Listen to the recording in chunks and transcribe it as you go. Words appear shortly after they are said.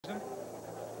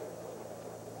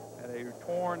had a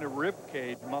torn rib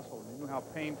cage muscle. He knew how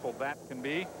painful that can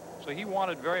be. So he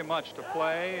wanted very much to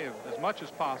play as much as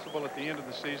possible at the end of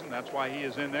the season. That's why he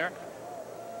is in there.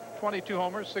 22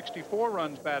 homers, 64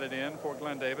 runs batted in for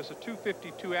Glenn Davis, a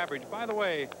 .252 average. By the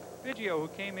way, Biggio, who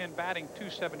came in batting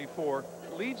 .274,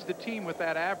 leads the team with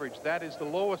that average. That is the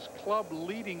lowest club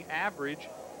leading average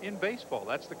in baseball.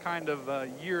 That's the kind of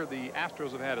year the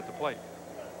Astros have had at the plate.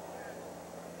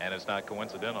 And it's not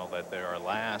coincidental that they are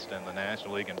last in the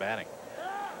National League in batting.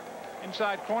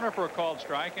 Inside corner for a called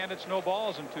strike, and it's no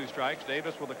balls and 2 strikes.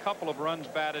 Davis with a couple of runs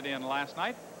batted in last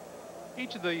night.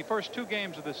 Each of the first 2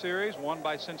 games of the series won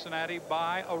by Cincinnati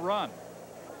by a run.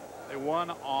 They won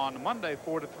on Monday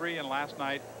 4-3 and last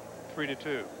night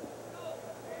 3-2.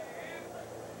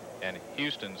 And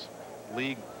Houston's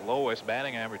league lowest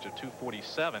batting average of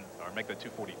 .247, or make that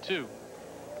 .242,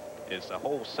 is a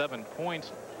whole 7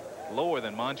 points lower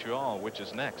than Montreal, which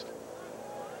is next.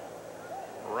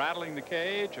 Rattling the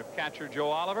cage of catcher Joe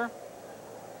Oliver.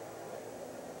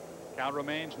 Count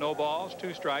remains no balls,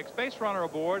 2 strikes. Base runner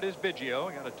aboard is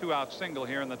Biggio. Got a 2-out single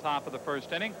here in the top of the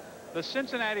first inning. The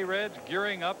Cincinnati Reds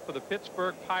gearing up for the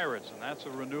Pittsburgh Pirates, and that's a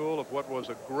renewal of what was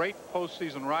a great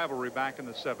postseason rivalry back in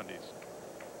the 70s.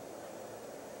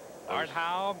 Art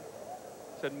Howe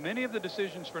said many of the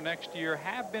decisions for next year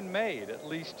have been made, at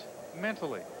least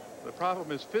mentally. The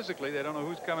problem is physically they don't know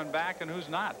who's coming back and who's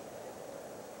not.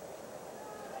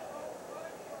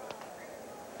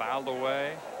 Fouled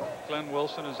away. Glenn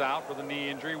Wilson is out with a knee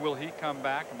injury. Will he come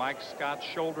back? Mike Scott's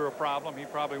shoulder a problem. He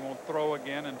probably won't throw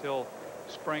again until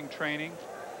spring training.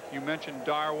 You mentioned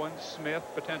Darwin, Smith,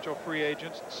 potential free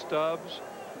agents. Stubbs,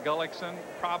 Gullickson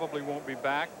probably won't be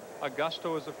back.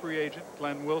 Augusto is a free agent.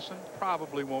 Glenn Wilson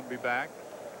probably won't be back.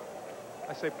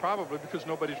 I say probably because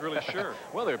nobody's really sure.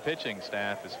 Well, their pitching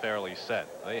staff is fairly set.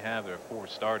 They have their 4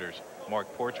 starters,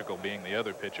 Mark Portugal being the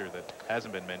other pitcher that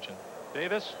hasn't been mentioned.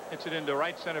 Davis hits it into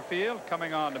right center field.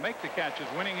 Coming on to make the catch is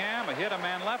Winningham. A hit, a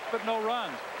man left, but no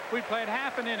runs. We played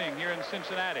half an inning here in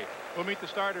Cincinnati. We'll meet the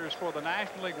starters for the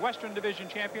National League Western Division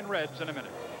champion Reds in a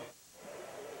minute.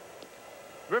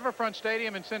 Riverfront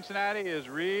Stadium in Cincinnati is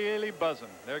really buzzing.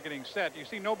 They're getting set. You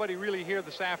see nobody really here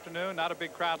this afternoon. Not a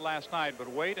big crowd last night, but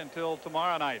wait until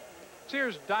tomorrow night.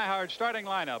 Sears diehard starting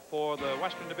lineup for the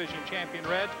Western Division champion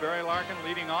Reds. Barry Larkin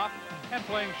leading off and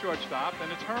playing shortstop.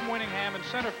 And it's Herm Winningham in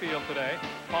center field today.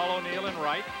 Paul O'Neill in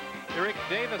right. Eric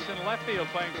Davis in left field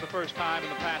playing for the first time in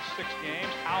the past 6 games.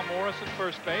 Hal Morris at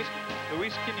first base.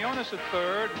 Luis Quinones at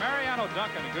third. Mariano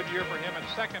Duncan, a good year for him at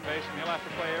second base, and he'll have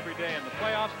to play every day in the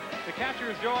playoffs. The catcher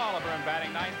is Joe Oliver, and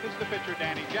batting ninth is the pitcher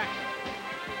Danny Jackson.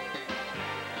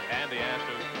 And the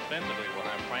Astros defensively will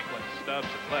have Franklin Stubbs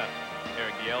at left,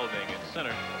 Eric Yelding in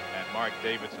center, and Mark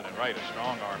Davidson at right, a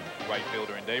strong-arm right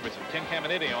fielder in Davidson. Ken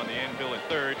Caminiti on the infield at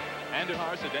third.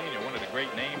 Andujar Cedeno, one of the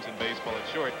great names in baseball at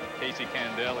short. Casey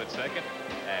Candel at second,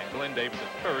 and Glenn Davis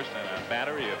at first, and a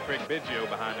battery of Craig Biggio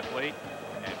behind the plate.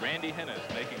 And Randy Hennes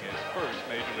making his first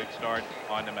Major League start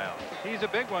on the mound. He's a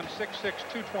big one, 6'6",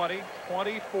 220,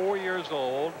 24 years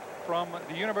old, from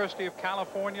the University of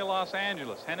California, Los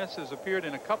Angeles. Hennes has appeared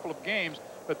in a couple of games,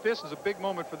 but this is a big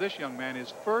moment for this young man.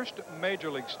 His first Major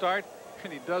League start,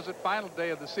 and he does it final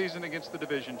day of the season against the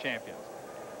division champions.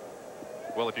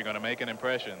 Well, if you're going to make an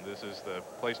impression, this is the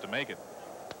place to make it.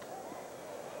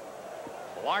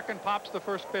 Larkin pops the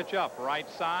first pitch up right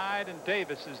side, and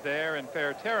Davis is there in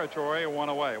fair territory, 1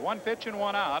 away. 1 pitch and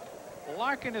 1 out.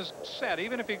 Larkin is set.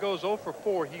 Even if he goes 0 for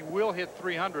 4, he will hit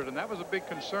 300, and that was a big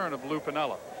concern of Lou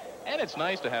Piniella. And it's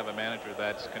nice to have a manager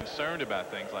that's concerned about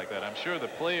things like that. I'm sure the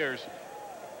players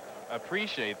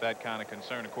appreciate that kind of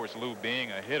concern. Of course, Lou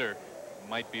being a hitter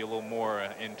might be a little more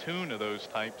in tune to those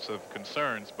types of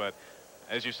concerns, but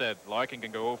as you said, Larkin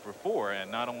can go 0 for 4,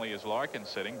 and not only is Larkin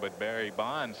sitting, but Barry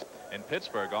Bonds in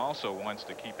Pittsburgh also wants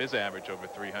to keep his average over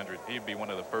 300. He'd be one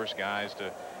of the first guys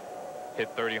to hit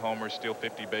 30 homers, steal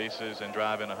 50 bases, and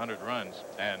drive in 100 runs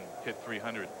and hit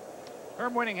 300.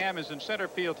 Herm Winningham is in center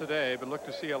field today, but look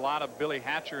to see a lot of Billy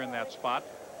Hatcher in that spot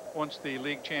once the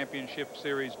league championship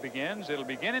series begins. It'll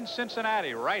begin in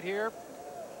Cincinnati right here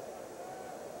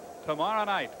tomorrow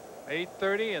night.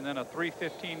 8:30, and then a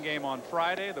 3:15 game on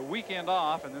Friday, the weekend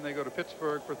off, and then they go to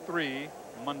Pittsburgh for 3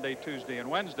 Monday, Tuesday, and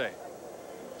Wednesday.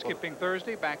 Skipping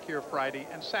Thursday, back here Friday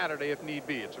and Saturday if need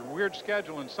be. It's a weird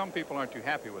schedule, and some people aren't too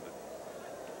happy with it.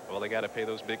 Well, they got to pay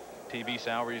those big TV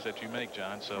salaries that you make,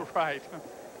 John. So right.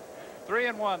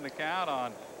 3-1 the count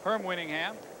on Herm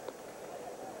Winningham.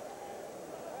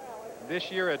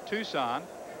 This year at Tucson,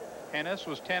 Hennes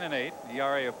was 10-8,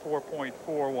 ERA of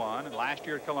 4.41, and last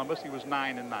year at Columbus he was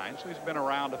 9-9, so he's been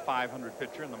around a 500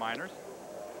 pitcher in the minors.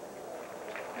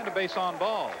 And a base on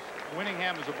balls.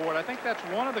 Winningham is aboard. I think that's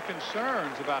one of the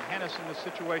concerns about Hennis in this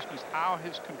situation is how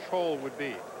his control would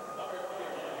be.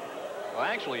 Well,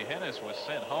 actually, Hennis was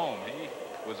sent home. He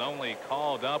was only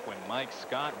called up when Mike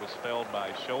Scott was felled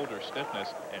by shoulder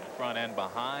stiffness in front and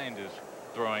behind his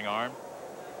throwing arm.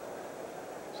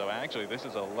 So actually, this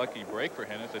is a lucky break for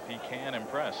Hennis if he can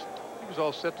impress. He was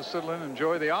all set to settle in and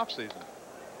enjoy the offseason.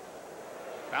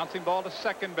 Bouncing ball to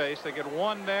second base. They get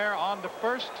one there. On to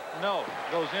first. No.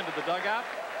 Goes into the dugout.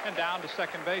 And down to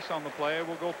second base on the play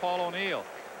will go Paul O'Neill.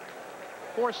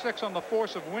 4-6 on the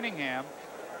force of Winningham.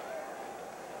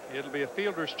 It'll be a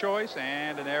fielder's choice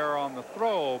and an error on the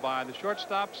throw by the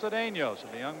shortstop Cedeno. So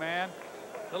the young man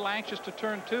a little anxious to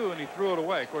turn two, and he threw it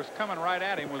away. Of course, coming right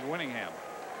at him was Winningham.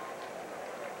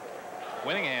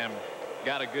 Winningham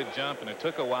got a good jump, and it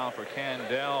took a while for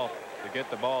Candell to get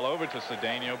the ball over to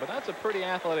Cedeno, but that's a pretty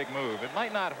athletic move. It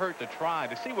might not hurt to try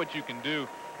to see what you can do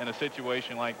in a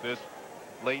situation like this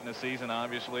late in the season,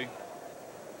 obviously.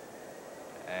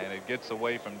 And it gets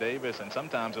away from Davis, and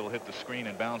sometimes it'll hit the screen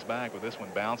and bounce back, but this one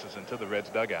bounces into the Reds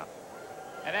dugout.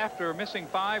 And after missing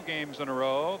 5 games in a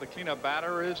row, the cleanup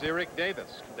batter is Eric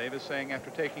Davis. Davis saying after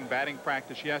taking batting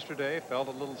practice yesterday, felt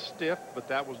a little stiff, but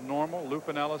that was normal. Lou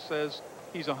Piniella says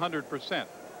he's 100%.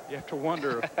 You have to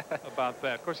wonder about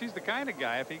that. Of course, he's the kind of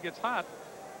guy, if he gets hot,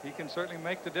 he can certainly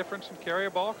make the difference and carry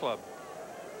a ball club.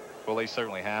 Well, they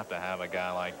certainly have to have a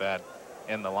guy like that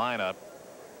in the lineup.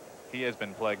 He has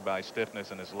been plagued by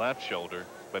stiffness in his left shoulder,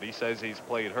 but he says he's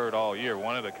played hurt all year.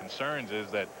 One of the concerns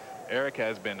is that Eric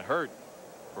has been hurt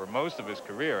for most of his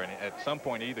career, and at some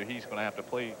point either he's going to have to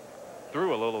play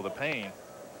through a little of the pain.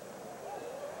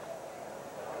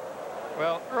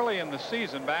 Well, early in the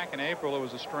season, back in April, it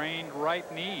was a strained right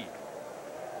knee.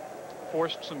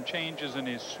 Forced some changes in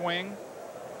his swing.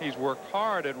 He's worked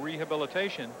hard at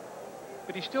rehabilitation,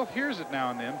 but he still hears it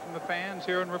now and then from the fans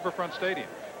here in Riverfront Stadium.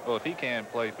 Well, if he can't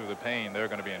play through the pain, they're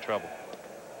going to be in trouble.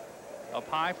 Up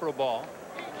high for a ball.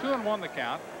 2-1 the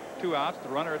count. 2 outs. The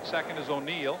runner at second is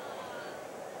O'Neill.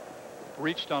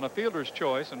 Reached on a fielder's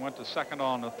choice and went to second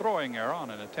on a throwing error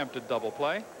on an attempted double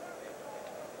play.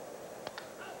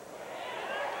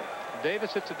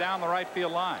 Davis hits it down the right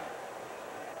field line.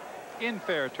 In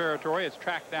fair territory, it's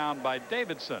tracked down by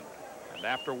Davidson. And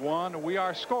after 1, we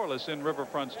are scoreless in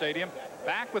Riverfront Stadium.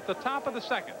 Back with the top of the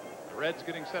second. The Reds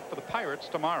getting set for the Pirates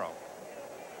tomorrow.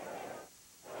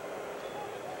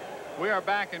 We are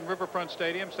back in Riverfront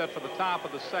Stadium, set for the top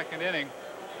of the second inning.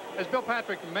 As Bill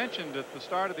Patrick mentioned at the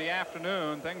start of the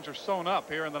afternoon, things are sewn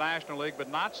up here in the National League, but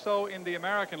not so in the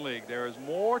American League. There is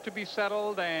more to be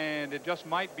settled, and it just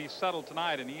might be settled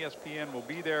tonight, and ESPN will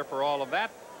be there for all of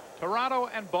that. Toronto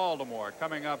and Baltimore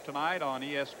coming up tonight on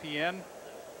ESPN.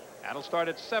 That'll start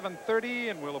at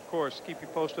 7:30, and we'll, of course, keep you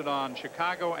posted on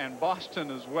Chicago and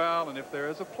Boston as well. And if there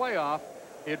is a playoff,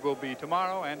 it will be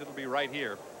tomorrow, and it'll be right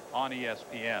here on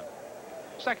ESPN.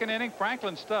 Second inning,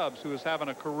 Franklin Stubbs, who is having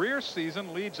a career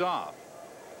season, leads off.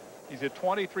 He's hit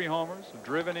 23 homers,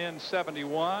 driven in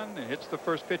 71, and hits the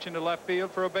first pitch into left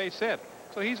field for a base hit.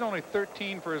 So he's only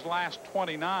 13 for his last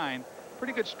 29.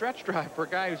 Pretty good stretch drive for a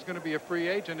guy who's going to be a free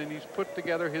agent, and he's put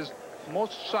together his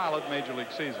most solid major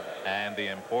league season. And the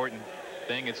important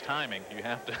thing is timing. You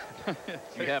have to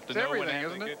know when to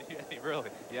have a good, really,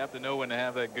 you have to know when to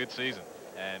have that good season.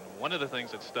 And one of the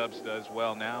things that Stubbs does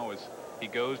well now is he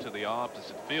goes to the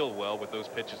opposite field well with those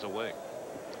pitches away.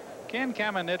 Ken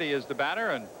Caminiti is the batter,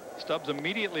 and Stubbs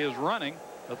immediately is running.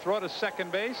 The throw to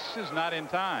second base is not in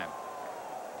time.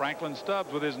 Franklin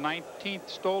Stubbs with his 19th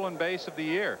stolen base of the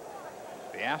year.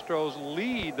 The Astros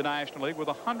lead the National League with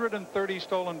 130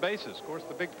 stolen bases. Of course,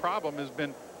 the big problem has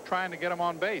been trying to get him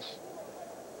on base.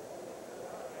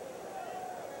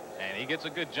 And he gets a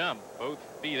good jump, both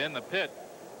feet in the pit.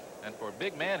 And for a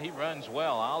big man, he runs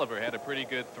well. Oliver had a pretty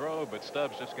good throw, but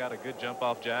Stubbs just got a good jump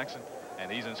off Jackson,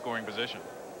 and he's in scoring position.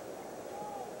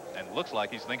 And it looks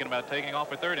like he's thinking about taking off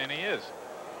for third, and he is.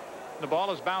 The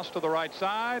ball is bounced to the right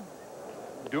side.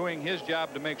 Doing his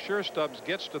job to make sure Stubbs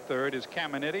gets to third is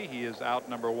Caminiti. He is out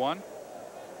number 1.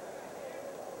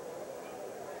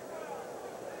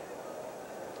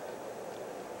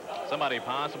 Somebody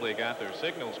possibly got their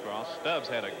signals crossed. Stubbs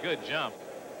had a good jump,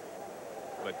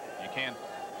 but you can't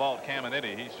fault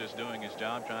Caminiti. He's just doing his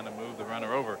job, trying to move the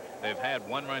runner over. They've had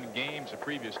 1-run games the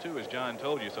previous 2, as John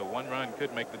told you, so 1 run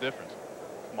could make the difference.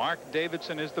 Mark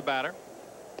Davidson is the batter.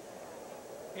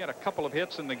 He had a couple of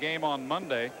hits in the game on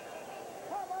Monday.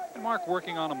 And Mark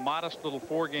working on a modest little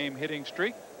 4-game hitting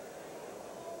streak.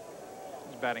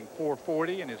 He's batting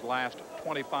 .440 in his last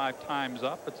 25 times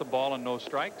up. It's a ball and no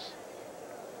strikes.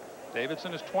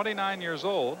 Davidson is 29 years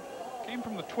old. Came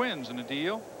from the Twins in a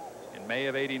deal in May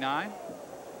of '89.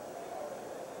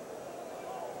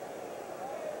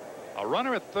 A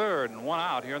runner at third and one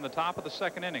out here in the top of the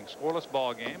second inning. Scoreless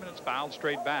ball game, and it's fouled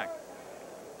straight back.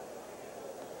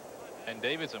 And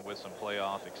Davidson with some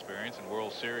playoff experience and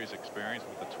World Series experience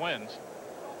with the Twins.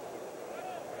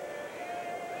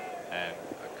 And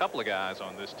a couple of guys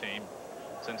on this team,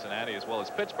 Cincinnati as well as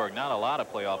Pittsburgh, not a lot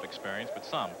of playoff experience, but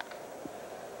some.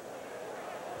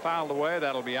 Fouled away.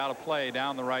 That'll be out of play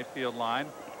down the right field line.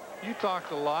 You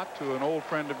talked a lot to an old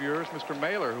friend of yours, Mr.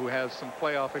 Mailer, who has some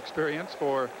playoff experience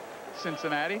for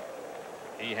Cincinnati.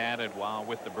 He had it while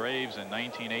with the Braves in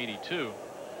 1982.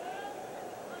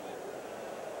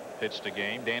 Pitched a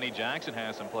game. Danny Jackson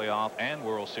has some playoff and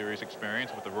World Series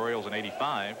experience with the Royals in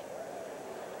 '85.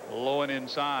 Low and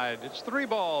inside. It's 3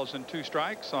 balls and 2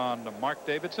 strikes on Mark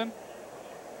Davidson.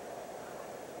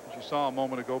 As you saw a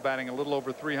moment ago, batting a little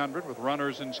over 300 with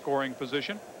runners in scoring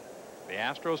position. The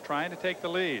Astros trying to take the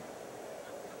lead.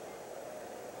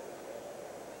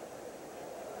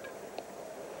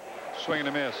 Swing and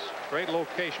a miss. Great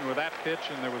location with that pitch,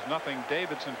 and there was nothing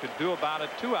Davidson could do about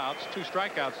it. 2 outs, 2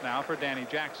 strikeouts now for Danny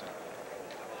Jackson.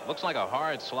 Looks like a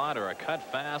hard slider, a cut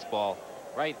fastball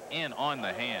right in on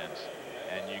the hands.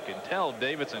 And you can tell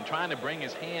Davidson trying to bring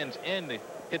his hands in to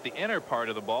hit the inner part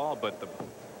of the ball, but the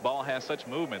ball has such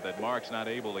movement that Mark's not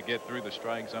able to get through the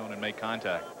strike zone and make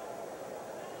contact.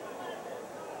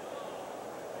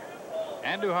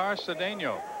 Andujar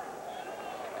Cedeno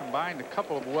combined a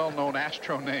couple of well-known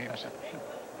Astro names.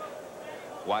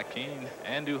 Joaquin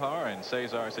Andujar and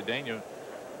Cesar Cedeno,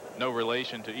 no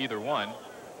relation to either one.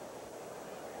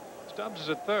 Stubbs is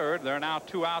at third. There are now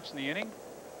 2 outs in the inning.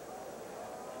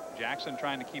 Jackson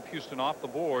trying to keep Houston off the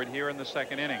board here in the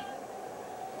second inning.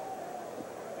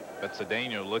 But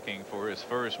Cedeno looking for his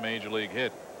first major league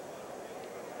hit.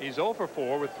 He's 0 for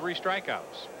 4 with 3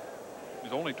 strikeouts.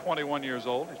 He's only 21 years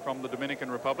old. He's from the Dominican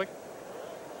Republic.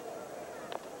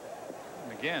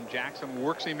 And again, Jackson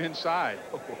works him inside.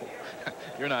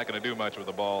 You're not going to do much with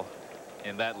the ball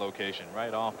in that location,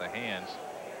 right off the hands.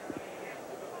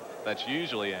 That's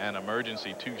usually an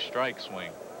emergency 2-strike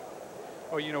swing.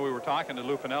 Oh, you know, we were talking to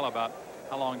Lou Piniella about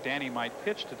how long Danny might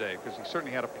pitch today, because he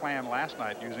certainly had a plan last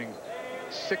night using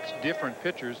 6 different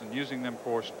pitchers and using them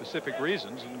for specific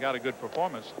reasons, and got a good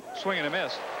performance. Swing and a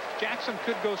miss. Jackson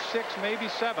could go 6, maybe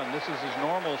 7. This is his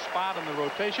normal spot in the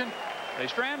rotation. They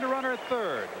strand a runner at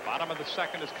third. The bottom of the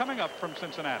second is coming up from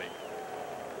Cincinnati.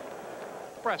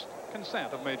 Pressed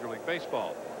consent of Major League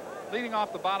Baseball. Leading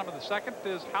off the bottom of the second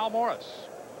is Hal Morris.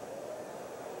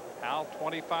 Hal,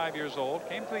 25 years old,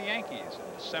 came to the Yankees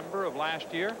in December of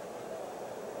last year.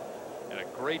 Had a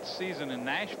great season in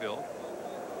Nashville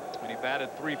when he batted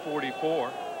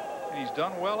 .344, and he's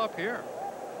done well up here.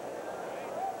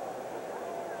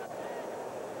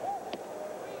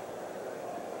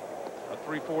 A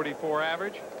 .344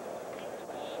 average.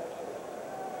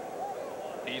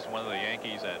 He's one of the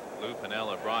Yankees that Lou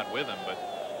Piniella brought with him,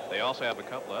 but they also have a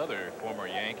couple of other former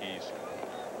Yankees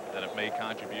that have made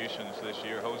contributions this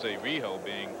year. Jose Rijo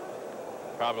being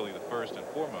probably the first and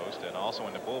foremost, and also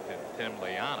in the bullpen, Tim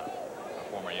Leana, a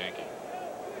former Yankee.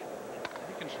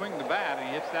 He can swing the bat, and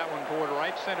he hits that one toward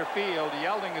right center field.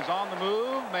 Yelding is on the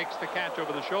move, makes the catch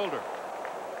over the shoulder.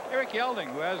 Eric Yelding,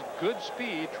 who has good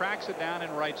speed, tracks it down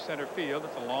in right center field.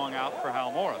 It's a long out for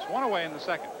Hal Morris. 1 away in the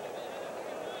second.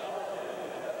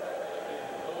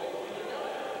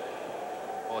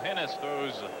 Well, Hennis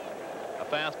throws a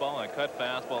fastball and a cut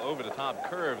fastball over the top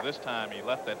curve. This time he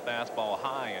left that fastball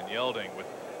high, and Yelding with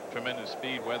tremendous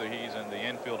speed, whether he's in the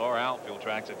infield or outfield,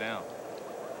 tracks it down.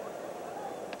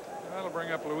 That'll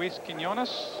bring up Luis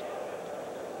Quinones.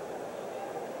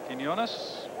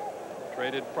 Quinones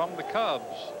traded from the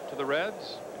Cubs to the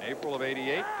Reds in April of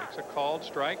 '88. Takes a called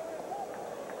strike.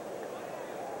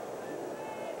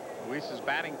 Luis is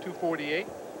batting .248.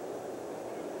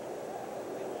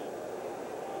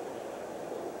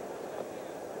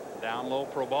 Down low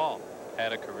for a ball.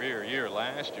 Had a career year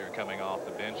last year coming off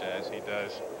the bench, as he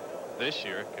does this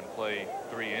year. Can play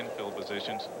 3 infield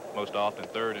positions, most often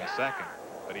third and second,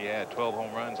 but he had 12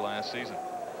 home runs last season.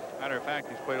 Matter of fact,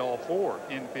 he's played all 4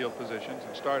 infield positions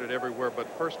and started everywhere but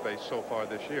first base so far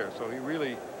this year, so he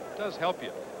really does help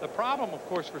you. The problem, of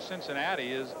course, for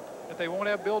Cincinnati is that they won't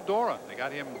have Bill Doran. They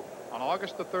got him on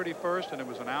August the 31st, and it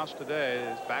was announced today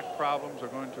his back problems are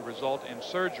going to result in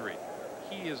surgery.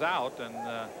 He is out, and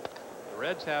the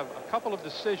Reds have a couple of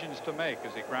decisions to make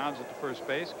as he grounds at the first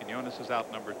base. Quinones is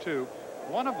out number 2.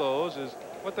 One of those is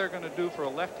what they're going to do for a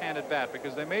left-handed bat,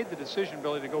 because they made the decision,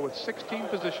 Billy, to go with 16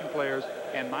 position players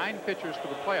and 9 pitchers for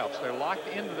the playoffs. They're locked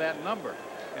into that number,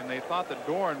 and they thought that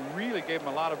Doran really gave them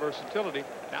a lot of versatility.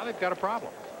 Now they've got a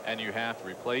problem. And you have to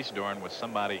replace Doran with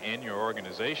somebody in your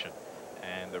organization.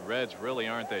 And the Reds really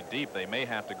aren't that deep. They may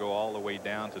have to go all the way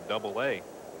down to Double-A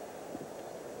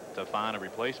to find a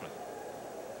replacement.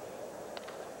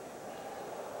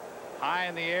 High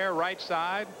in the air, right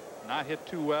side, not hit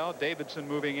too well. Davidson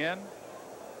moving in.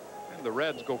 And the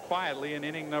Reds go quietly in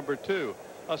inning number 2.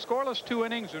 A scoreless 2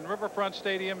 innings in Riverfront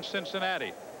Stadium,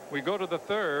 Cincinnati. We go to the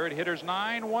third. Hitters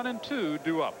 9, 1 and 2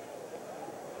 due up.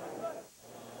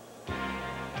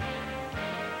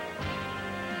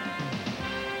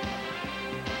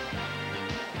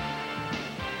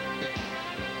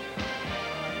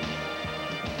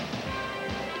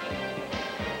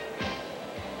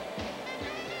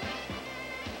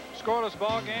 Scoreless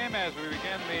ball game as we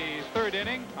begin the third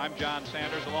inning. I'm John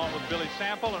Sanders along with Billy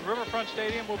Sample, and Riverfront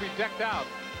Stadium will be decked out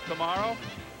tomorrow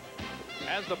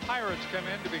as the Pirates come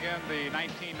in to begin the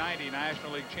 1990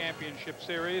 National League Championship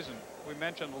Series. And we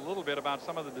mentioned a little bit about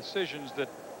some of the decisions that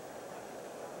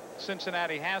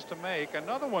Cincinnati has to make.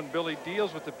 Another one, Billy,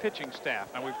 deals with the pitching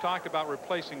staff. Now, we've talked about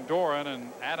replacing Doran, and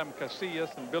Adam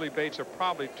Casillas and Billy Bates are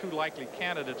probably 2 likely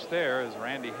candidates there as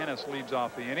Randy Hennis leads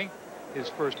off the inning, his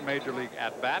first major league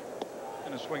at bat,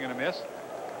 and a swing and a miss.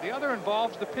 The other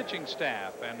involves the pitching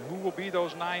staff and who will be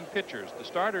those 9 pitchers. The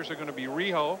starters are going to be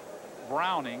Rijo,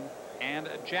 Browning, and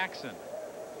Jackson.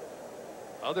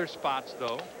 Other spots,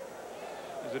 though,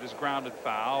 as it is grounded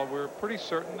foul, we're pretty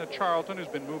certain that Charlton, who's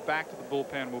been moved back to the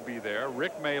bullpen, will be there.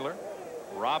 Rick Mailer,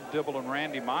 Rob Dibble, and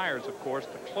Randy Myers, of course,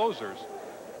 the closers.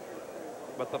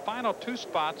 But the final 2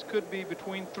 spots could be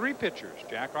between 3 pitchers: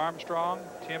 Jack Armstrong,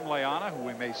 Tim Leona, who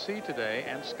we may see today,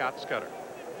 and Scott Scudder.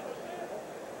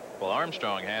 Well,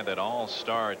 Armstrong had that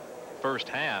all-start first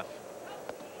half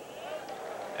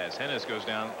as Hennis goes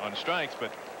down on strikes,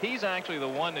 but he's actually the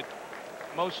one that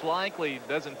most likely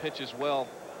doesn't pitch as well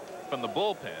from the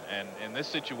bullpen. And in this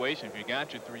situation, if you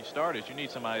got your 3 starters, you need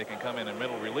somebody that can come in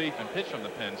middle relief and pitch from the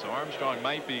pen. So Armstrong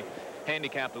might be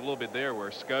handicapped a little bit there,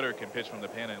 where Scudder can pitch from the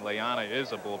pen and Leona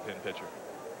is a bullpen pitcher.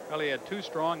 Well, he had 2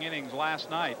 strong innings last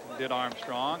night, did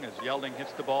Armstrong, as Yelding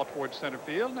hits the ball towards center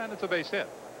field, and it's a base hit.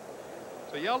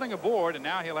 So Yelding aboard, and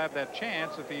now he'll have that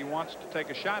chance, if he wants to take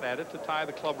a shot at it, to tie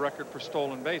the club record for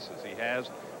stolen bases. He has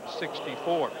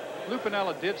 64. Lou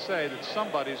Piniella did say that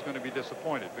somebody's going to be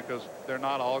disappointed because they're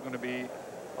not all going to be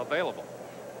available.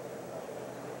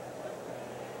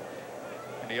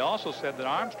 And he also said that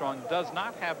Armstrong does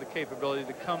not have the capability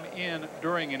to come in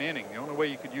during an inning. The only way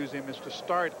you could use him is to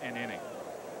start an inning.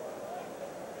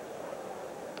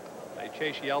 They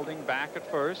chase Yelding back at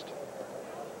first.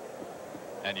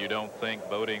 And you don't think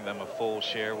voting them a full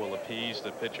share will appease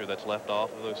the pitcher that's left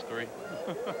off of those 3?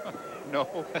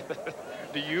 No.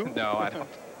 Do you? No, I don't.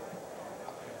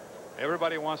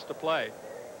 Everybody wants to play.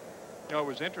 You know, it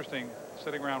was interesting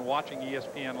sitting around watching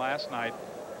ESPN last night.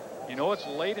 You know, it's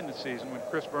late in the season when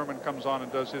Chris Berman comes on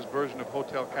and does his version of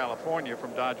Hotel California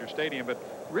from Dodger Stadium, but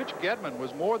Rich Gedman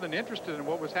was more than interested in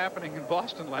what was happening in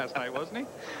Boston last night, wasn't he?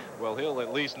 Well, he'll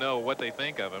at least know what they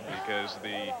think of him, because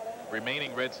the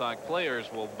remaining Red Sox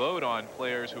players will vote on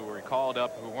players who were called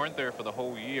up who weren't there for the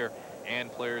whole year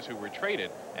and players who were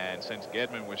traded. And since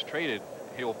Gedman was traded,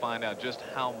 he'll find out just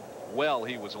how well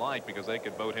he was liked, because they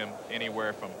could vote him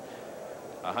anywhere from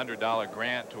a $100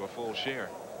 grant to a full share.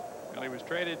 Well, he was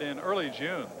traded in early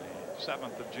June, the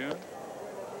 7th of June.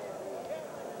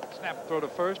 Snap throw to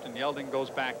first, and Yelding goes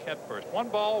back head first. 1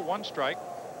 ball, 1 strike,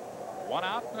 1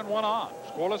 out, and 1 on.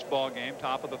 Scoreless ball game,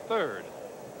 top of the third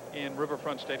in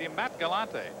Riverfront Stadium. Matt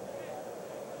Galante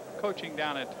coaching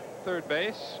down at third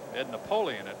base. Ed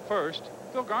Napoleon at first.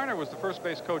 Phil Garner was the first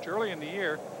base coach early in the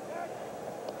year.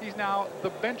 He's now the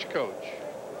bench coach.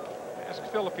 I asked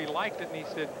Phil if he liked it, and he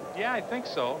said, yeah, I think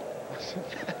so.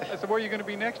 I said, where are you going to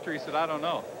be next year? He said, I don't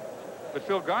know. But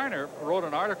Phil Garner wrote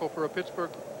an article for a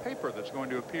Pittsburgh paper that's going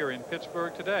to appear in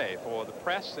Pittsburgh today for the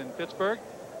press in Pittsburgh.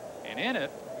 And in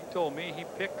it, he told me he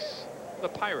picks the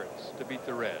Pirates to beat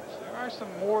the Reds. There are some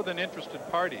more than interested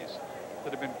parties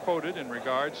that have been quoted in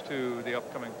regards to the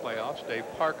upcoming playoffs. Dave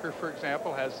Parker, for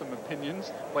example, has some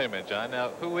opinions. Wait a minute, John. Now,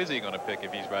 who is he going to pick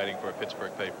if he's writing for a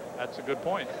Pittsburgh paper? That's a good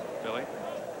point, Billy.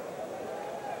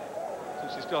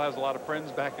 Since he still has a lot of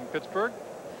friends back in Pittsburgh,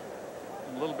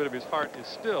 and a little bit of his heart is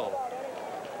still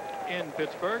in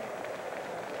Pittsburgh.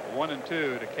 1-2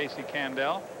 to Casey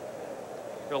Candell.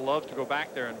 Phil loves to go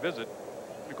back there and visit.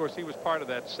 Of course, he was part of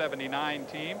that '79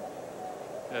 team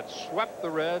that swept the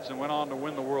Reds and went on to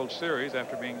win the World Series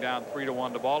after being down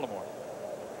 3-1 to Baltimore.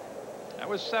 That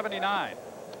was '79.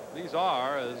 These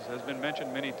are, as has been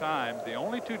mentioned many times, the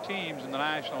only 2 teams in the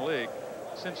National League,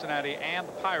 Cincinnati and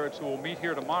the Pirates, who will meet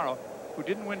here tomorrow, who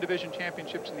didn't win division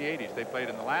championships in the '80s. They played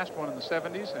in the last one in the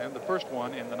 '70s and the first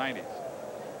one in the '90s.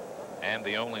 And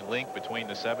the only link between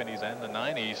the 70s and the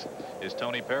 90s is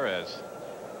Tony Perez,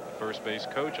 the first base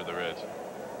coach of the Reds.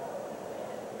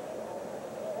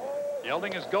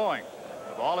 Yelding is going.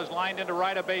 The ball is lined into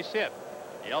right, a base hit.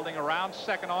 Yelding around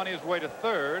second, on his way to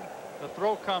third. The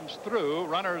throw comes through.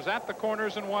 Runners at the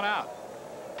corners and one out.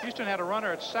 Houston had a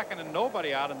runner at second and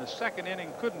nobody out in the second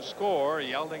inning, couldn't score.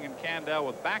 Yelding and Candell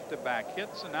with back-to-back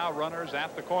hits, and now runners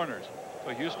at the corners.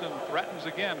 So Houston threatens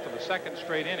again for the second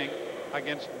straight inning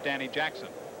against Danny Jackson.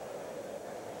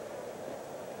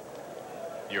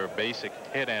 Your basic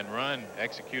hit and run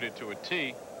executed to a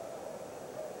T.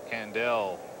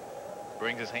 Candell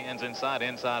brings his hands inside,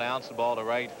 outs the ball to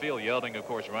right field. Yelding, of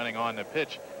course, running on the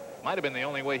pitch. Might have been the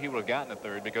only way he would have gotten to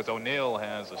third because O'Neill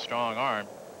has a strong arm.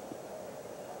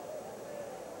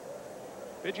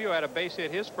 Biggio had a base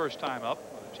hit his first time up,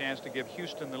 with a chance to give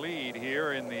Houston the lead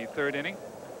here in the third inning.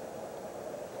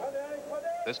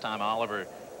 This time Oliver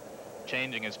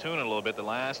changing his tune a little bit. The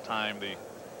last time the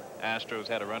Astros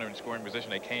had a runner in scoring position,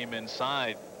 they came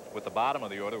inside with the bottom of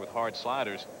the order with hard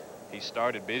sliders. He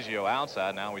started Biggio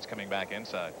outside. Now he's coming back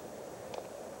inside.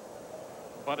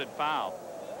 Bunted foul.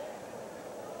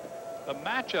 The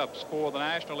matchups for the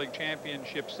National League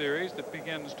Championship Series that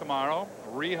begins tomorrow.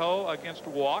 Rijo against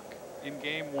Walk in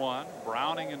game 1.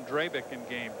 Browning and Drabick in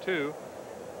game 2.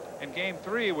 In game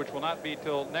 3, which will not be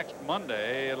till next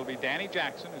Monday, it'll be Danny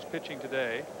Jackson, who's pitching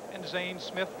today, and Zane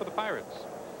Smith for the Pirates.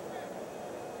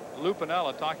 Lou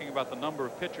Piniella, talking about the number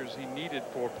of pitchers he needed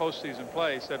for postseason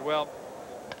play, said, well,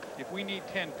 if we need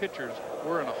 10 pitchers,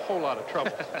 we're in a whole lot of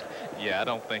trouble. Yeah, I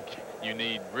don't think you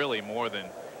need really more than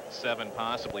 7,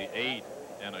 possibly 8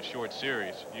 in a short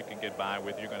series. You can get by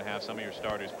with, you're going to have some of your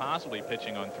starters possibly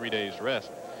pitching on 3 days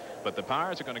rest. But the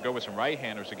Pirates are going to go with some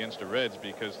right-handers against the Reds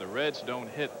because the Reds don't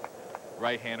hit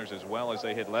right-handers as well as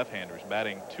they hit left-handers,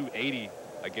 batting .280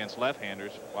 against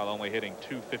left-handers while only hitting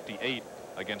 .258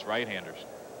 against right-handers.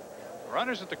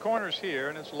 Runners at the corners here,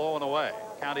 and it's low and away.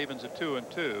 Count evens at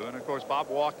 2-2. And of course, Bob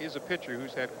Walk is a pitcher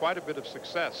who's had quite a bit of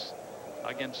success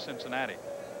against Cincinnati.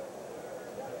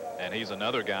 And he's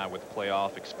another guy with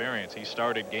playoff experience. He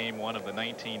started game 1 of the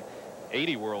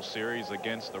 1980 World Series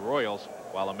against the Royals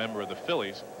while a member of the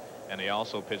Phillies. And he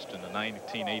also pitched in the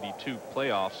 1982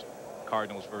 playoffs,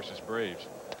 Cardinals versus Braves.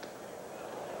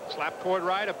 Slap toward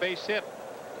right, a base hit.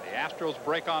 The Astros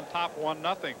break on top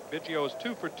 1-0. Biggio is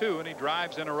 2 for 2, and he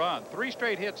drives in a run. 3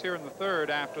 straight hits here in the third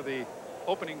after the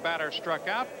opening batter struck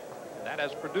out. And that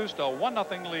has produced a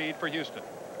 1-0 lead for Houston.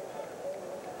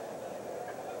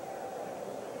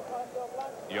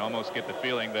 You almost get the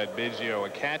feeling that Biggio, a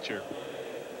catcher,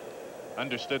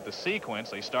 understood the sequence.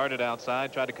 They started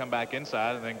outside, tried to come back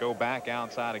inside, and then go back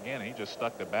outside again. He just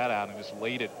stuck the bat out and just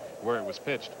laid it where it was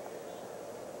pitched.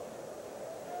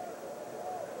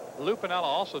 Lou Piniella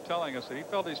also telling us that he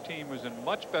felt his team was in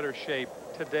much better shape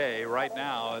today, right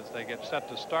now, as they get set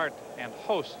to start and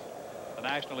host the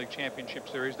National League Championship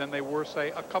Series than they were,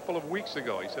 say, a couple of weeks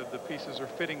ago. He said the pieces are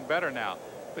fitting better now,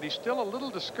 but he's still a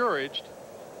little discouraged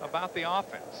about the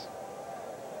offense.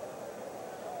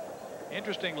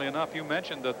 Interestingly enough, you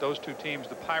mentioned that those two teams,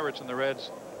 the Pirates and the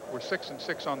Reds, were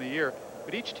 6-6 on the year,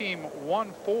 but each team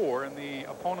won 4 in the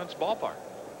opponent's ballpark.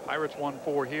 Pirates won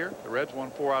 4 here. The Reds won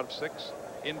 4 out of 6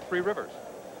 in Three Rivers.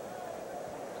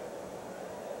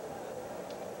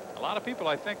 A lot of people,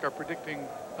 I think, are predicting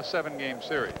a 7-game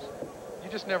series.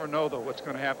 You just never know, though, what's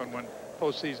going to happen when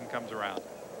postseason comes around.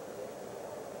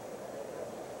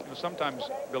 You know, sometimes,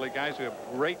 Billy, guys who have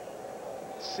great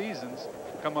seasons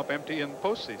come up empty in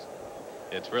postseason.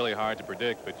 It's really hard to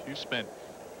predict, but you spent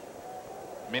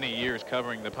many years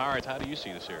covering the Pirates. How do you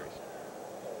see the series?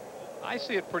 I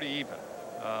see it pretty even.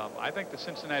 I think the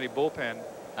Cincinnati bullpen.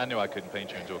 I knew I couldn't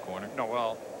paint you into a corner. No,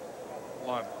 well,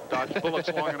 dodge bullets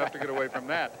long enough to get away from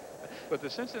that. But the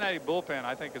Cincinnati bullpen,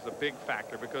 I think, is a big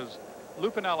factor because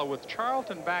Lou Piniella, with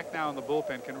Charlton back now in the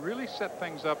bullpen, can really set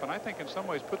things up, and I think in some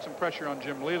ways put some pressure on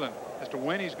Jim Leland as to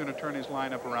when he's going to turn his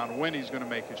lineup around, when he's going to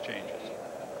make his changes.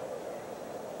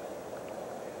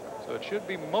 So it should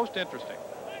be most interesting.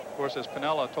 Of course, as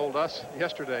Piniella told us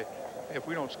yesterday, if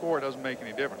we don't score, it doesn't make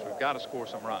any difference. We've got to score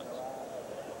some runs.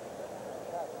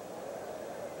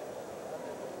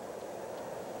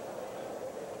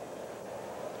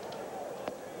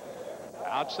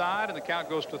 Outside, and the count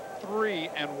goes to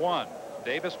 3-1.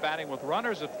 Davis batting with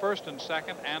runners at first and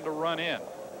second and a run in.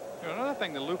 You know, another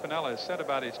thing that Lou Piniella has said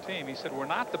about his team, he said, we're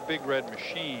not the big red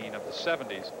machine of the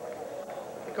 70s.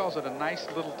 He calls it a nice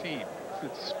little team.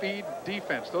 It's speed,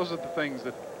 defense. Those are the things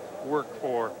that work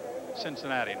for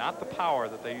Cincinnati, not the power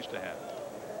that they used to have.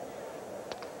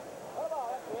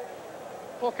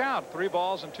 Full count, 3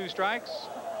 balls and 2 strikes.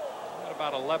 At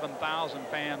about 11,000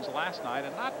 fans last night,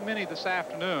 and not many this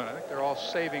afternoon. I think they're all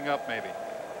saving up maybe.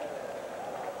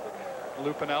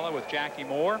 Lou Piniella with Jackie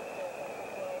Moore.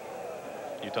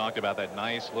 You talked about that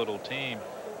nice little team.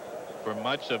 For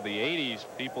much of the 80s,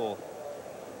 people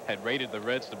had rated the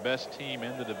Reds the best team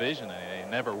in the division, and they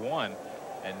never won.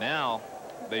 And now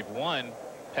they've won,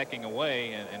 pecking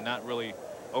away and not really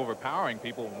overpowering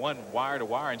people, won wire to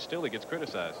wire, and still it gets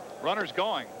criticized. Runners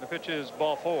going. The pitch is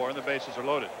ball 4, and the bases are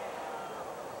loaded.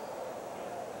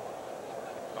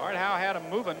 Art Howe had him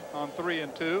moving on 3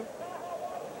 and 2.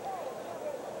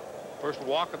 First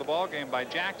walk of the ball game by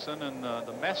Jackson, and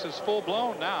the mess is full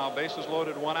blown now. Bases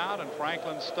loaded, 1 out, and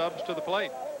Franklin Stubbs to the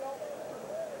plate.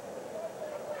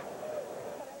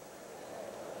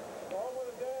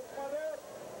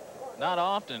 Not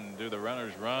often do the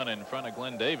runners run in front of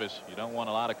Glenn Davis. You don't want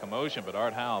a lot of commotion, but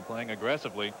Art Howe, playing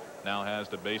aggressively, now has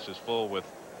the bases full with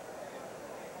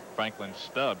Franklin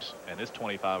Stubbs and his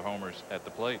 25 homers at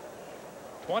the plate.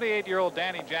 28-year-old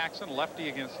Danny Jackson, lefty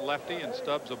against lefty, and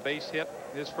Stubbs a base hit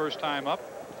his first time up.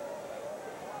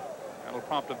 That'll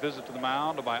prompt a visit to the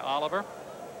mound by Oliver.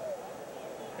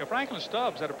 You know, Franklin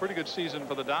Stubbs had a pretty good season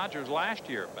for the Dodgers last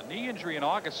year. A knee injury in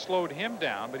August slowed him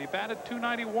down, but he batted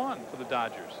 .291 for the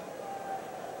Dodgers.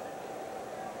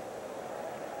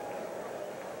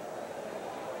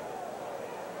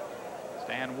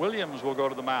 Stan Williams will go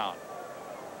to the mound.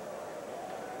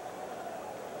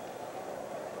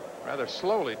 Rather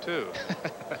slowly, too.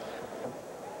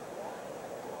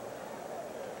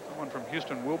 Someone from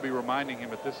Houston will be reminding him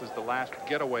that this is the last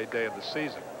getaway day of the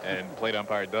season. And plate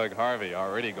umpire Doug Harvey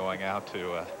already going out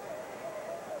to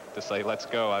say, let's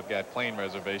go. I've got plane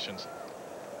reservations.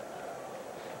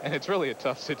 And it's really a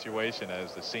tough situation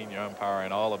as the senior umpire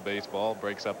in all of baseball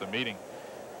breaks up the meeting.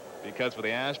 Because for the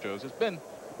Astros, it's been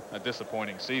a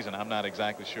disappointing season. I'm not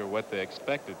exactly sure what they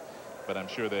expected, but I'm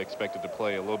sure they expected to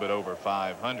play a little bit over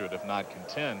 500, if not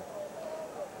contend.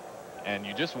 And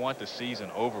you just want the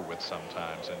season over with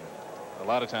sometimes. And a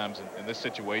lot of times in this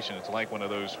situation, it's like one of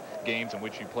those games in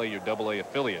which you play your AA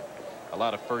affiliate. A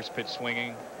lot of first pitch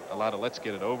swinging, a lot of let's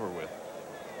get it over with.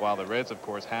 While the Reds, of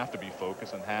course, have to be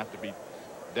focused and have to be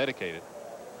dedicated.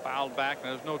 Fouled back.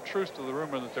 And there's no truth to the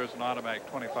rumor that there's an automatic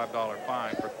 $25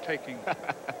 fine for taking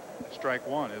strike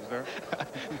 1, is there?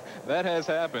 That has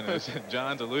happened, as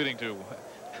John's alluding to.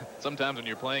 Sometimes when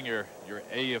you're playing your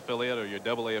A affiliate or your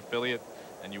AA affiliate,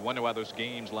 and you wonder why those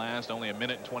games last only 1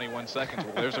 minute and 21 seconds.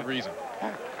 Well, there's a reason.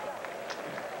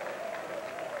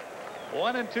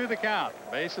 1 and 2 the count.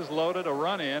 Bases loaded, a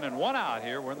run in, and 1 out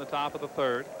here. We're in the top of the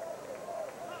 3rd.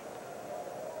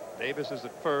 Davis is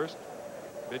at first.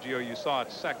 Biggio, you saw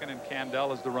at second, and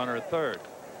Candel is the runner at 3rd.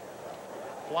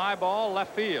 Fly ball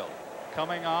left field.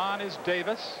 Coming on is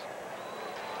Davis.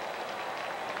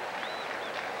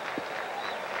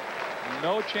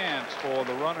 No chance for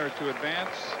the runner to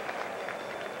advance.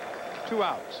 2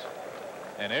 outs.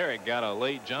 And Eric got a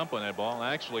late jump on that ball,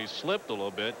 actually slipped a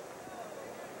little bit.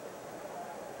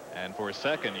 And for a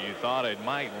second you thought it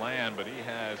might land, but he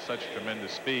has such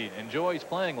tremendous speed. Enjoys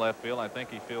playing left field. I think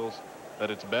he feels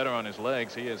that it's better on his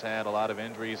legs. He has had a lot of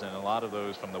injuries, and a lot of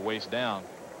those from the waist down.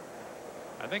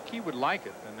 I think he would like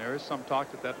it, and there is some talk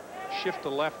that shift to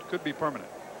left could be permanent.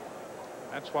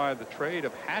 That's why the trade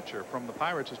of Hatcher from the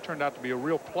Pirates has turned out to be a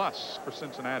real plus for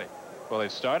Cincinnati. Well,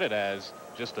 it started as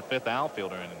just a 5th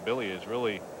outfielder, and Billy has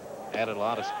really added a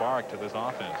lot of spark to this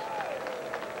offense.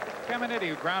 Caminetti,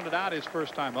 who grounded out his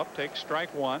first time up, takes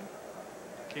strike 1.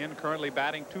 Ken currently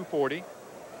batting .240.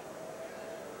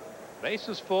 Base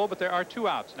is full, but there are 2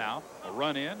 outs now. A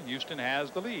run in. Houston has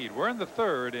the lead. We're in the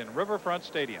 3rd in Riverfront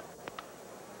Stadium.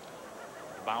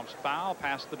 Bounced foul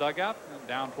past the dugout and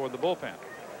down toward the bullpen.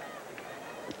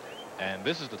 And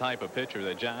this is the type of pitcher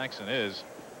that Jackson is.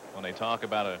 When they talk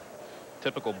about a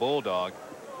typical bulldog,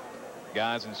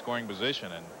 guys in scoring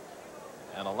position,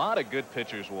 and a lot of good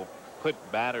pitchers will put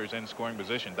batters in scoring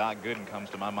position. Doc Gooden comes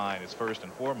to my mind as first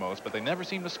and foremost, but they never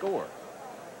seem to score.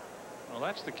 Well,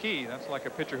 that's the key. That's like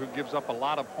a pitcher who gives up a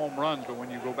lot of home runs, but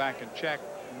when you go back and check,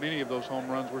 many of those home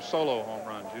runs were solo home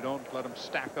runs. You don't let them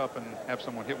stack up and have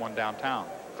someone hit one downtown.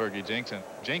 Fergie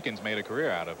Jenkins made a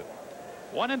career out of it.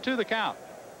 1 and 2 the count.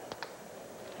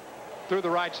 Through the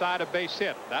right side, a base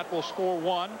hit. That will score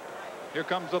 1. Here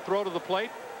comes the throw to the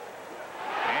plate.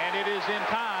 And it is in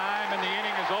time, and the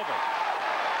inning is over.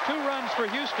 2 runs for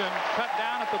Houston. Cut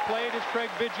down at the plate is Craig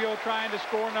Biggio trying to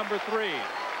score number 3.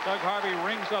 Doug Harvey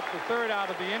rings up the 3rd out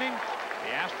of the inning.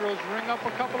 The Astros ring up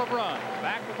a couple of runs.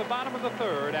 Back with the bottom of the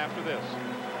 3rd after this.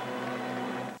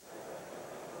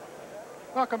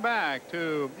 Welcome back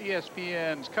to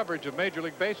ESPN's coverage of Major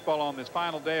League Baseball on this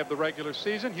final day of the regular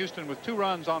season. Houston with 2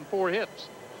 runs on 4 hits.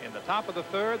 in the top of the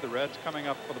third. The Reds coming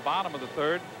up for the bottom of the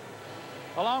third.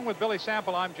 Along with Billy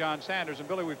Sample, I'm John Sanders. And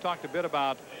Billy, we've talked a bit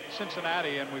about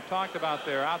Cincinnati, and we've talked about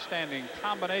their outstanding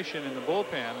combination in the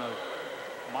bullpen of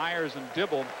Myers and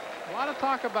Dibble. A lot of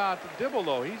talk about Dibble,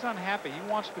 though. He's unhappy.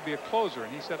 He wants to be a closer,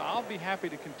 and he said, I'll be happy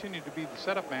to continue to be the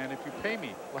setup man if you pay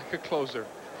me like a closer.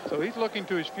 So he's looking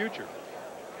to his future.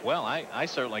 Well, I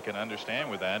certainly can understand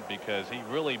with that, because he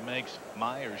really makes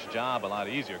Myers' job a lot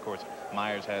easier. Of course,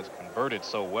 Myers has converted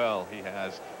so well. He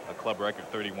has a club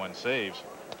record 31 saves.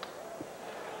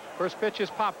 First pitch is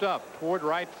popped up toward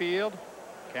right field.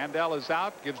 Candell is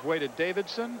out, gives way to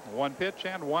Davidson. One pitch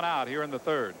and one out here in the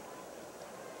third.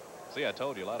 See, I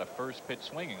told you, a lot of first pitch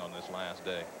swinging on this last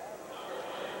day.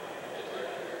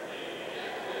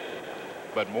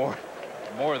 But more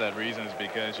of that reason is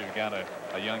because you've got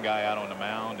a young guy out on the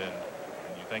mound, and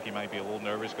you think he might be a little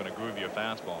nervous, going to groove you a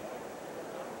fastball.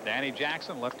 Danny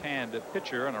Jackson, left-handed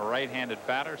pitcher and a right-handed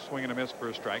batter, swinging a miss for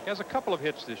a strike. Has a couple of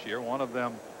hits this year, one of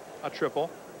them a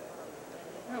triple.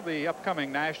 You know, the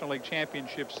upcoming National League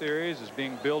Championship Series is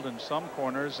being billed in some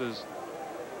corners as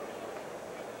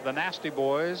the Nasty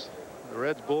Boys, the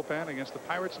Reds bullpen against the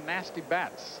Pirates' Nasty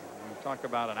Bats. We talk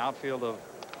about an outfield of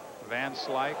Van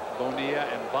Slyke, Bonilla,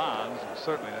 and Bonds, and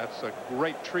certainly that's a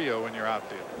great trio in your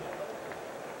outfield.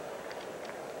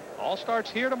 All starts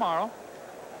here tomorrow.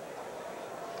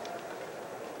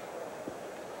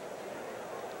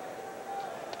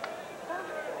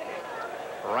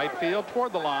 Right field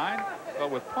toward the line, but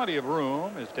with plenty of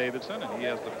room is Davidson, and he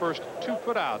has the first 2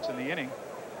 putouts in the inning.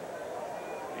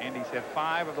 And he's had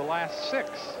 5 of the last 6.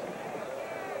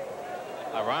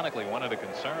 Ironically, one of the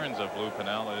concerns of Lou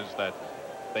Piniella is that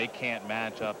they can't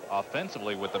match up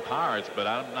offensively with the Pirates, but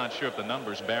I'm not sure if the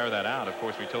numbers bear that out. Of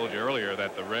course, we told you earlier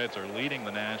that the Reds are leading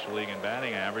the National League in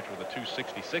batting average with a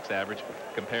 .266 average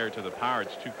compared to the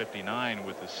Pirates' .259,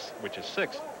 which is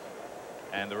 6th.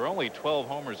 And they're only 12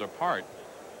 homers apart.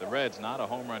 The Reds, not a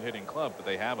home run hitting club, but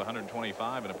they have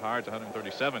 125 and the Pirates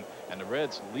 137, and the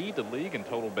Reds lead the league in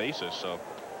total bases, so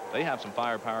they have some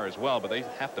firepower as well, but they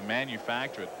have to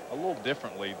manufacture it a little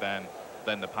differently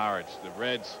than the Pirates. The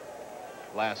Reds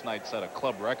last night set a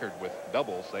club record with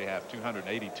doubles. They have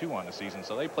 282 on the season,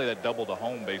 so they play that double to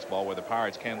home baseball where the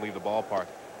Pirates can leave the ballpark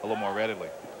a little more readily.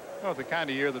 Well, the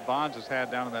kind of year that Bonds has had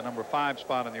down in that number 5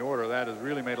 spot in the order, that has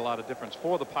really made a lot of difference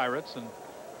for the Pirates. And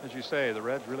as you say, the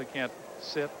Reds really can't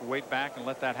sit, wait back, and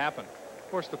let that happen. Of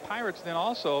course, the Pirates then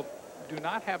also do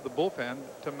not have the bullpen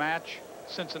to match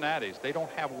Cincinnati's. They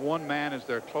don't have one man as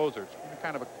their closer. It's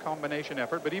kind of a combination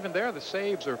effort, but even there, the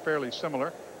saves are fairly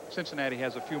similar. Cincinnati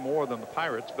has a few more than the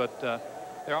Pirates, but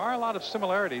there are a lot of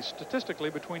similarities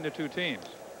statistically between the two teams.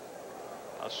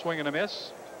 A swing and a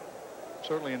miss.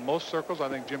 Certainly in most circles, I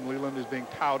think Jim Leyland is being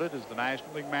touted as the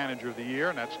National League Manager of the Year,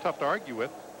 and that's tough to argue with.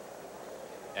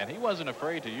 And he wasn't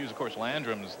afraid to use, of course,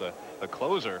 Landrum's the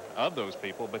closer of those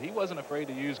people, but he wasn't afraid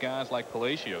to use guys like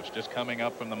Palacios, just coming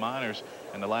up from the minors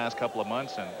in the last couple of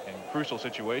months in crucial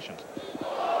situations.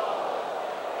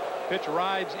 Pitch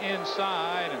rides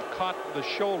inside and caught the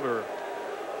shoulder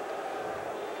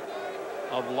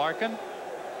of Larkin,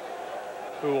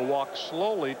 who will walk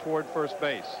slowly toward first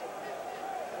base.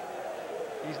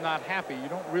 He's not happy. You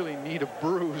don't really need a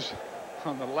bruise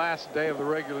on the last day of the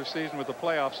regular season with the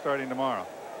playoffs starting tomorrow.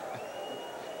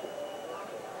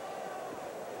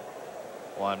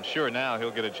 Well, I'm sure now he'll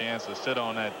get a chance to sit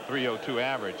on that 302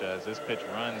 average as this pitch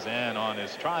runs in on his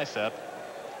tricep.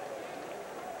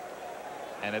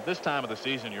 And at this time of the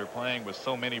season, you're playing with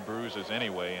so many bruises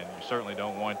anyway, and you certainly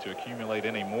don't want to accumulate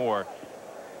any more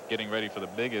getting ready for the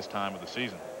biggest time of the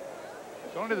season.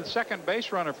 It's only the second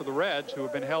base runner for the Reds who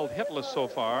have been held hitless so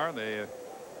far. They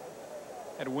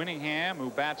had Winningham, who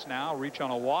bats now, reach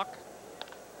on a walk.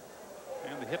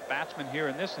 And the hit batsman here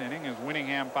in this inning as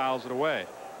Winningham fouls it away.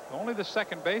 Only the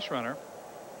second base runner.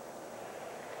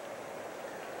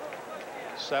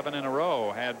 7 in a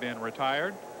row had been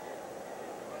retired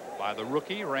by the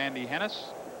rookie Randy Hennis.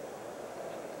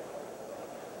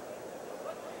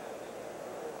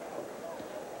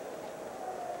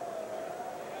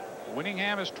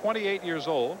 Winningham is 28 years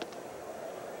old.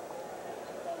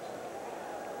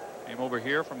 Came over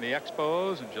here from the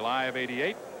Expos in July of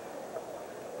 '88.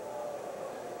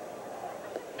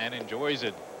 And enjoys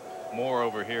it more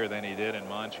over here than he did in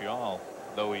Montreal,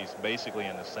 though he's basically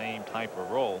in the same type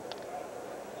of role.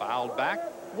 Fouled back,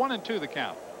 1-2 the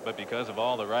count. But because of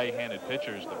all the right-handed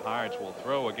pitchers the Pirates will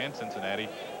throw against Cincinnati,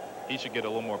 he should get a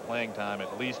little more playing time,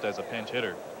 at least as a pinch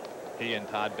hitter. He and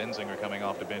Todd Benzinger coming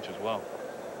off the bench as well.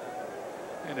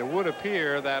 And it would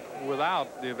appear that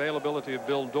without the availability of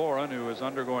Bill Doran, who is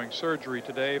undergoing surgery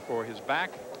today for his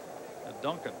back,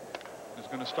 Duncan is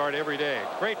going to start every day.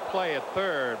 Great play at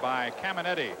third by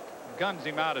Caminetti. Guns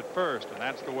him out at first, and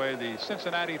that's the way the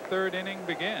Cincinnati third inning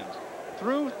begins.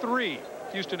 Through 3,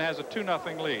 Houston has a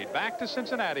 2-0 lead. Back to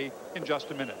Cincinnati in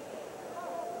just a minute.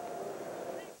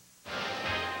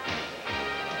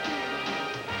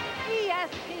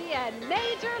 ESPN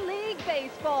Major League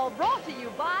Baseball, brought to you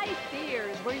by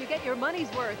Sears, where you get your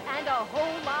money's worth and a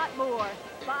whole lot more.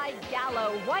 By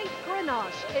Gallo White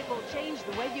Grenache, it will change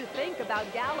the way you think about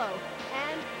Gallo.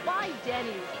 And by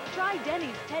Denny's. Try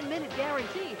Denny's 10-minute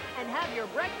guarantee and have your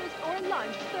breakfast or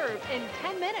lunch served in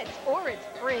 10 minutes, or it's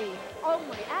free.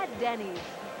 Only at Denny's.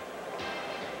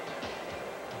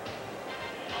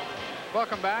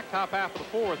 Welcome back. Top half of the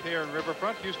fourth here in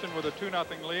Riverfront. Houston with a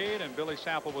 2-0 lead, and Billy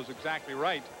Sample was exactly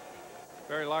right.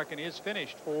 Barry Larkin is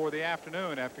finished for the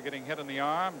afternoon after getting hit in the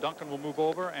arm. Duncan will move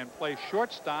over and play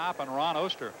shortstop, and Ron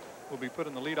Oster will be put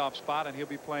in the leadoff spot, and he'll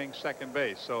be playing second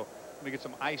base. So let me get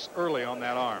some ice early on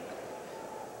that arm.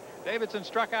 Davidson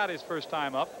struck out his first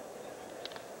time up.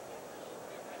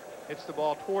 Hits the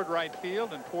ball toward right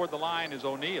field, and toward the line is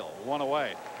O'Neill, 1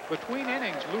 away. Between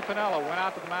innings, Lou Piniella went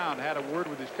out to the mound, had a word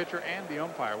with his pitcher and the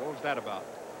umpire. What was that about?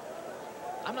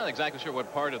 I'm not exactly sure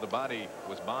what part of the body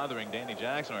was bothering Danny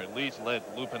Jackson, or at least led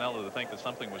Lou Piniella to think that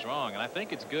something was wrong. And I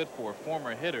think it's good for a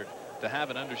former hitter to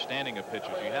have an understanding of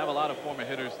pitchers. You have a lot of former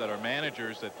hitters that are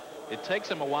managers that it takes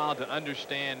them a while to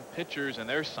understand pitchers and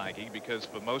their psyche, because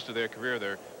for most of their career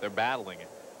they're battling it.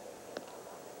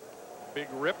 Big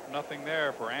rip, nothing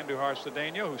there for Andujar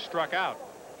Cedeno, who struck out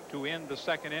to end the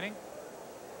second inning.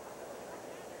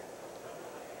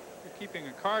 If you're keeping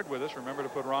a card with us, remember to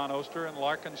put Ron Oster in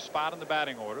Larkin's spot in the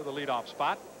batting order, the leadoff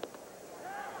spot.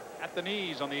 At the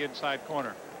knees on the inside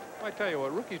corner. Well, I tell you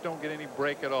what, rookies don't get any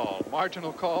break at all.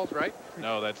 Marginal calls, right?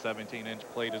 No, that 17-inch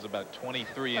plate is about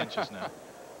 23 inches now.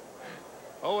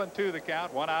 0-2 the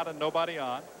count, 1 out and nobody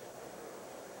on.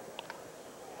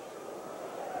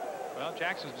 Well,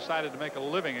 Jackson's decided to make a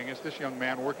living against this young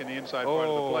man working the inside part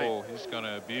of the plate. Oh, he's going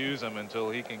to abuse him until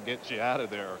he can get you out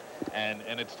of there. And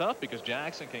it's tough because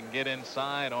Jackson can get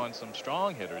inside on some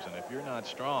strong hitters, and if you're not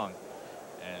strong,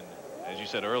 and as you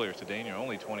said earlier, Cedeno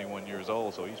only 21 years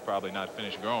old, so he's probably not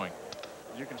finished growing.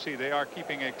 You can see they are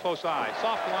keeping a close eye.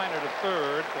 Soft liner to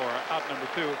third for out number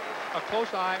 2. A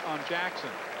close eye on Jackson.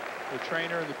 The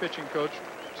trainer and the pitching coach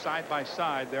side by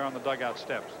side there on the dugout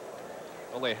steps.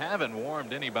 Well, they haven't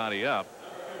warmed anybody up,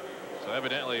 so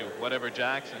evidently whatever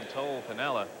Jackson told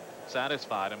Piniella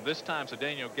satisfied him. This time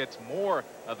Cedeno gets more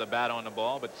of the bat on the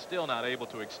ball, but still not able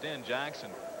to extend. Jackson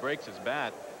breaks his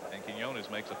bat, and Quinones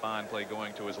makes a fine play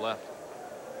going to his left.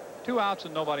 2 outs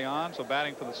and nobody on, so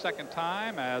batting for the second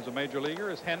time as a major leaguer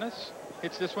is Hennis.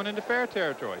 Hits this one into fair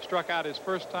territory. Struck out his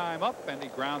first time up, and he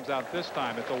grounds out this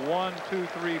time. It's a 1, 2,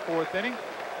 3, 4th inning.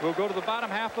 We'll go to the bottom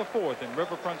half of the 4th in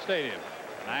Riverfront Stadium.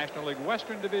 National League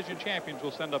Western Division champions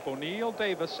will send up O'Neill,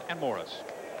 Davis, and Morris.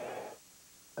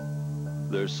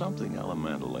 There's something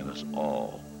elemental in us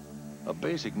all. A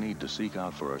basic need to seek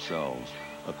out for ourselves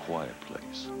a quiet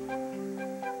place.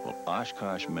 Well,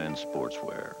 Oshkosh Men's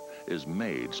Sportswear is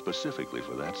made specifically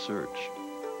for that search.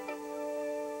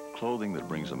 Clothing that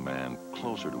brings a man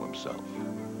closer to himself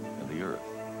and the earth.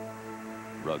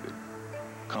 Rugged,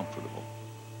 comfortable,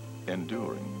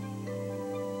 enduring.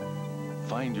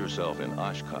 Find yourself in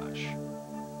Oshkosh,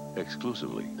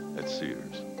 exclusively at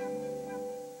Sears.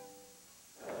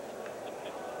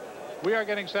 We are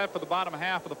getting set for the bottom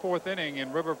half of the 4th inning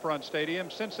in Riverfront Stadium,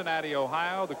 Cincinnati,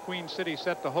 Ohio. The Queen City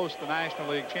set to host the National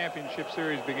League Championship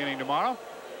Series beginning tomorrow.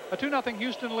 A 2-0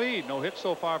 Houston lead. No hits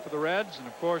so far for the Reds. And,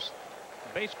 of course,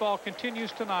 baseball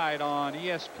continues tonight on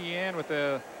ESPN with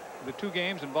the 2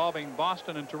 games involving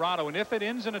Boston and Toronto. And if it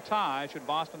ends in a tie, should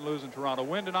Boston lose and Toronto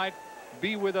win tonight,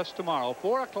 be with us tomorrow,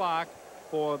 4 o'clock,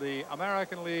 for the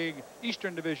American League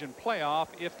Eastern Division playoff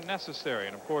if necessary.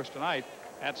 And, of course, tonight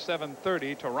at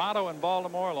 7:30, Toronto and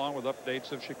Baltimore, along with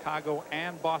updates of Chicago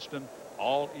and Boston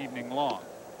all evening long.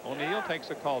 O'Neill takes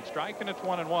a called strike, and it's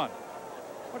 1-1.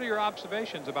 What are your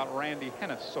observations about Randy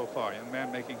Hennis so far, young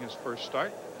man making his first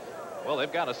start? Well,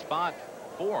 they've got a spot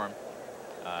for him.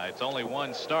 It's only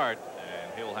 1 start,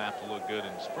 and he'll have to look good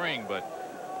in spring, but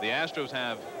the Astros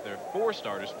have their 4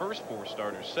 starters, first 4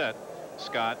 starters set.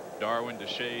 Scott, Darwin,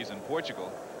 Deshays, and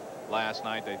Portugal. Last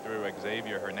night they threw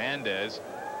Xavier Hernandez,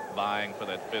 vying for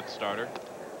that 5th starter.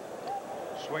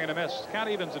 Swing and a miss. Count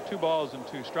evens at 2 balls and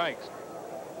 2 strikes.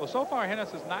 Well, so far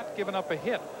Hennis has not given up a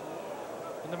hit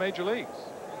in the major leagues.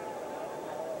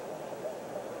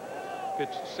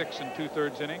 Pitched 6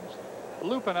 2/3 innings.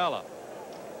 Lou Piniella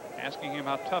asking him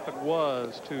how tough it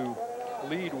was to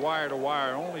lead wire to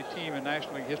wire. Only team in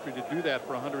National League history to do that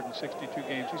for 162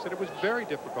 games. He said it was very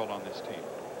difficult on this team.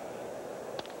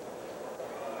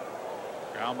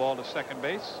 Ground ball to second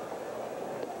base.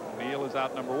 O'Neill is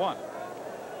out number 1.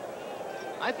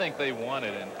 I think they won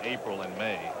it in April and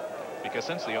May, because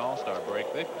since the All-Star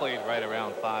break, they've played right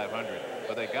around 500.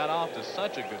 But they got off to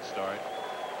such a good start,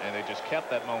 and they just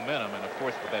kept that momentum. And of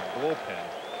course, with that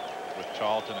bullpen with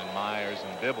Charlton and Myers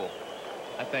and Dibble,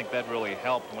 I think that really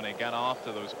helped when they got off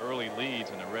to those early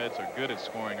leads. And the Reds are good at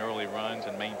scoring early runs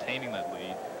and maintaining that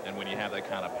lead. And when you have that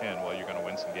kind of pen, well, you're going to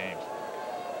win some games.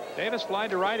 Davis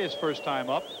flied to right his first time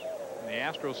up. And the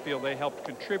Astros feel they helped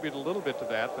contribute a little bit to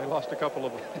that. They lost a couple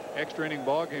of extra inning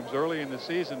ball games early in the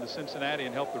season to Cincinnati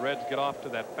and helped the Reds get off to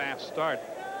that fast start.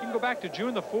 You can go back to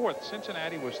June the 4th.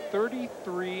 Cincinnati was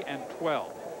 33-12.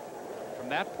 From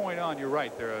that point on, you're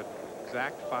right, they're an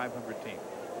exact 500 team.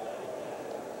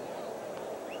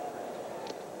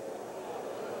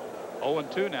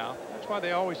 0-2 now. That's why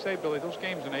they always say, Billy, those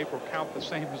games in April count the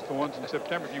same as the ones in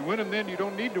September. If you win them then, you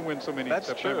don't need to win so many in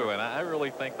September. That's true, and I really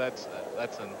think that's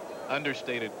an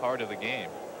understated part of the game.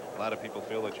 A lot of people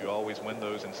feel that you always win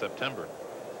those in September.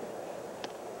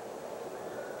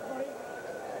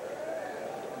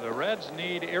 The Reds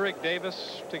need Eric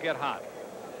Davis to get hot.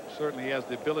 Certainly he has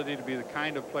the ability to be the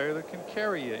kind of player that can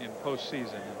carry you in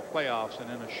postseason, in playoffs, and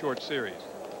in a short series.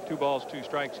 2 balls, 2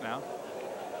 strikes now.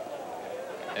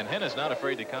 And Henna's not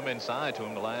afraid to come inside to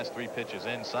him the last 3 pitches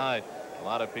inside. A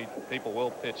lot of people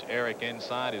will pitch Eric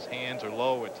inside. His hands are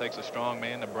low. It takes a strong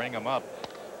man to bring him up.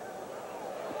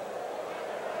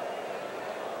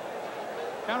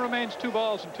 Count remains 2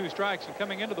 balls and 2 strikes. And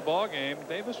coming into the ball game,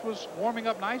 Davis was warming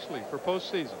up nicely for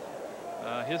postseason.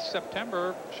 His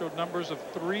September showed numbers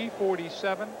of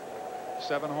 .347,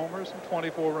 7 homers, and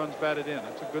 24 runs batted in.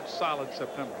 That's a good, solid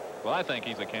September. Well, I think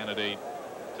he's a candidate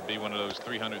to be one of those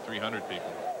 300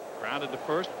 people. Grounded to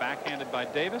first, backhanded by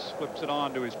Davis, flips it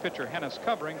on to his pitcher Hennis,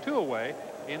 covering 2 away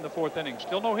in the 4th inning.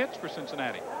 Still no hits for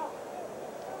Cincinnati.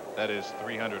 That is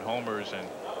 300 homers and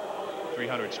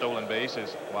 300 stolen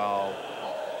bases while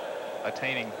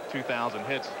attaining 2,000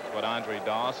 hits, what Andre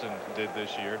Dawson did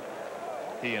this year.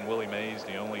 He and Willie Mays,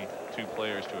 the only 2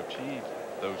 players to achieve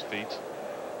those feats.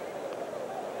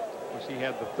 Of course, he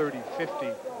had the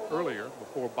 30-50 earlier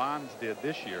before Bonds did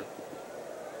this year.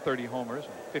 30 homers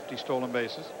and 50 stolen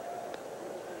bases.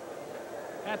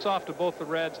 Hats off to both the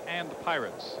Reds and the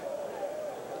Pirates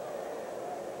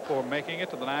for making it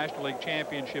to the National League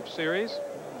Championship Series.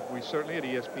 We certainly at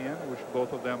ESPN wish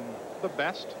both of them the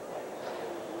best.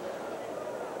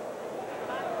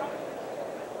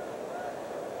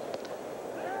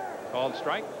 Called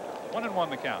strike. 1-1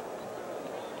 the count.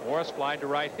 Morris flied to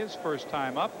right his first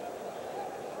time up.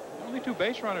 Only 2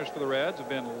 base runners for the Reds have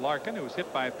been Larkin, who was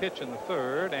hit by a pitch in the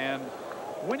 3rd, and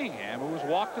Winningham, who was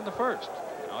walked in the 1st.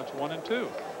 Now it's 1-2.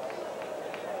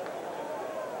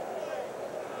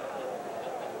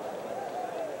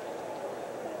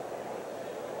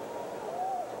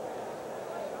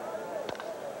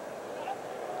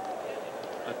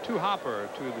 A 2-hopper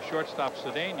to the shortstop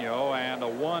Cedeno, and a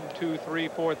 1-2-3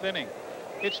 4th inning.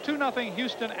 It's 2-0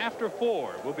 Houston after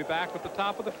 4. We'll be back with the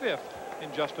top of the 5th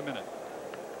in just a minute.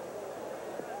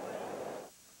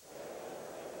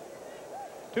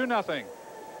 2-0.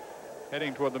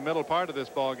 Heading toward the middle part of this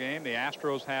ball game. The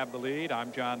Astros have the lead.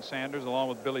 I'm John Sanders along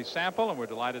with Billy Sample, and we're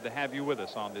delighted to have you with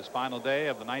us on this final day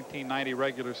of the 1990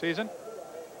 regular season.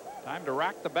 Time to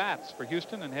rack the bats for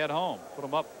Houston and head home. Put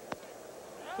them up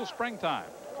till springtime.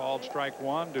 Called strike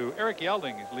 1 to Eric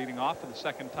Yelding. He's leading off for the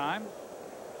 2nd time.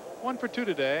 1 for 2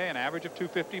 today, an average of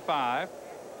 255.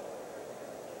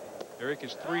 Eric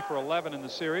is 3 for 11 in the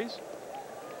series.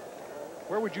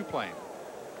 Where would you play him?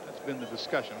 That's been the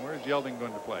discussion. Where is Yelding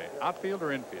going to play? Outfield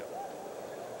or infield?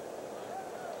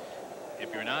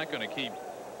 If you're not going to keep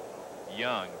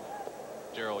Young,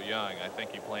 Gerald Young, I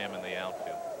think you play him in the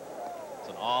outfield. It's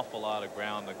an awful lot of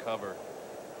ground to cover,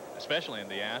 especially in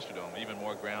the Astrodome. Even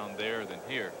more ground there than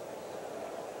here.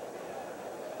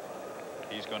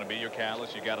 He's going to be your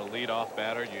catalyst. You got a leadoff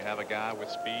batter. You have a guy with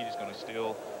speed. He's going to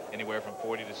steal anywhere from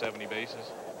 40 to 70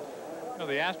 bases. You know,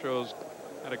 the Astros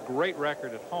had a great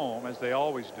record at home, as they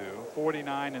always do,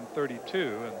 49-32,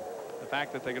 and the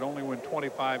fact that they could only win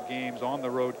 25 games on the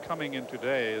road coming in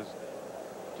today is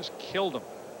just killed them.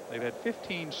 They've had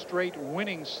 15 straight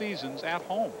winning seasons at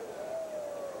home.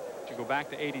 If you go back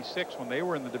to '86 when they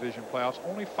were in the division playoffs,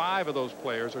 only 5 of those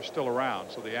players are still around,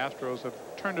 so the Astros have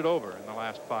turned it over in the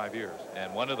last 5 years.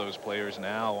 And one of those players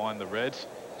now on the Reds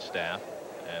staff,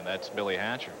 and that's Billy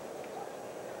Hatcher.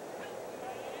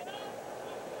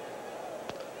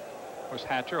 Of course,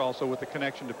 Hatcher also with the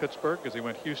connection to Pittsburgh, because he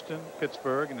went Houston,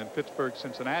 Pittsburgh, and then Pittsburgh,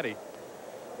 Cincinnati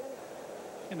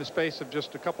in the space of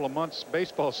just a couple of months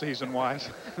baseball season wise.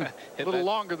 A little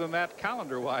longer than that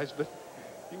calendar wise, but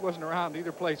He wasn't around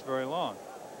either place very long,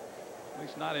 at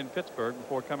least not in Pittsburgh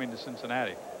before coming to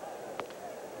Cincinnati.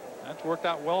 That's worked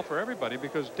out well for everybody,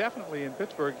 because definitely in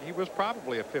Pittsburgh he was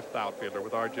probably a fifth outfielder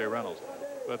with R.J. Reynolds.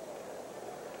 But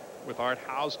with Art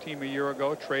Howe's team a year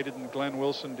ago, traded in the Glenn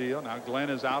Wilson deal. Now Glenn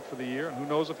is out for the year, and who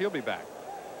knows if he'll be back.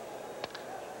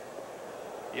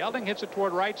 Yelding hits it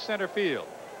toward right center field.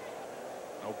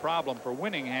 No problem for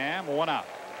Winningham. 1 out.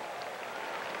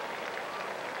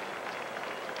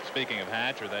 Speaking of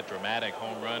Hatcher, that dramatic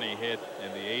home run he hit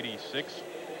in the '86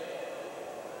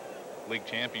 League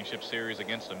Championship Series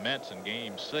against the Mets in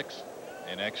Game 6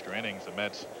 in extra innings. The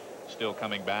Mets still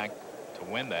coming back to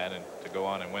win that and to go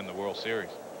on and win the World Series.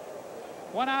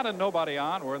 1 out and nobody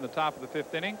on. We're in the top of the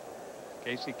 5th inning.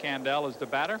 Casey Candell is the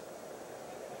batter.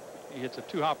 He hits a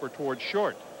 2-hopper towards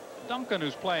short. Duncan,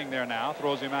 who's playing there now,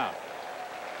 throws him out.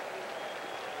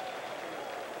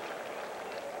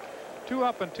 2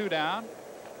 up and 2 down.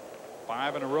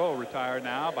 5 in a row retired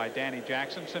now by Danny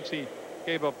Jackson, since he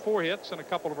gave up 4 hits and a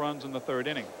couple of runs in the 3rd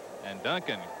inning. And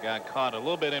Duncan got caught a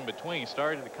little bit in between,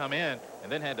 started to come in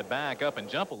and then had to back up and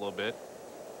jump a little bit,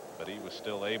 but he was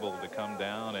still able to come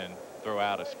down and throw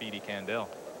out a speedy Candell.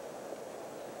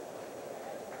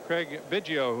 Craig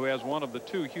Biggio, who has one of the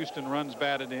 2 Houston runs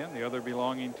batted in, the other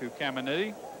belonging to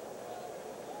Caminiti.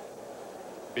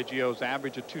 Biggio's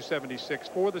average of .276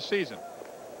 for the season.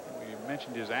 We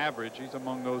mentioned his average. He's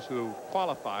among those who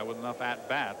qualify with enough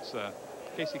at-bats.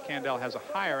 Casey Candell has a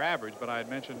higher average, but I had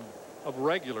mentioned of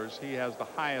regulars, he has the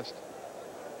highest,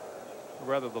 or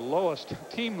rather the lowest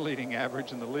team leading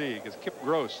average in the league, as Kip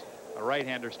Gross, a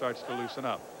right-hander, starts to loosen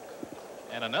up.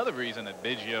 And another reason that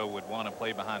Biggio would want to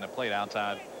play behind the plate,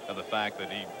 outside of the fact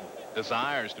that he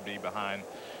desires to be behind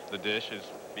the dish, is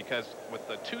because with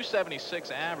the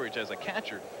 .276 average as a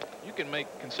catcher, you can make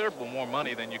considerable more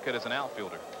money than you could as an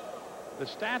outfielder. The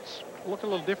stats look a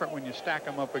little different when you stack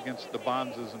them up against the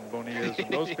Bonzes and Bonillas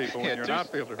and those people when you're an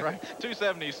outfielder, right?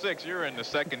 .276, you're in the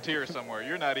 2nd tier somewhere.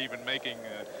 You're not even making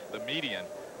the median.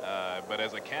 But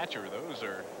as a catcher, those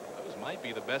might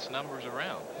be the best numbers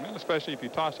around. Well, especially if you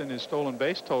toss in his stolen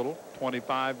base total,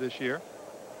 25 this year.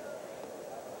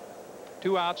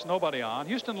 2 outs, nobody on.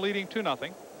 Houston leading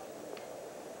 2-0.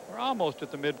 We're almost at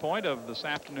the midpoint of this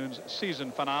afternoon's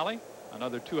season finale.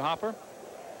 Another 2-hopper.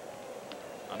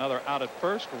 Another out at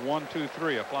first for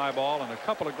 1-2-3. A fly ball and a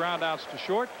couple of ground outs to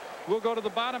short. We'll go to the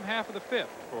bottom half of the 5th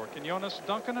for Quinones,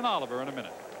 Duncan, and Oliver in a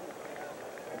minute.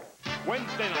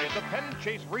 Wednesday night, the pennant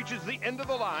chase reaches the end of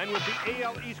the line with the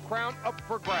AL East crown up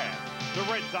for grabs. The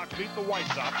Red Sox beat the White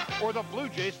Sox, or the Blue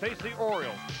Jays face the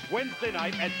Orioles. Wednesday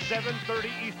night at 7:30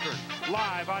 Eastern,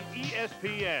 live on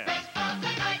ESPN.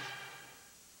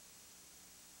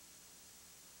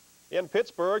 In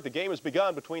Pittsburgh, the game has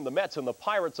begun between the Mets and the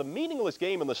Pirates, a meaningless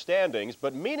game in the standings,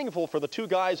 but meaningful for the 2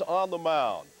 guys on the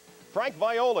mound. Frank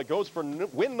Viola goes for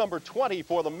win number 20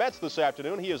 for the Mets this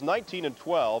afternoon. He is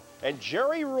 19-12. And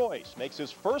Jerry Royce makes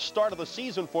his first start of the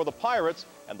season for the Pirates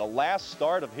and the last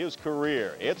start of his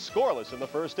career. It's scoreless in the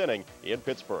 1st inning in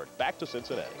Pittsburgh. Back to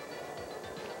Cincinnati.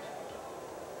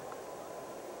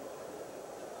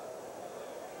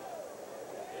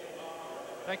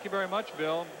 Thank you very much,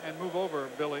 Bill. And move over,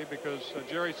 Billy, because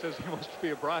Jerry says he wants to be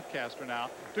a broadcaster now.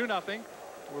 2-0.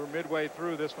 We're midway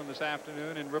through this one this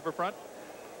afternoon in Riverfront.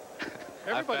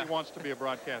 Everybody wants to be a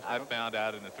broadcaster. I found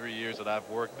out in the 3 years that I've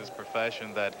worked this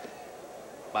profession that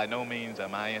by no means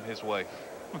am I in his way.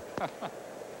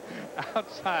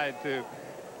 Outside to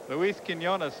Luis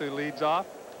Quinones, who leads off.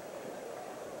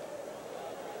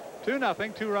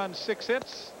 2-0, 2 runs, 6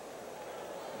 hits.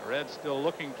 The Reds still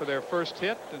looking for their first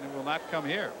hit, and it will not come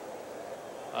here.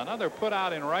 Another put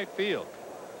out in right field.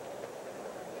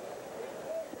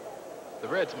 The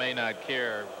Reds may not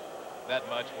care that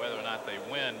much whether or not they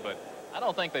win, but I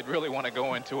don't think they'd really want to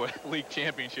go into a league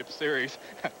championship series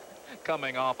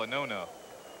coming off a no-no.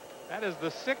 That is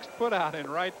the 6th put out in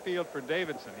right field for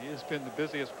Davidson. He has been the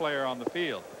busiest player on the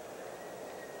field.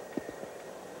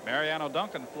 Mariano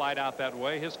Duncan flied out that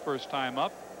way his first time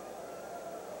up.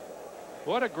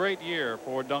 What a great year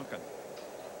for Duncan.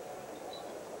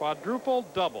 Quadruple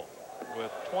double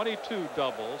with 22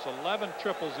 doubles, 11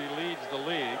 triples. He leads the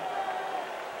league.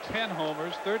 10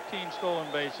 homers, 13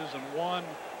 stolen bases, and 1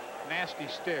 nasty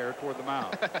stare toward the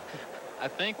mound. I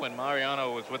think when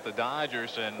Mariano was with the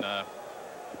Dodgers and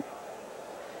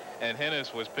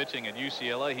Hennis was pitching at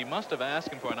UCLA, he must have asked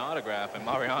him for an autograph, and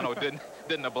Mariano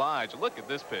didn't oblige. Look at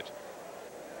this pitch.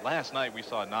 Last night we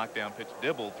saw a knockdown pitch.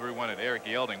 Dibble threw one at Eric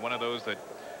Yelding, one of those that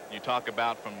you talk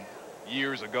about from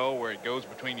years ago where it goes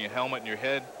between your helmet and your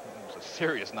head. It was a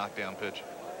serious knockdown pitch.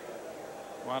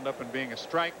 Wound up in being a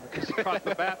strike because he caught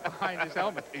the bat behind his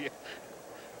helmet. Yeah.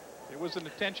 It was an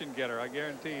attention getter, I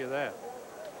guarantee you that.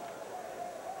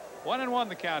 1-1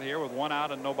 the count here with 1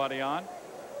 out and nobody on.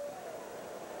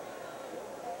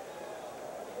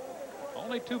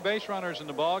 Only 2 base runners in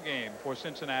the ball game for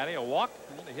Cincinnati, a walk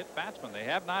and a hit batsman. They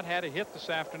have not had a hit this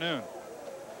afternoon.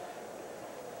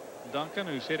 Duncan,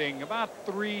 who's hitting about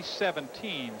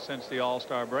 .317 since the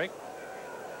All-Star break.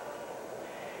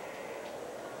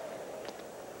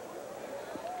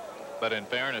 But in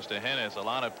fairness to Hennis, a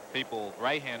lot of people,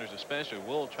 right-handers especially,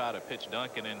 will try to pitch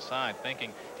Duncan inside,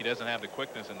 thinking he doesn't have the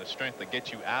quickness and the strength to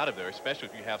get you out of there, especially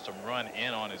if you have some run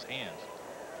in on his hands.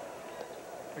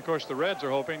 Of course, the Reds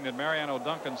are hoping that Mariano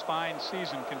Duncan's fine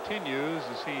season continues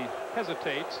as he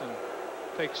hesitates and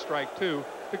takes strike 2,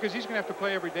 because he's going to have to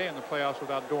play every day in the playoffs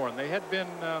without Doran. They had been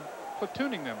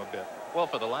platooning them a bit. Well,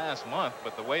 for the last month,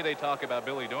 but the way they talk about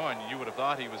Billy Doran, you would have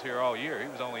thought he was here all year. He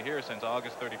was only here since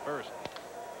August 31st.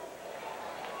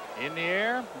 In the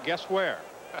air, guess where?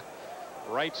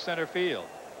 Right center field.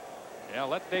 Yeah,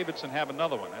 let Davidson have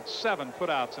another one. That's 7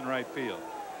 putouts in right field.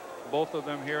 Both of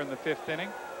them here in the 5th inning.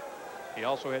 He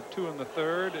also had 2 in the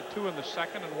 3rd, 2 in the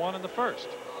 2nd, and 1 in the 1st.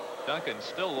 Duncan's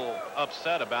still a little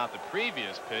upset about the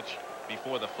previous pitch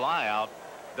before the flyout.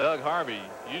 Doug Harvey,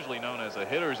 usually known as a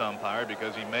hitter's umpire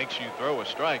because he makes you throw a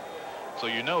strike. So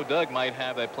you know Doug might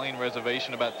have that plane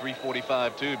reservation about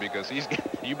 345 too, because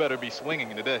you better be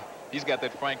swinging today. He's got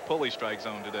that Frank Pulley strike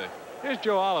zone today. Here's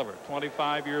Joe Oliver,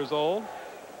 25 years old,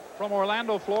 from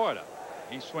Orlando, Florida.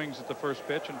 He swings at the first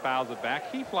pitch and fouls it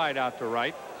back. He flied out to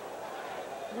right.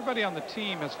 Everybody on the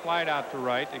team has flied out to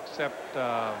right except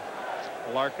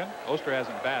Larkin. Oster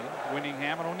hasn't batted.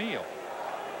 Winningham and O'Neill.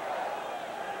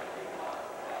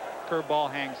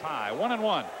 Curveball hangs high.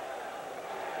 1-1.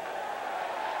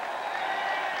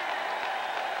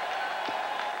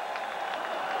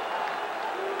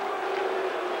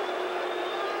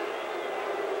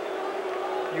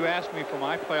 You asked me for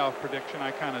my playoff prediction.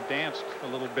 I kind of danced a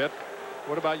little bit.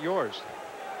 What about yours?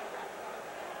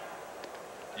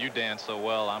 You dance so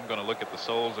well, I'm going to look at the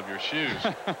soles of your shoes.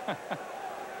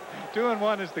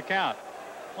 2-1 is the count.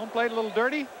 Home plate a little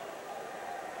dirty.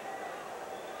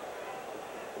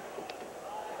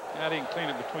 Now he can clean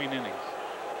it between innings.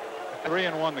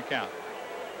 3-1 the count.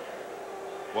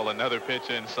 Well, another pitch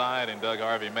inside, and Doug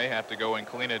Harvey may have to go and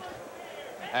clean it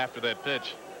after that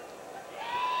pitch.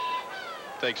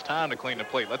 Takes time to clean the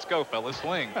plate. Let's go, fellas.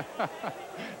 Swing.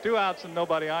 2 outs and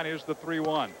nobody on. Here's the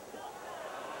 3-1.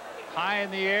 High in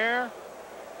the air.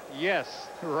 Yes,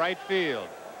 right field.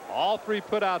 All 3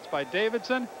 putouts by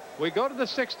Davidson. We go to the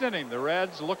 6th inning. The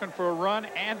Reds looking for a run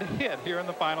and a hit here in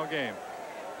the final game.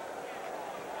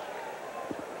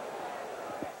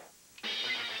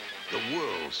 The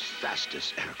world's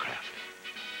fastest aircraft.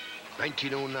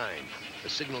 1909, the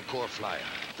Signal Corps Flyer,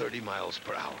 30 miles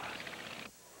per hour.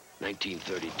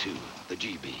 1932, the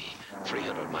GB,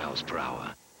 300 miles per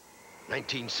hour.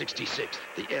 1966,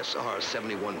 the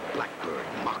SR-71 Blackbird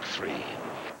Mach 3.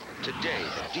 Today,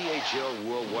 the DHL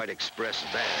Worldwide Express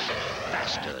van,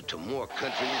 faster to more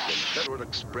countries than Federal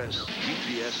Express,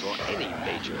 UPS, or any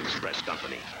major express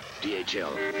company.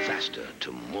 DHL, faster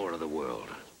to more of the world.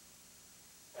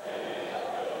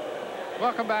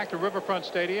 Welcome back to Riverfront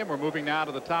Stadium. We're moving now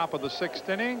to the top of the 6th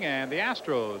inning, and the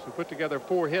Astros, who put together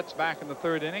 4 hits back in the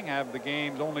 3rd inning, have the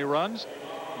game's only runs.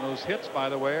 And those hits, by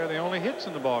the way, are the only hits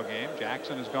in the ball game.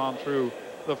 Jackson has gone through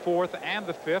the 4th and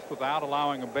the 5th without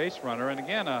allowing a base runner. And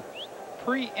again, a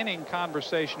pre-inning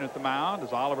conversation at the mound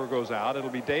as Oliver goes out.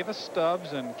 It'll be Davis,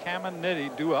 Stubbs, and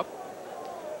Caminiti due up.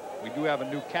 We do have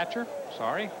a new catcher.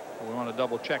 Sorry, we want to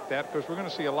double check that because we're going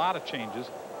to see a lot of changes.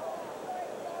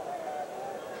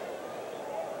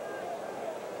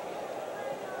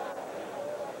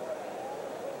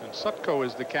 Sutko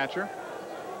is the catcher.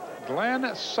 Glenn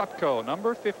Sutko,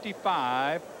 number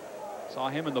 55. Saw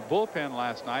him in the bullpen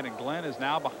last night, and Glenn is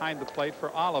now behind the plate for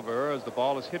Oliver as the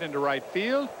ball is hit into right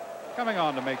field. Coming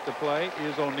on to make the play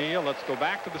is O'Neill. Let's go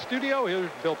back to the studio. Here's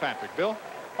Bill Patrick. Bill?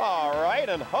 All right,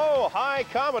 and high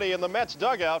comedy in the Mets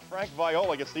dugout. Frank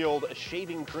Viola gets the old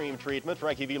shaving cream treatment.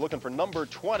 Frankie V looking for number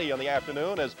 20 on the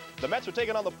afternoon as the Mets are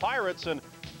taking on the Pirates, and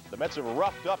the Mets have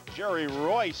roughed up Jerry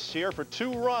Royce here for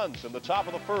 2 runs in the top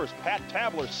of the 1st. Pat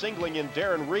Tabler singling in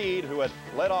Darren Reed, who had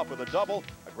led off with a double.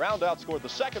 A ground out scored the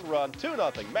 2nd run.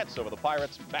 2-0 Mets over the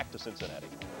Pirates. Back to Cincinnati.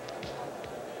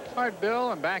 All right,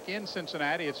 Bill, and back in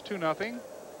Cincinnati, it's 2-0.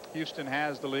 Houston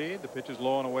has the lead. The pitch is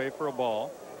low and away for a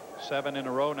ball. 7 in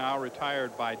a row now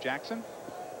retired by Jackson.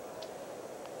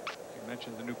 You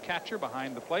mentioned the new catcher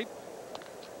behind the plate.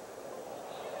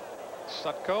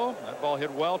 Sutko, that ball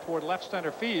hit well toward left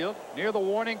center field near the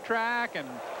warning track, and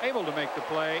able to make the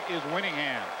play is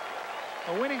Winningham.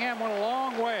 Well, Winningham went a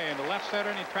long way into left center,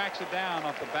 and he tracks it down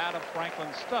off the bat of Franklin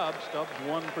Stubbs. Stubbs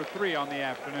 1 for 3 on the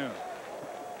afternoon.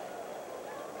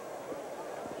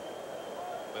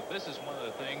 But this is one of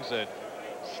the things that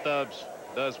Stubbs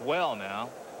does well now.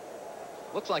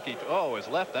 Looks like he, his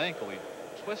left ankle, he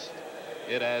twists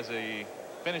it as he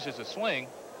finishes a swing.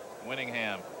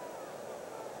 Winningham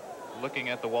looking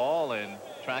at the wall and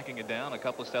tracking it down a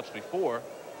couple of steps before.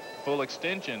 Full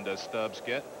extension does Stubbs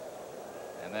get.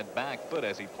 And that back foot,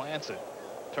 as he plants it,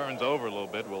 turns over a little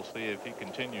bit. We'll see if he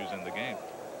continues in the game.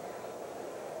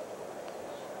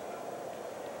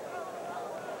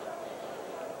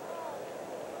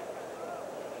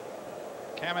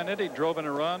 Caminiti drove in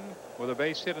a run with a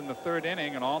base hit in the 3rd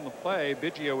inning, and on the play,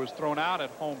 Biggio was thrown out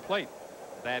at home plate.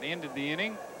 That ended the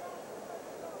inning.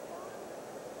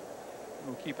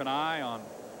 We'll keep an eye on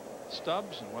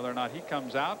Stubbs and whether or not he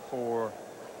comes out for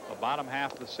the bottom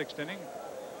half of the 6th inning.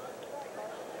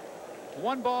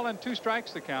 1 ball and 2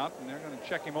 strikes to count, and they're going to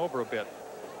check him over a bit.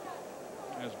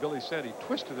 As Billy said, he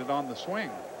twisted it on the swing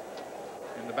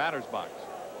in the batter's box.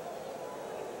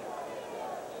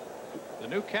 The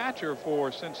new catcher for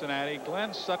Cincinnati, Glenn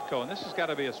Sutko, and this has got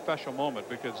to be a special moment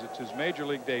because it's his major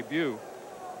league debut.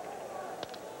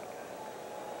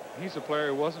 He's a player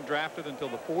who wasn't drafted until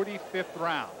the 45th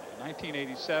round in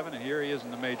 1987, and here he is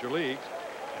in the major leagues.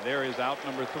 And there is out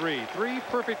number 3. 3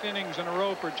 perfect innings in a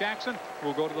row for Jackson.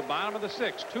 We'll go to the bottom of the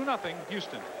 6th. 2-0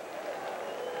 Houston.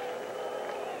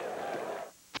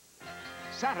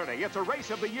 Saturday, it's a race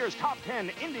of the year's top 10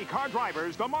 IndyCar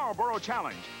drivers, the Marlboro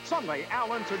Challenge. Sunday,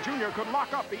 Al Unser Jr. could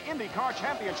lock up the IndyCar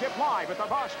Championship live at the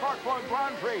Bosch Spark Plug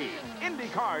Grand Prix.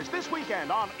 IndyCars this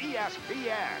weekend on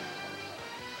ESPN.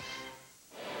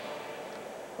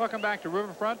 Welcome back to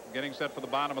Riverfront. Getting set for the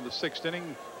bottom of the 6th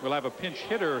inning. We'll have a pinch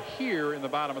hitter here in the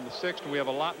bottom of the 6th, and we have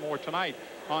a lot more tonight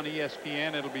on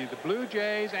ESPN. It'll be the Blue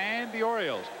Jays and the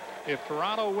Orioles. If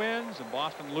Toronto wins and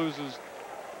Boston loses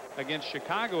against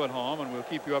Chicago at home, and we'll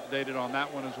keep you updated on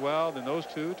that one as well, then those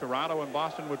two, Toronto and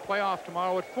Boston, would play off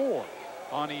tomorrow at 4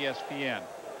 on ESPN.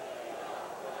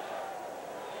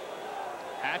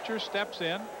 Hatcher steps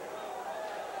in.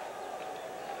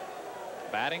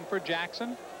 Batting for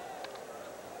Jackson.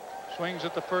 Swings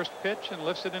at the first pitch and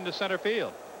lifts it into center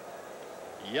field.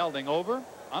 Yelding over,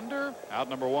 under, out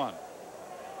number 1.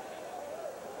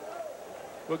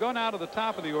 We'll go now to the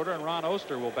top of the order, and Ron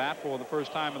Oster will bat for the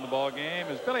first time in the ball game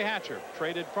as Billy Hatcher,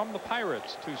 traded from the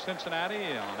Pirates to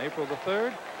Cincinnati on April the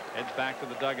 3rd, heads back to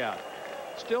the dugout.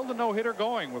 Still the no-hitter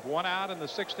going with 1 out in the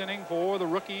 6th inning for the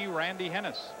rookie Randy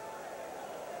Hennis.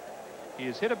 He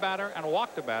has hit a batter and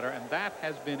walked a batter, and that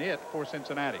has been it for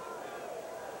Cincinnati.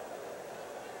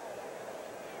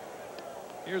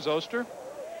 Here's Oster.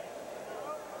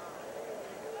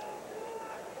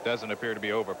 Doesn't appear to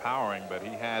be overpowering, but he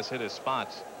has hit his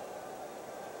spots.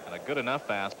 And a good enough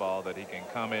fastball that he can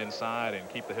come inside and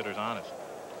keep the hitters honest.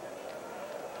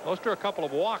 Oster a couple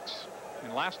of walks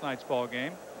in last night's ball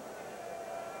game.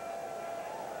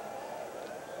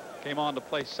 Came on to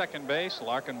play second base.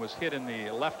 Larkin was hit in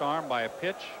the left arm by a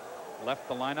pitch. Left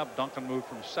the lineup. Duncan moved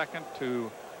from second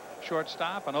to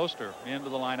shortstop, and Oster into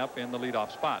the lineup in the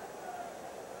leadoff spot.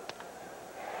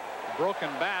 Broken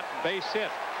bat, base hit.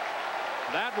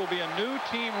 That will be a new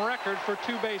team record for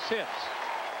 2 base hits.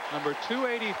 Number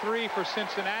 283 for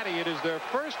Cincinnati. It is their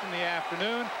first in the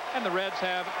afternoon, and the Reds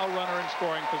have a runner in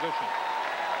scoring position.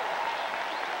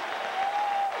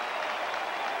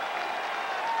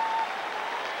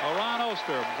 Ron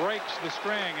Oster breaks the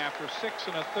string after 6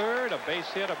 1/3. A base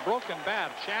hit, a broken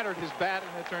bat, shattered his bat,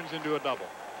 and it turns into a double.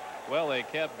 Well, they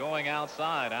kept going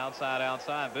outside, outside,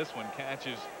 outside. This one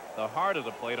catches the heart of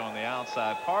the plate on the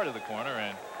outside part of the corner,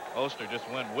 and Oster just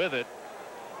went with it.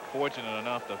 Fortunate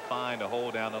enough to find a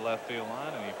hole down the left field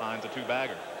line, and he finds a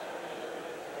 2-bagger.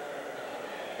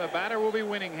 The batter will be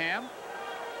Winningham,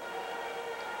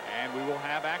 and we will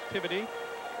have activity.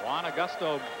 Juan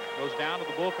Augusto goes down to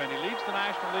the bullpen. He leads the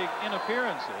National League in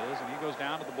appearances, and he goes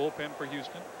down to the bullpen for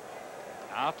Houston.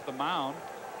 Out to the mound,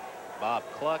 Bob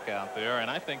Cluck out there, and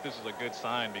I think this is a good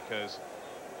sign because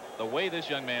the way this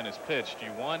young man is pitched,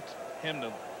 you want him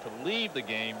to leave the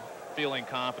game feeling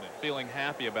confident, feeling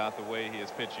happy about the way he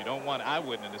is pitched. You don't want, I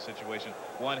wouldn't in this situation,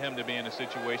 want him to be in a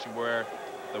situation where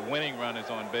the winning run is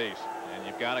on base. And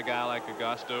you've got a guy like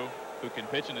Augusto who can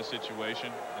pitch in this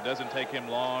situation. It doesn't take him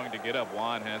long to get up.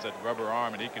 Juan has that rubber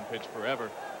arm, and he can pitch forever.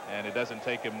 And it doesn't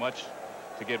take him much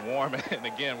to get warm. And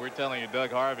again, we're telling you,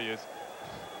 Doug Harvey is...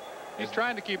 He's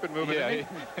trying to keep it moving. Yeah,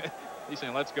 he's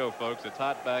saying, let's go, folks. It's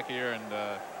hot back here,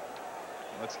 and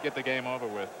let's get the game over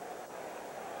with.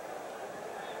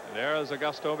 There is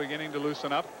Augusto beginning to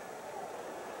loosen up.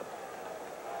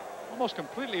 almost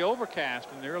completely overcast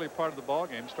in the early part of the ball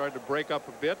game. Started to break up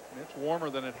a bit. It's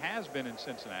warmer than it has been in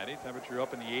Cincinnati. Temperature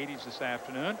up in the 80s this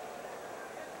afternoon.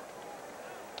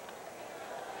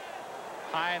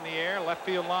 High in the air, left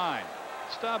field line.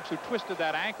 Stubbs, who twisted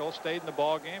that ankle, stayed in the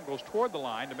ball game, goes toward the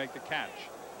line to make the catch.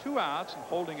 2 outs, and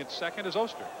holding at second is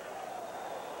Oster.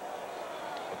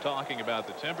 Well, talking about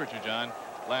the temperature, John,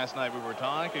 last night we were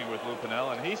talking with Lou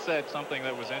Piniella, and he said something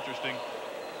that was interesting.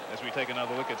 As we take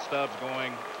another look at Stubbs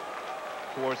going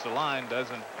towards the line,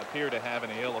 doesn't appear to have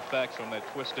any ill effects from that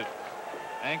twisted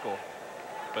ankle.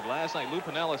 But last night, Lou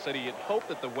Piniella said he had hoped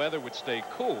that the weather would stay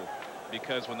cool,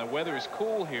 because when the weather is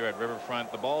cool here at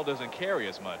Riverfront, the ball doesn't carry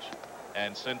as much.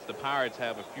 And since the Pirates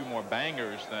have a few more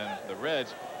bangers than the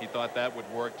Reds, he thought that would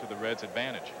work to the Reds'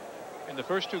 advantage. And the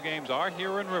first 2 games are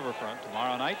here in Riverfront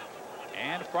tomorrow night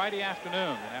and Friday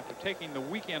afternoon. And after taking the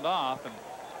weekend off, and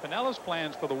Pinella's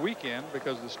plans for the weekend,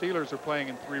 because the Steelers are playing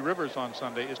in Three Rivers on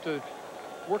Sunday, is to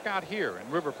work out here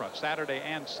in Riverfront Saturday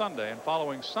and Sunday. And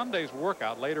following Sunday's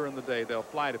workout later in the day, they'll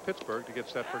fly to Pittsburgh to get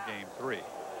set for Game 3.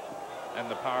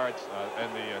 And the Pirates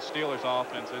and the Steelers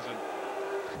offense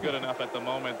isn't good enough at the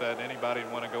moment that anybody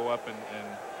would want to go up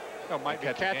and might be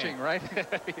catching, right?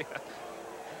 Yeah.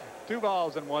 2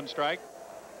 balls and 1 strike.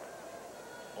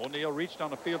 O'Neill reached on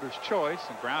the fielder's choice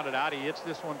and grounded out. He hits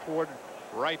this one toward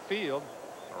right field.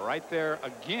 Right there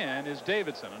again is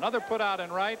Davidson. Another put out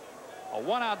in right. A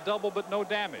 1-out double, but no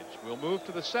damage. We'll move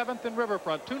to the 7th in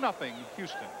Riverfront. 2-0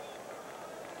 Houston.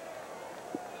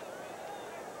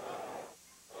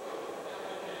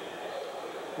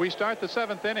 We start the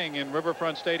 7th inning in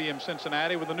Riverfront Stadium,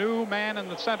 Cincinnati, with a new man in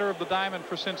the center of the diamond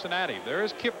for Cincinnati. There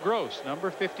is Kip Gross,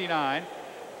 number 59,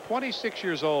 26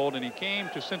 years old, and he came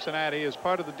to Cincinnati as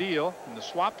part of the deal in the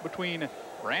swap between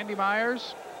Randy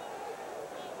Myers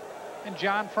and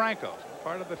John Franco,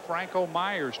 part of the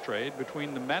Franco-Myers trade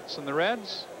between the Mets and the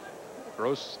Reds.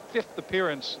 Gross' 5th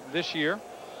appearance this year.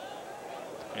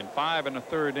 In 5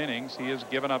 1/3 innings, he has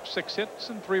given up 6 hits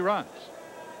and 3 runs.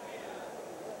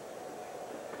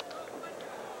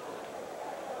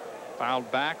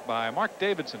 Fouled back by Mark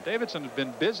Davidson. Davidson has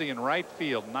been busy in right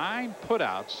field. 9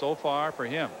 putouts so far for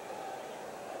him.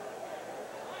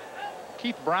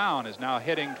 Keith Brown is now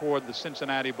heading toward the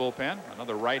Cincinnati bullpen.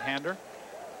 Another right-hander.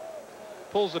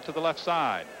 Pulls it to the left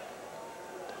side.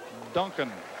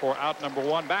 Duncan for out number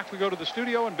 1. Back we go to the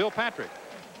studio and Bill Patrick.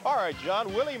 All right,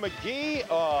 John. Willie McGee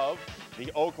of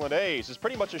the Oakland A's is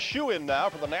pretty much a shoo-in now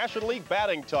for the National League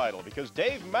batting title, because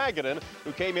Dave Magadan,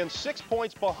 who came in 6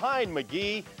 points behind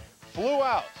McGee, flew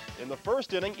out in the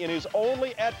first inning in his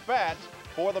only at-bat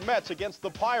for the Mets against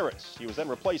the Pirates. He was then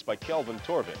replaced by Kelvin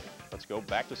Torvik. Let's go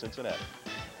back to Cincinnati.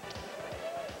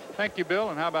 Thank you, Bill.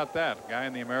 And how about that? A guy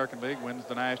in the American League wins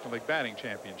the National League batting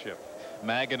championship.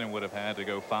 Magadan would have had to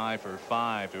go 5 for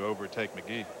 5 to overtake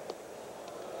McGee.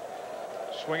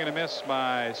 Swing and a miss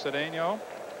by Cedeno,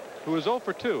 who was 0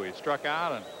 for 2. He struck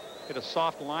out and hit a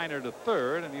soft liner to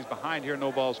third, and he's behind here.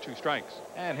 No balls, 2 strikes.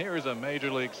 And here's a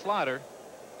major league slider.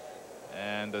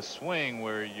 And a swing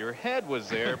where your head was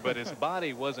there, but his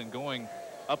body wasn't going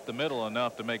up the middle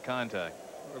enough to make contact.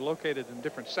 We're located in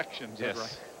different sections. Yes.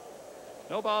 Right.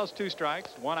 No balls, 2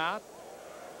 strikes, 1 out.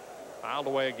 Fouled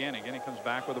away again. Again, he comes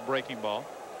back with a breaking ball.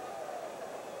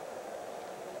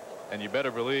 And you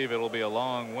better believe it'll be a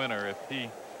long winter if he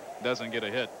doesn't get a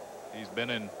hit. He's been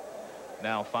in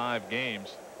now 5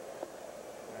 games.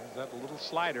 There's that little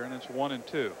slider, and it's 1 and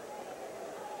 2.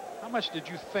 How much did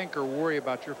you think or worry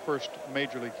about your first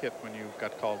major league hit when you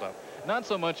got called up? Not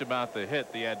so much about the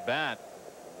hit. The at-bat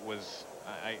was,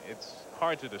 it's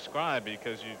hard to describe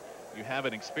because you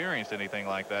haven't experienced anything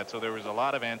like that. So there was a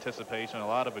lot of anticipation, a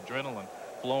lot of adrenaline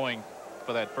flowing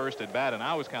for that first at-bat. And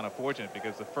I was kind of fortunate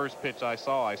because the first pitch I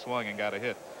saw, I swung and got a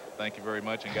hit. Thank you very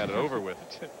much, and got it over with.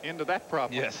 Into that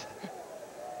problem. Yes.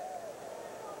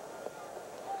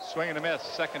 Swing and a miss.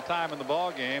 Second time in the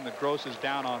ball game that Gross is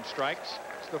down on strikes.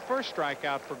 It's the first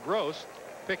strikeout for Gross,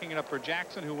 picking it up for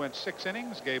Jackson, who went 6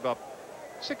 innings, gave up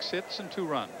 6 hits and 2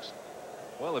 runs.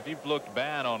 Well, if you've looked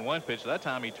bad on one pitch, that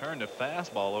time he turned a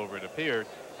fastball over, it appeared,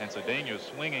 and Cedeno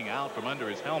swinging out from under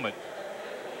his helmet.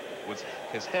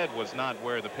 His head was not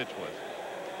where the pitch was.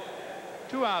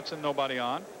 2 outs and nobody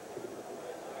on.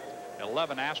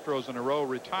 11 Astros in a row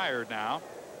retired now,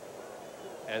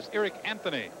 as Eric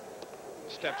Anthony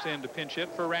steps in to pinch hit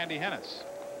for Randy Hennis.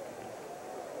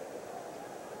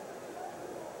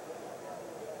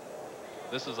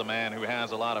 This is a man who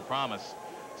has a lot of promise.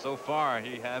 So far,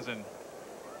 he hasn't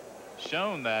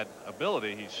shown that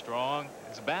ability. He's strong.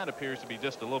 His bat appears to be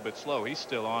just a little bit slow. He's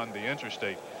still on the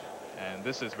interstate, and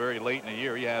this is very late in the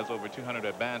year. He has over 200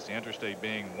 at bats, the interstate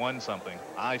being 1-something,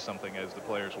 I-something, as the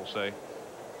players will say.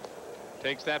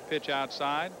 Takes that pitch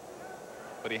outside.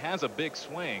 But he has a big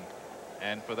swing.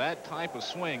 And for that type of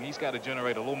swing, he's got to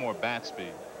generate a little more bat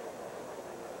speed.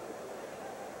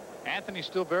 Anthony's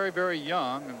still very, very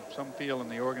young, and some feel in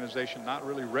the organization not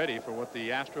really ready for what the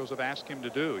Astros have asked him to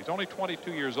do. He's only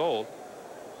 22 years old.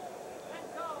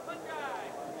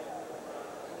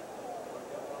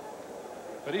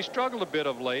 But he struggled a bit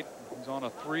of late. He's on a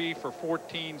 3 for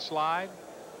 14 slide.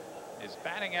 His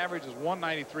batting average is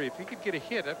 193. If he could get a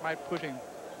hit, that might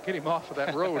get him off of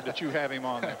that road that you have him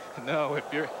on there. No, if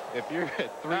you're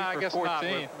at 3 for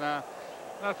 14.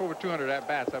 Not for over 200 at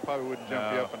bats. That probably wouldn't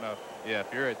jump you up enough. Yeah,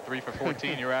 if you're at 3 for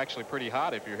 14, you're actually pretty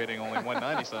hot if you're hitting only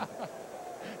 190 something.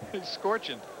 He's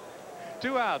scorching.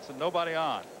 2 outs and nobody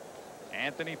on.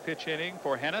 Anthony pitch hitting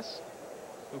for Hennis,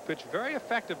 who pitched very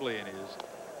effectively in his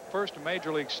first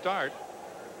major league start.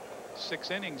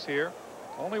 6 innings here.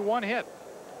 Only 1 hit.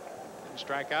 Didn't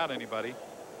strike out anybody.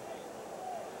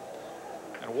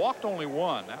 And walked only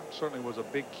 1. That certainly was a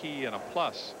big key and a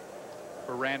plus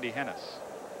for Randy Hennis.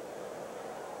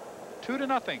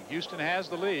 2-0. Houston has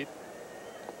the lead.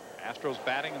 Astros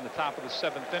batting in the top of the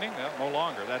 7th inning. No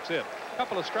longer. That's it. A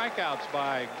couple of strikeouts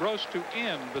by Gross to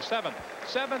end the 7th.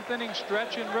 7th inning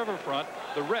stretch in Riverfront.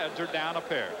 The Reds are down a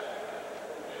pair.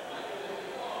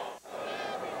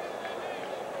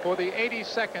 For the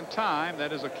 82nd time,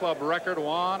 that is a club record,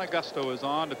 Juan Augusto is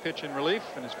on to pitch in relief,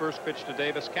 and his first pitch to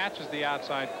Davis catches the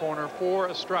outside corner for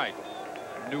a strike.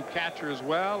 New catcher as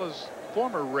well as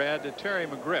former Red Terry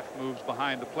McGriff moves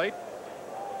behind the plate.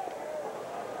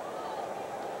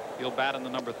 He'll bat in the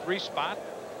number 3 spot.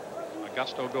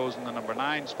 Augusto goes in the number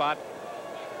 9 spot.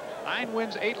 9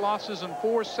 wins, 8 losses, and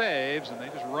 4 saves, and they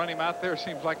just run him out there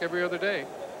seems like every other day.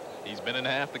 He's been in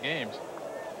half the games.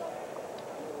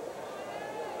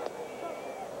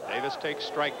 Davis takes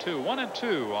strike 2.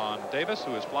 1-2 on Davis,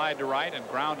 who has flied to right and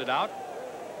grounded out.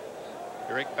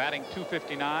 Eric batting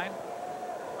 .259.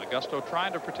 Augusto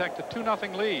trying to protect a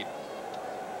 2-0 lead.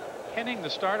 Henning, the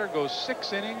starter, goes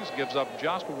 6 innings, gives up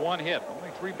just 1 hit, only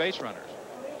 3 base runners.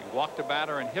 He walked a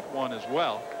batter and hit 1 as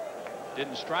well.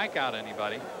 Didn't strike out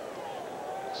anybody.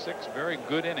 6 very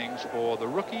good innings for the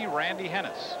rookie Randy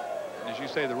Hennis. And as you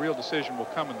say, the real decision will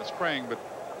come in the spring, but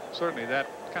certainly that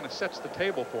kind of sets the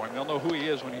table for him. They'll know who he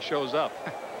is when he shows up.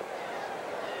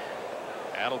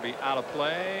 That'll be out of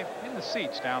play in the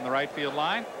seats down the right field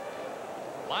line.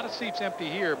 A lot of seats empty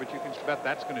here, but you can bet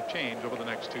that's going to change over the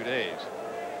next 2 days.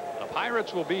 The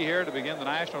Pirates will be here to begin the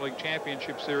National League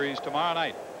Championship Series tomorrow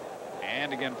night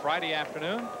and again Friday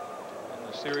afternoon.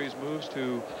 And the series moves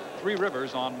to 3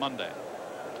 Rivers on Monday.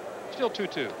 Still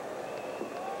 2-2.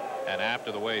 And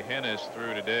after the way Hennis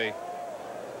threw today,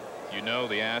 you know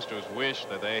the Astros wish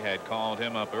that they had called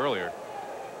him up earlier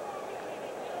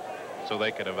so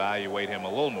they could evaluate him a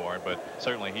little more, but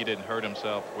certainly he didn't hurt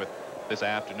himself with this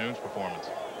afternoon's performance.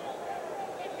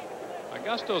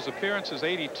 Augusto's appearance is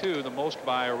 82, the most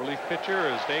by a relief pitcher,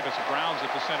 as Davis grounds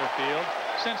it to center field.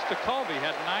 Since DeColby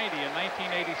had 90 in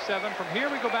 1987. From here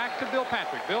we go back to Bill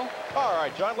Patrick. Bill? All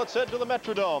right, John, let's head to the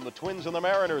Metrodome. The Twins and the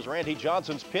Mariners. Randy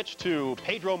Johnson's pitch to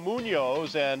Pedro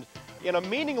Munoz, and in a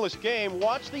meaningless game,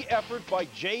 watch the effort by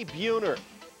Jay Buhner.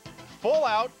 Full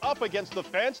out, up against the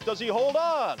fence. Does he hold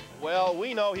on? Well,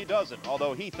 we know he doesn't,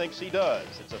 although he thinks he does.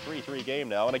 It's a 3-3 game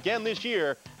now, and again this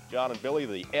year, John and Billy,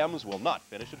 the M's will not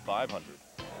finish at 500.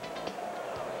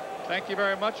 Thank you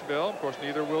very much, Bill. Of course,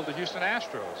 neither will the Houston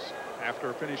Astros.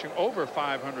 After finishing over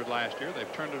 500 last year,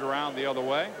 they've turned it around the other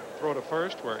way. Throw to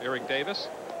first, where Eric Davis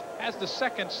has the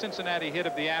second Cincinnati hit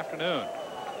of the afternoon.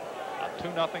 A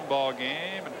 2-0 ball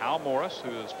game, and Hal Morris,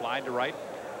 who has flied to right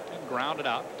and grounded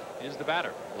out, is the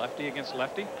batter. Lefty against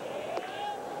lefty.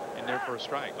 In there for a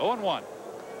strike. 0-1.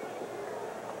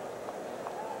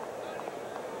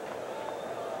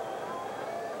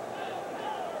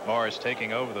 Morris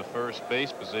taking over the first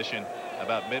base position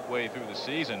about midway through the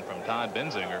season from Todd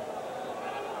Benzinger.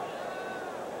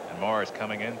 And Morris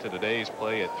coming into today's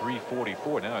play at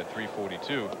 344, now at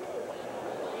 342.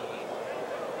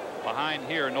 Behind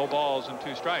here, no balls and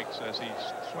 2 strikes as he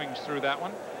swings through that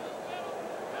one.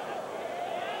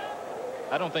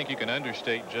 I don't think you can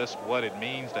understate just what it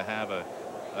means to have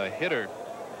a hitter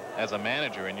as a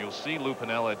manager, and you'll see Lou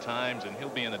Piniella at times, and he'll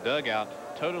be in the dugout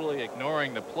totally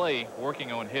ignoring the play,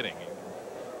 working on hitting.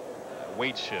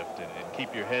 Weight shift and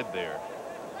keep your head there.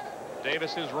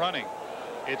 Davis is running.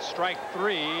 It's strike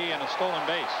 3 and a stolen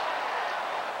base.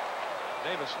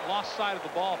 Davis lost sight of the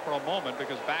ball for a moment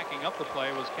because backing up the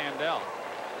play was Candel.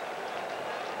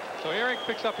 So Eric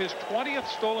picks up his 20th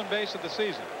stolen base of the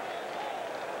season.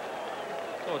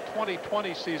 So a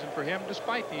 20-20 season for him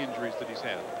despite the injuries that he's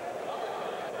had.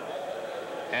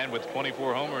 And with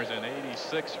 24 homers and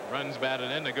 86 runs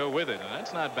batted in to go with it. And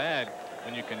that's not bad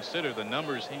when you consider the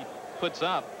numbers he puts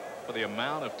up for the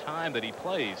amount of time that he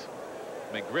plays.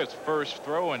 McGriff's first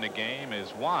throw in the game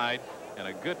is wide, and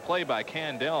a good play by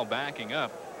Candell backing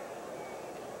up.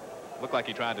 Looked like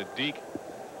he tried to deke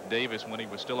Davis when he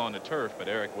was still on the turf, but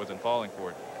Eric wasn't falling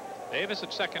for it. Davis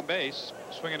at second base,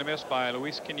 swing and a miss by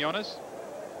Luis Quinones.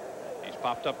 He's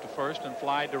popped up to first and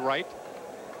flied to right.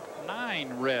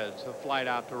 9 Reds have flied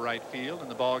out to right field in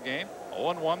the ball game.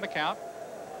 0-1 the count.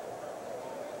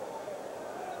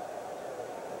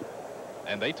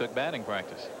 And they took batting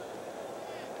practice.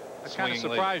 That kind of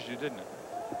surprised you, didn't it?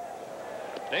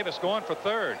 Davis going for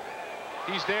third.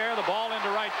 He's there, the ball into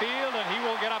right field, and he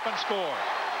will get up and score.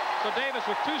 So Davis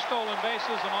with 2 stolen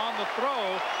bases, and on the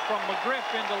throw from McGriff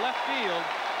into left field,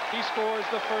 he scores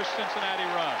the first Cincinnati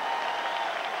run.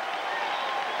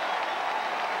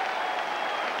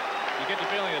 You get the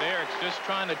feeling that Eric's just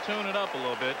trying to tune it up a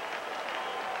little bit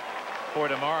for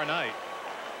tomorrow night.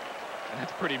 And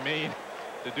that's pretty mean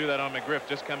to do that on McGriff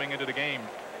just coming into the game.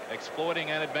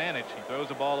 Exploiting an advantage. He throws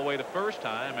the ball away the first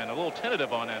time, and a little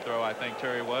tentative on that throw, I think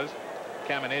Terry was.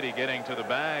 Caminiti getting to the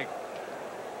bag.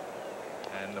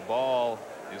 And the ball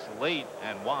is late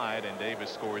and wide, and Davis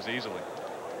scores easily.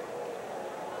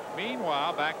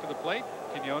 Meanwhile, back to the plate.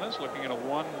 Quinones looking at a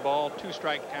 1-ball,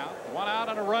 2-strike count. 1 out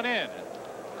and a run in.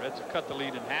 The Reds have cut the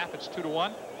lead in half. It's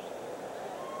 2-1.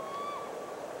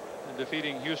 And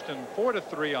defeating Houston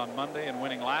 4-3 on Monday and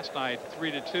winning last night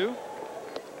 3-2.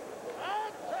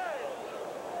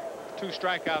 2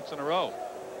 strikeouts in a row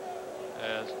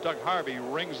as Doug Harvey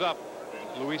rings up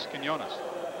Luis Quinones.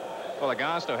 Well,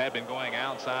 Agosto had been going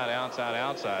outside,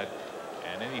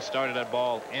 and then he started that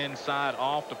ball inside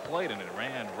off the plate, and it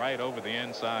ran right over the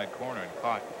inside corner and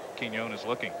caught Quinones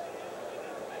looking.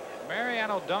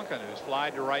 Mariano Duncan, who's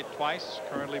flied to right twice,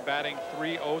 currently batting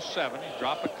 .307. He's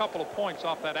dropped a couple of points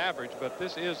off that average, but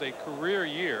this is a career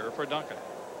year for Duncan.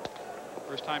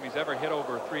 First time he's ever hit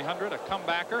over 300, a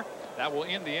comebacker. That will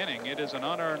end the inning. It is an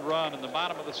unearned run in the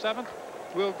bottom of the 7th.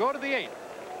 We'll go to the 8th.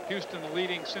 Houston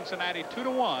leading Cincinnati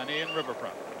 2-1 in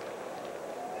Riverfront.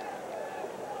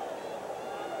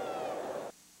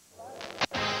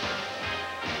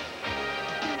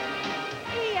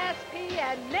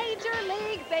 ESPN Major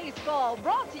League Baseball,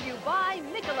 brought to you by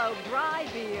Michelob Dry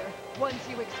Beer. Once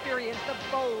you experience the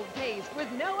bold taste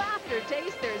with no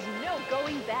aftertaste, there's no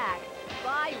going back.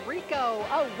 By Ricoh,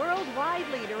 a worldwide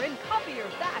leader in copier,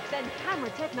 fax, and camera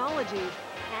technologies.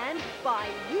 And by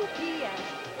UPS,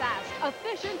 fast,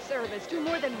 efficient service to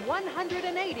more than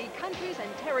 180 countries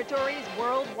and territories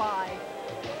worldwide.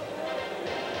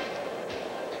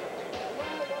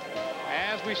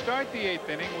 As we start the 8th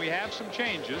inning, we have some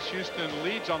changes. Houston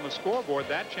leads on the scoreboard.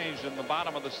 That changed in the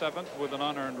bottom of the 7th with an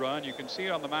unearned run. You can see it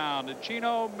on the mound.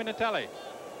 Chino Minatelli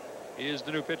is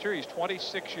the new pitcher. He's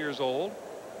 26 years old.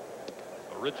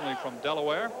 Originally from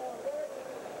Delaware.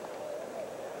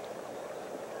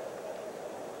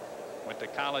 Went to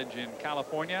college in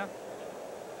California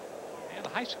and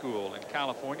high school in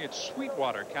California. It's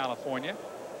Sweetwater, California.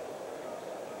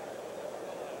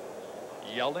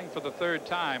 Yelding for the 3rd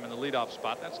time in the leadoff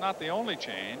spot. That's not the only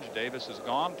change. Davis is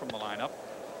gone from the lineup.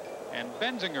 And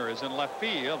Benzinger is in left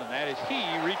field, and that is he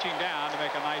reaching down to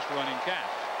make a nice running catch.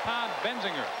 Todd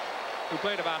Benzinger, who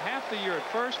played about half the year at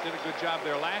first, did a good job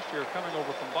there last year, coming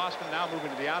over from Boston, now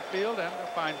moving to the outfield, and a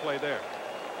fine play there.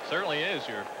 Certainly is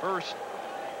your first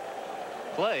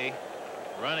play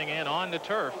running in on the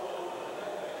turf,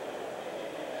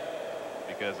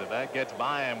 because if that gets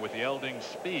by him with Yelding's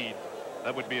speed,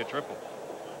 that would be a triple.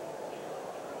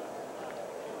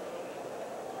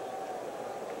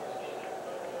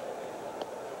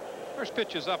 First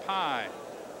pitch is up high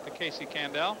to Casey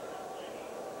Candell.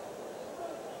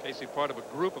 Casey, part of a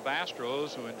group of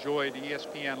Astros who enjoyed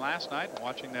ESPN last night,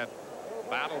 watching that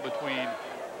battle between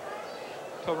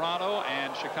Toronto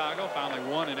and Chicago. Finally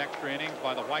won in extra innings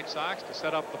by the White Sox to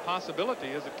set up the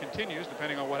possibility, as it continues,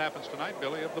 depending on what happens tonight,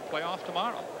 Billy, of the playoffs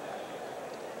tomorrow.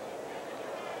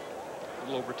 A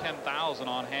little over 10,000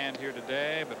 on hand here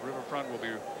today, but Riverfront will be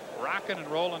rocking and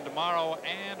rolling tomorrow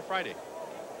and Friday.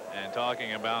 And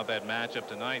talking about that matchup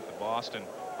tonight, the Boston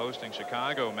hosting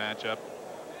Chicago matchup,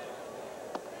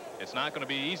 it's not going to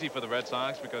be easy for the Red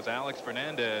Sox because Alex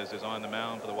Fernandez is on the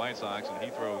mound for the White Sox, and he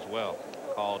throws well.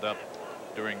 Called up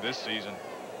during this season.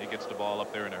 He gets the ball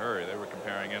up there in a hurry. They were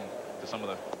comparing him to some of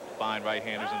the fine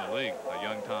right-handers in the league, a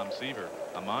young Tom Seaver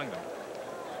among them.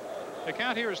 The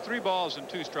count here is 3 balls and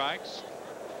 2 strikes.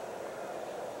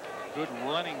 Good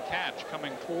running catch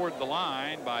coming toward the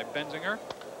line by Benzinger.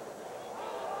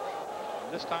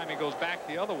 This time he goes back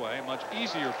the other way. Much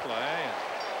easier play.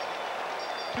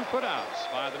 2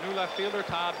 putouts by the new left fielder,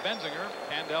 Todd Benzinger.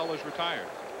 Candel was retired.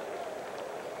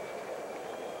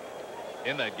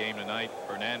 In that game tonight,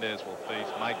 Fernandez will face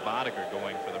Mike Boddicker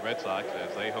going for the Red Sox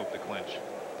as they hope to clinch.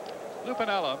 Lou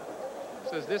Piniella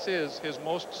says this is his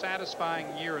most satisfying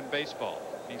year in baseball.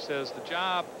 He says the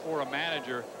job for a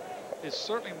manager is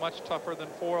certainly much tougher than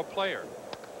for a player.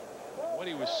 What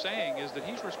he was saying is that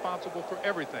he's responsible for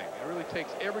everything. It really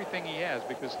takes everything he has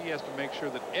because he has to make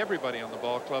sure that everybody on the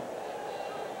ball club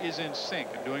is in sync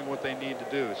and doing what they need to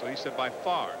do. So he said by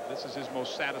far this is his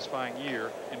most satisfying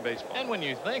year in baseball. And when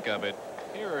you think of it,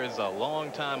 here is a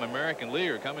long-time American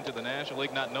leaguer coming to the National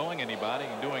League not knowing anybody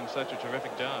and doing such a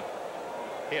terrific job.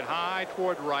 Hit high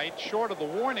toward right, short of the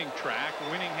warning track.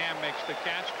 Winningham makes the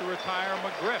catch to retire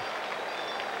McGriff.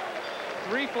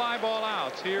 3 fly ball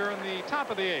outs here in the top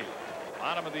of the 8th.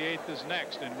 Bottom of the 8th is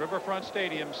next in Riverfront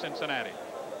Stadium, Cincinnati.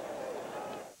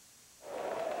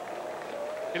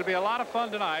 It'll be a lot of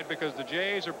fun tonight because the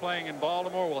Jays are playing in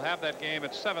Baltimore. We'll have that game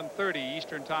at 7:30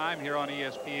 Eastern Time here on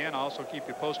ESPN. I'll also keep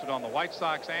you posted on the White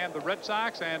Sox and the Red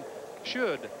Sox. And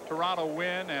should Toronto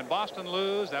win and Boston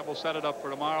lose, that will set it up for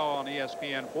tomorrow on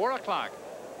ESPN 4 o'clock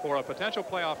for a potential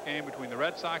playoff game between the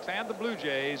Red Sox and the Blue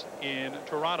Jays in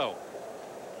Toronto.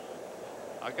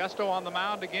 Augusto on the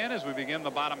mound again as we begin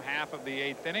the bottom half of the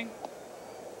 8th inning.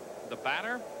 The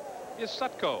batter is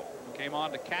Sutko, who came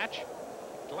on to catch.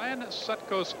 Glenn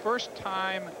Sutko's first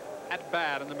time at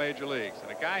bat in the major leagues,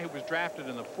 and a guy who was drafted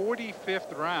in the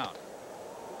 45th round.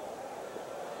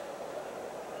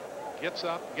 Gets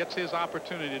up, gets his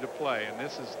opportunity to play, and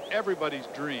this is everybody's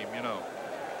dream, you know.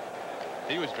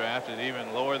 He was drafted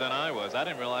even lower than I was. I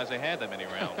didn't realize they had that many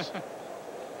rounds.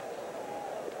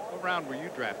 What round were you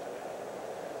drafted?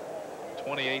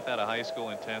 28th out of high school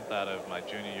and 10th out of my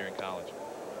junior year in college.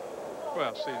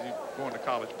 Well, see, you going to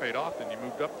college paid off, then you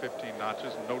moved up 15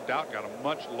 notches and no doubt got a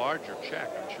much larger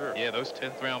check, I'm sure. Yeah, those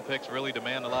 10th round picks really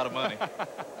demand a lot of money.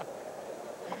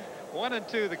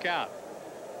 1-2 the count.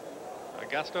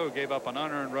 Augusto gave up an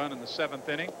unearned run in the 7th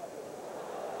inning.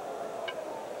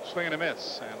 Swing and a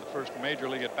miss, and the first major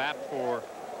league at bat for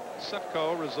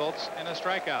Sutko results in a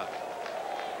strikeout.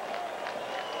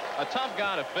 A tough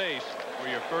guy to face for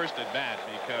your first at bat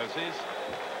because his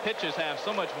pitches have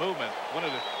so much movement. One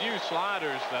of the few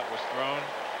sliders that was thrown,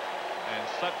 and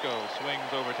Sutko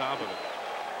swings over top of it.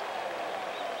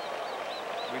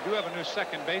 We do have a new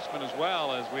second baseman as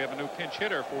well as we have a new pinch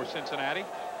hitter for Cincinnati.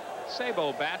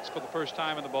 Sabo bats for the first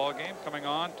time in the ball game, coming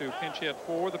on to pinch hit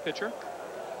for the pitcher.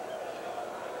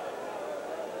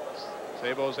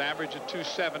 Sabo's average at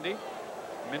 270.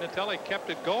 Minatelli kept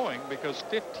it going because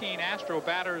 15 Astro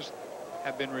batters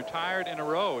have been retired in a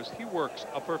row as he works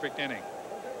a perfect inning.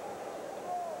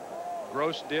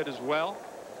 Gross did as well.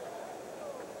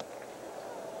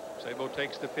 Sabo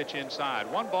takes the pitch inside.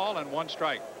 1 ball and 1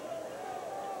 strike.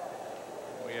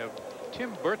 We have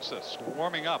Tim Burtsis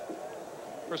warming up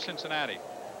for Cincinnati.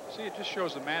 See, it just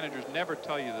shows the managers never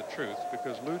tell you the truth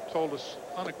because Lou told us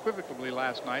unequivocally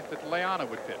last night that Leona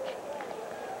would pitch.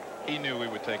 He knew we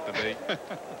would take the bait.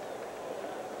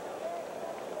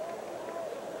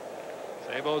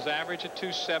 Sabo's average at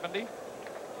 270.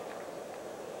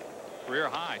 Career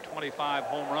high 25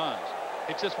 home runs.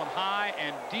 Hits this one high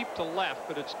and deep to left,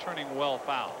 but it's turning well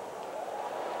foul.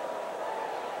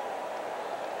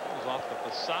 It was off the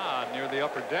facade near the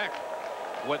upper deck.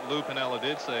 What Lou Piniella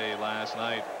did say last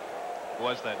night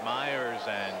was that Myers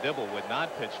and Dibble would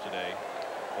not pitch today.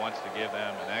 Wants to give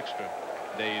them an extra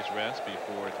day's rest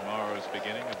before tomorrow's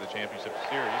beginning of the championship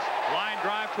series. Line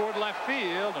drive toward left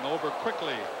field and over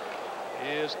quickly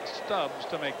is Stubbs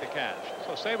to make the catch.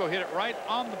 So Sabo hit it right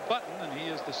on the button, and he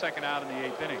is the second out in the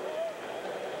 8th inning.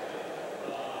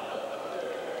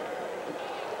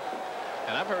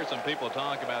 And I've heard some people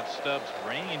talk about Stubbs'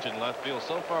 range in left field.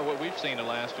 So far, what we've seen the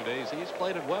last 2 days, he's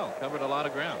played it well, covered a lot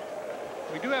of ground.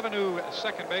 We do have a new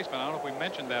second baseman. I don't know if we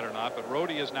mentioned that or not, but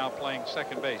Rhodey is now playing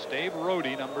second base. Dave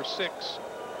Rhodey, number 6,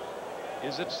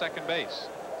 is at second base.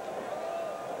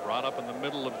 Brought up in the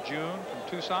middle of June from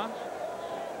Tucson.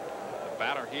 The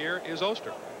batter here is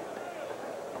Oster.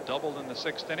 Doubled in the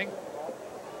 6th inning.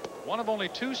 One of only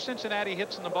 2 Cincinnati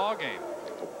hits in the ball game.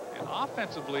 And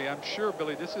offensively, I'm sure,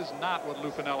 Billy, this is not what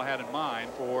Lou Piniella had in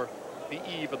mind for the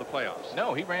eve of the playoffs.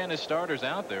 No, he ran his starters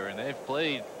out there, and they've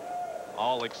played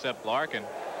all except Larkin,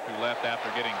 who left after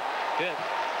getting hit.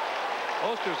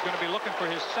 Oster's going to be looking for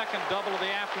his second double of the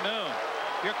afternoon.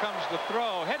 Here comes the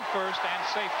throw, head first and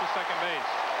safe to second base.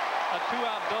 A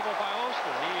 2-out double by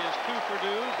Oster. He is 2 for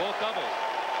 2, both doubles.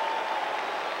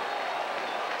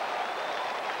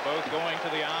 Both going to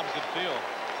the opposite field.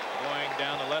 Going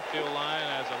down the left field line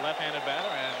as a left-handed batter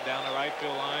and down the right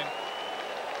field line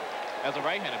as a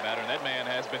right-handed batter, and that man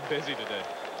has been busy today.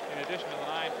 In addition to the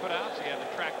 9 putouts, he had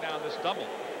to track down this double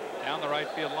down the right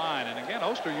field line. And again,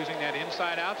 Oster using that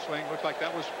inside out swing. Looks like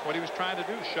that was what he was trying to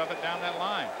do, shove it down that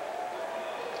line.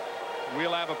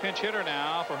 We'll have a pinch hitter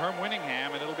now for Herm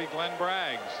Winningham, and it'll be Glenn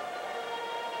Braggs.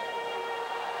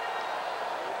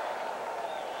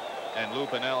 And Lou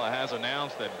Piniella has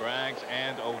announced that Braggs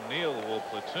and O'Neill will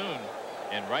platoon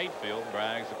in right field.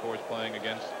 Braggs, of course, playing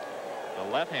against the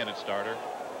left-handed starter.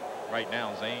 Right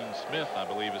now, Zane Smith, I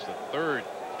believe, is the third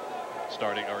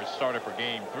starter for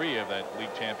Game 3 of that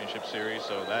league championship series.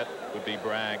 So that would be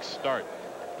Braggs' start.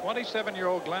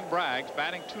 27-year-old Glenn Braggs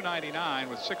batting .299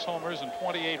 with 6 homers and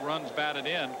 28 runs batted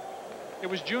in. It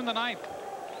was June the 9th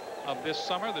of this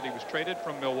summer that he was traded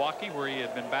from Milwaukee, where he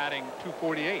had been batting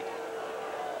 .248.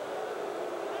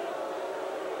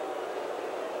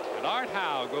 And Art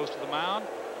Howe goes to the mound.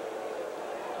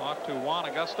 Talk to Juan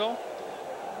Augusto.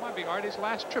 It might be Artie's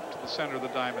last trip to the center of the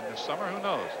diamond this summer. Who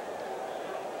knows?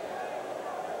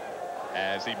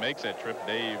 As he makes that trip,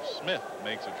 Dave Smith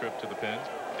makes a trip to the pins.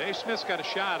 Dave Smith's got a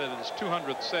shot at his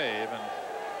 200th save, and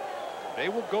they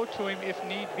will go to him if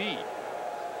need be.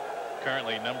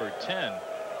 Currently number 10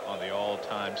 on the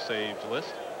all-time saves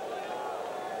list.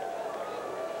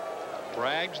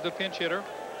 Braggs, the pinch hitter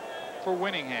for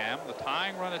Winningham. The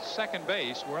tying run at second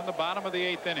base. We're in the bottom of the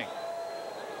 8th inning.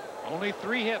 Only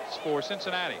 3 hits for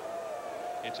Cincinnati.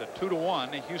 It's a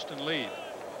 2-1 Houston lead.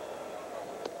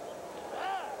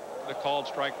 The called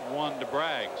strike 1 to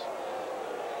Braggs.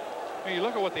 When you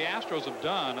look at what the Astros have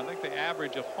done, I think they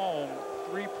average at home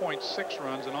 3.6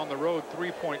 runs and on the road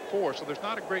 3.4. So there's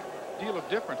not a great deal of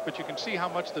difference, but you can see how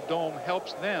much the dome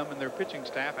helps them and their pitching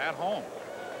staff at home.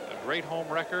 A great home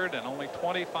record and only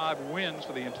 25 wins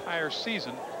for the entire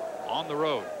season on the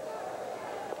road.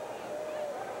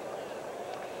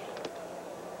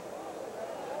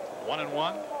 One and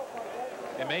one.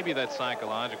 And maybe that's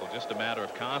psychological, just a matter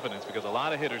of confidence, because a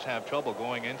lot of hitters have trouble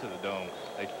going into the dome.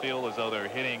 They feel as though they're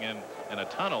hitting in a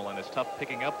tunnel, and it's tough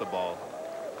picking up the ball.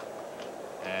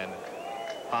 And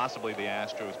possibly the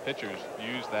Astros pitchers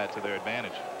use that to their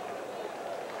advantage.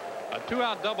 A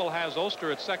 2-out double has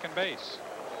Oster at second base.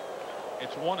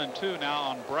 It's 1-2 now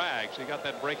on Braggs. He got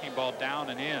that breaking ball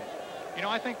down and in. You know,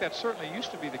 I think that certainly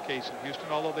used to be the case in Houston,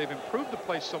 although they've improved the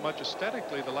place so much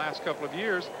aesthetically the last couple of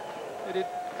years that it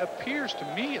appears to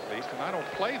me, at least, and I don't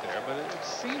play there, but it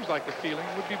seems like the feeling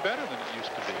would be better than it used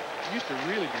to be. It used to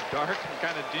really be dark and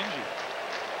kind of dingy.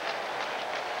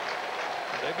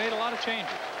 They've made a lot of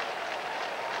changes.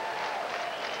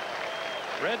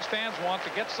 Reds fans want to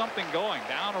get something going.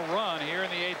 Down a run here in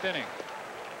the 8th inning.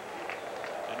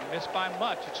 Didn't miss by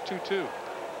much. It's 2-2.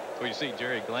 Well, you see,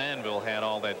 Jerry Glanville had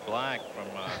all that black from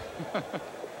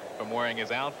from wearing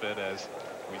his outfit, as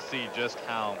we see just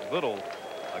how little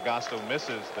Augusto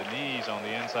misses the knees on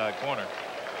the inside corner.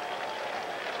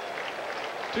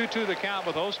 2-2 the count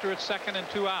with Oster at second and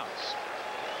 2 outs.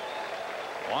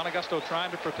 Juan Augusto trying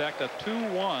to protect a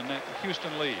 2-1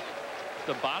 Houston lead.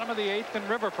 The bottom of the 8th in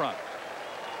Riverfront.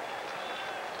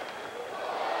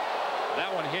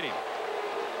 That one hit him.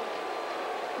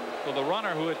 So the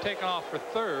runner who had taken off for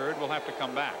third will have to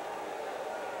come back.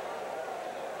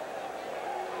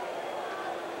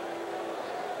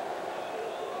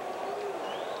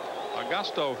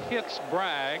 Augusto hits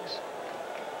Braggs,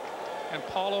 and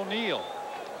Paul O'Neill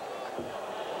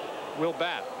will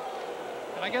bat.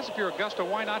 And I guess if you're Augusto,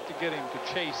 why not to get him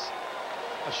to chase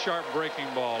a sharp breaking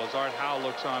ball as Art Howe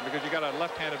looks on, because you got a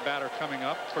left-handed batter coming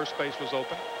up. First base was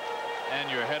open. And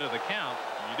you're ahead of the count.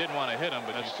 You didn't want to hit him,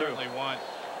 but That's you true. certainly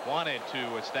wanted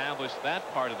to establish that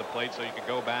part of the plate so you could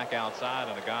go back outside,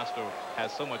 and Augusto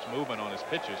has so much movement on his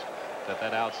pitches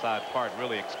that outside part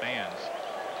really expands.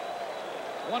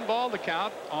 1 ball the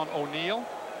count on O'Neill.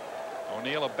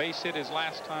 O'Neill a base hit his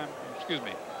last time. Excuse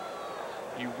me.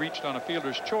 He reached on a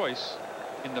fielder's choice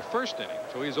in the first inning,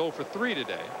 so he's 0 for 3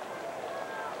 today.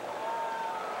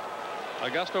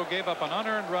 Augusto gave up an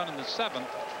unearned run in the 7th.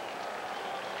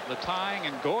 The tying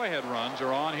and go-ahead runs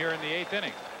are on here in the 8th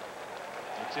inning.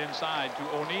 It's inside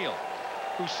to O'Neill,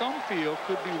 who some feel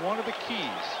could be one of the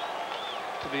keys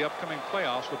to the upcoming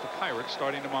playoffs with the Pirates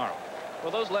starting tomorrow.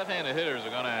 Well, those left-handed hitters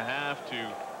are going to have to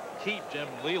keep Jim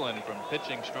Leland from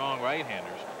pitching strong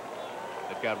right-handers.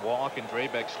 They've got Walk and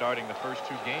Drabek starting the first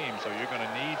 2 games, so you're going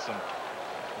to need some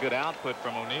good output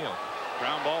from O'Neill.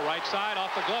 Ground ball right side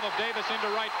off the glove of Davis into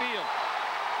right field.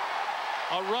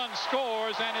 A run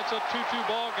scores, and it's a 2-2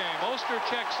 ball game. Oster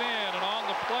checks in, and on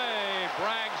the play,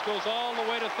 Braggs goes all the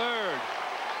way to third.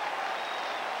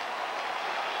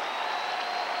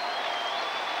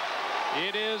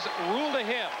 It is ruled a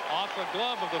hit off the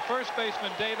glove of the first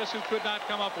baseman Davis, who could not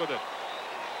come up with it.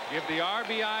 give the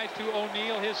RBI to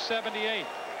O'Neill, his 78th.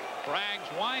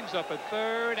 Braggs winds up at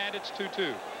third, and it's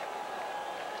 2-2.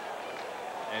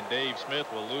 And Dave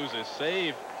Smith will lose his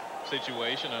save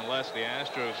situation unless the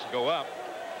Astros go up.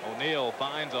 O'Neill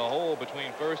finds a hole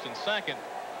between first and second.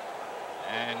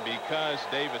 And because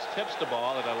Davis tips the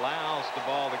ball, it allows the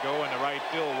ball to go into right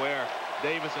field where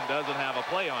Davison doesn't have a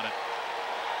play on it.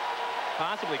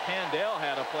 Possibly Candale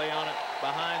had a play on it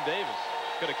behind Davis.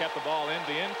 Could have kept the ball in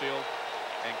the infield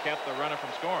and kept the runner from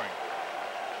scoring.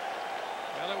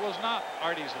 Well, it was not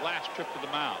Artie's last trip to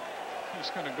the mound.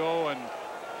 He's going to go and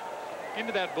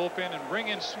into that bullpen and bring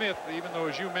in Smith, even though,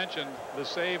 as you mentioned, the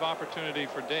save opportunity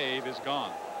for Dave is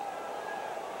gone.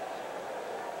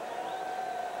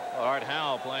 Art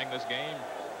Howe playing this game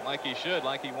like he should,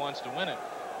 like he wants to win it.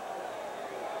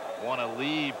 Want to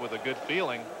leave with a good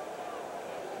feeling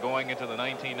going into the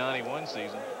 1991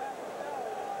 season.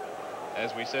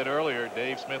 As we said earlier,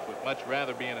 Dave Smith would much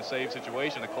rather be in a save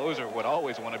situation. The closer would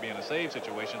always want to be in a save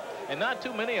situation. And not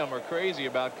too many of them are crazy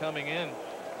about coming in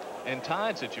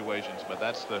tied situations, but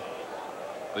that's the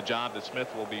job that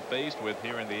Smith will be faced with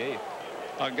here in the 8th.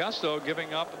 Augusto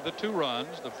giving up the 2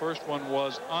 runs. The first one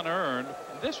was unearned.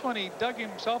 This one, he dug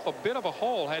himself a bit of a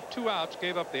hole, had 2 outs,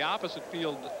 gave up the opposite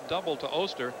field double to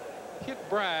Oster, hit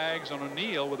Braggs on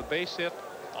O'Neill with a base hit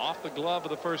off the glove of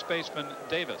the first baseman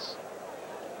Davis.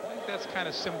 I think that's kind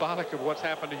of symbolic of what's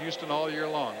happened to Houston all year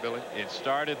long, Billy. It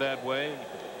started that way.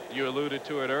 You alluded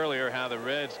to it earlier, how the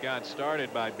Reds got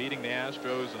started by beating the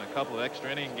Astros in a couple of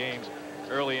extra inning games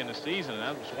early in the season. And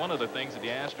that was one of the things that the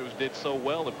Astros did so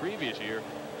well the previous year,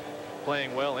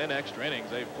 playing well in extra innings.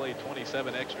 They've played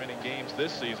 27 extra inning games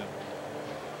this season.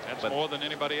 That's more than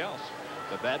anybody else.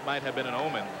 But that might have been an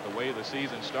omen, the way the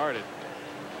season started.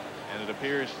 And it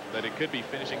appears that it could be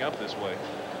finishing up this way.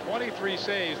 23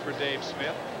 saves for Dave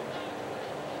Smith.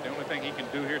 The only thing he can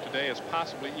do here today is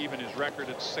possibly even his record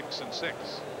at 6-6.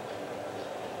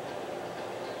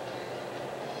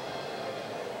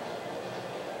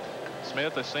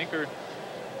 Smith, a sinker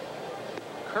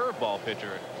curveball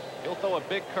pitcher. He'll throw a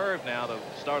big curve now to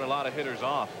start a lot of hitters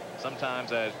off.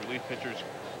 Sometimes, as relief pitchers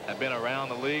have been around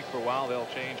the league for a while, they'll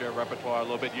change their repertoire a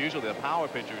little bit. Usually the power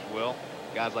pitchers will.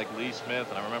 Guys like Lee Smith,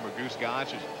 and I remember Goose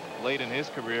Gotch late in his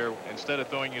career, instead of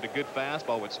throwing you the good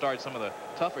fastball, would start some of the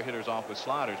tougher hitters off with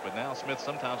sliders. But now Smith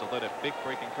sometimes will let a big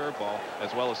breaking curveball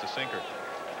as well as the sinker.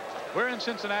 We're in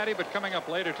Cincinnati, but coming up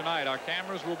later tonight, our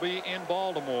cameras will be in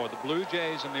Baltimore. The Blue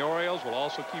Jays and the Orioles will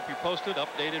also keep you posted,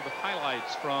 updated with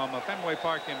highlights from Fenway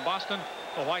Park in Boston.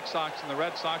 The White Sox and the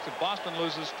Red Sox. If Boston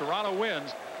loses, Toronto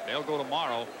wins. They'll go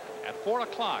tomorrow at 4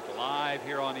 o'clock live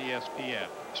here on ESPN.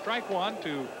 Strike one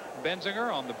to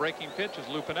Benzinger on the breaking pitch as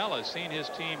Lou Piniella has seen his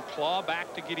team claw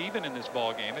back to get even in this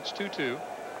ball game. It's 2-2.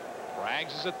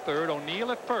 Braggs is at third.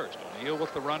 O'Neill at first. O'Neill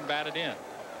with the run batted in.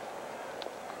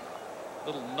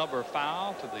 Little number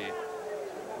foul to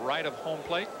the right of home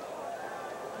plate.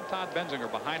 And Todd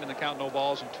Benzinger behind in the count, no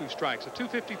balls and 2 strikes. A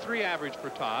 .253 average for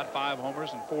Todd, 5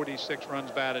 homers and 46 runs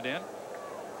batted in.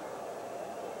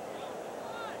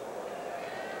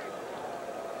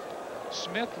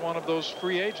 Smith, one of those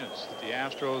free agents that the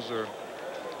Astros are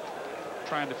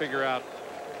trying to figure out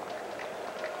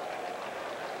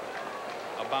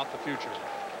about the future.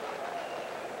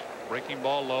 Breaking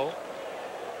ball low.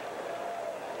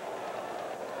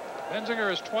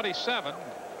 Benzinger is 27.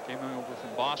 Came over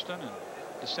from Boston in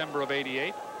December of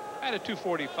 '88. Had a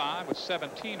 .245 with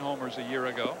 17 homers a year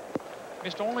ago.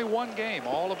 Missed only 1 game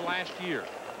all of last year.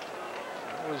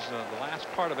 That was the last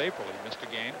part of April. He missed a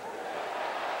game.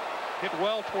 Hit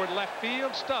well toward left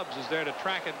field. Stubbs is there to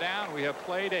track it down. We have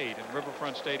played 8 in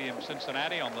Riverfront Stadium,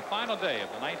 Cincinnati, on the final day of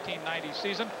the 1990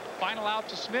 season. Final out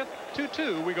to Smith.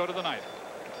 2-2. We go to the 9th.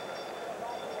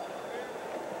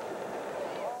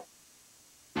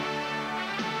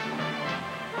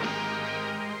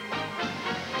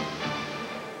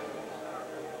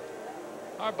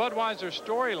 Our Budweiser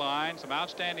storyline, some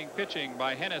outstanding pitching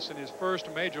by Hennis in his first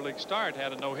major league start.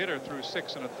 Had a no-hitter through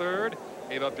 6 1/3.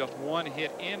 Gave up just 1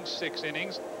 hit in 6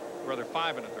 innings, rather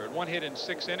 5 1/3. 1 hit in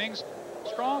 6 innings.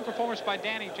 Strong performance by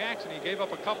Danny Jackson. He gave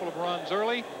up a couple of runs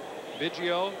early.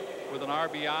 Biggio with an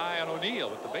RBI on O'Neill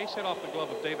with the base hit off the glove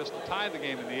of Davis to tie the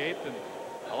game in the 8th. And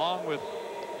along with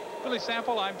Billy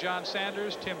Sample, I'm John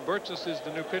Sanders. Tim Burgess is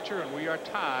the new pitcher, and we are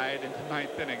tied in the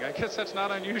 9th inning. I guess that's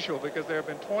not unusual because there have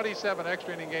been 27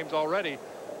 extra inning games already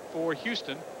for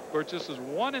Houston. Burgess is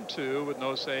 1-2 with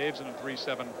no saves and a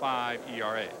 .375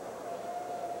 ERA.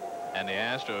 And the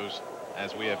Astros,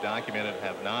 as we have documented,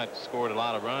 have not scored a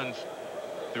lot of runs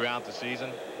throughout the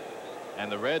season.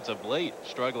 And the Reds of late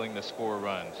struggling to score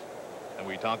runs. And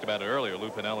we talked about it earlier. Lou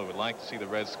Piniella would like to see the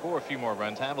Reds score a few more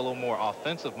runs, have a little more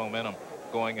offensive momentum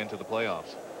going into the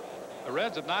playoffs. The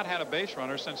Reds have not had a base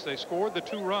runner since they scored the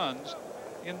 2 runs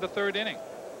in the 3rd inning.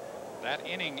 That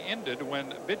inning ended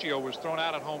when Biggio was thrown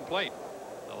out at home plate.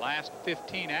 The last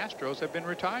 15 Astros have been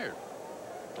retired.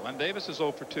 Glenn Davis is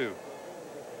 0 for 2.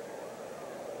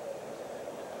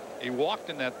 He walked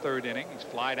in that 3rd inning. He's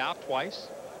flied out twice.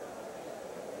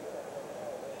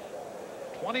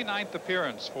 29th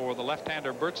appearance for the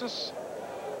left-hander Burtsis.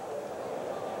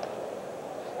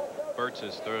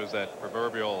 Burtsis throws that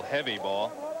proverbial heavy ball.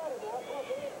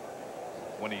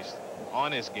 When he's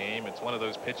on his game, it's one of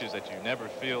those pitches that you never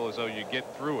feel as though you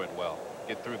get through it well,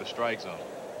 get through the strike zone.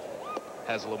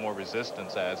 Has a little more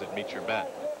resistance as it meets your bat.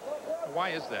 Why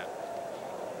is that?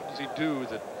 What does he do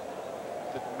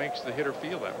that makes the hitter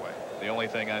feel that way? The only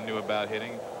thing I knew about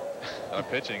hitting or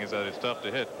pitching is that it's tough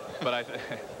to hit. But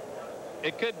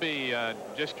it could be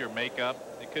just your makeup.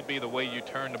 It could be the way you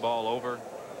turn the ball over.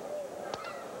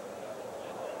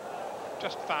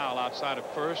 Just foul outside of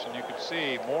first, and you could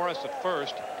see Morris at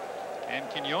first and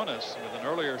Quinones with an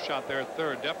earlier shot there at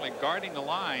 3rd, definitely guarding the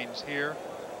lines here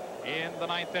in the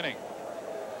 9th inning.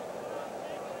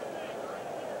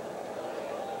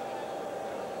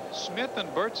 Smith and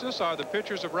Burtsis are the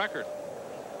pitchers of record.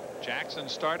 Jackson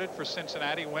started for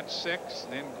Cincinnati, went 6,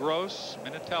 then Gross,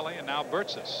 Minatelli, and now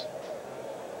Burtsis.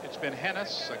 It's been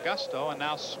Hennis, Augusto, and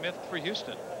now Smith for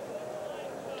Houston.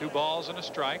 2 balls and a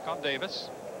strike on Davis.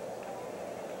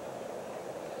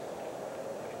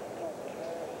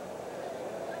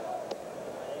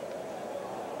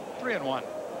 Three and 1.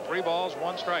 3 balls,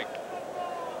 1 strike.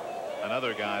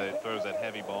 Another guy that throws that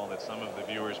heavy ball that some of the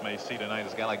viewers may see tonight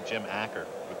is a guy like Jim Acker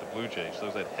with the Blue Jays.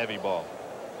 Throws that heavy ball.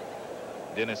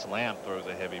 Dennis Lamp throws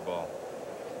a heavy ball.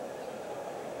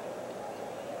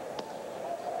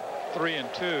 3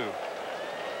 and 2.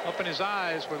 Up in his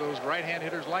eyes where those right-hand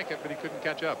hitters like it, but he couldn't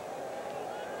catch up.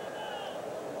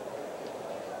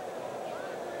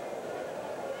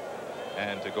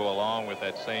 And to go along with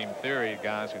that same theory,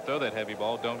 guys who throw that heavy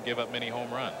ball don't give up many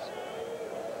home runs.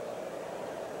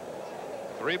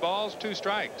 3 balls, 2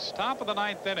 strikes. Top of the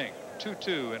 9th inning.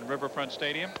 2-2 in Riverfront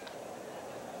Stadium.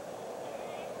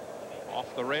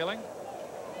 Off the railing.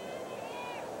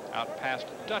 Out past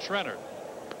Dutch Rennert,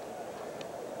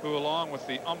 who along with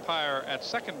the umpire at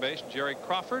second base, Jerry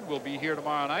Crawford, will be here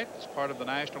tomorrow night as part of the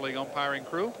National League umpiring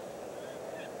crew.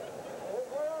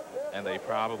 And they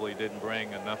probably didn't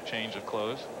bring enough change of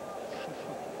clothes.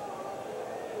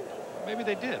 Maybe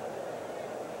they did.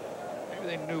 Maybe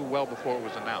they knew well before it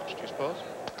was announced, you suppose?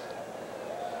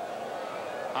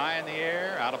 High in the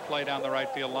air, out of play down the right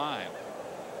field line.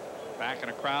 Back in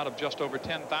a crowd of just over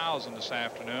 10,000 this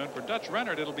afternoon. For Dutch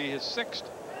Rennert, it'll be his 6th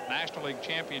National League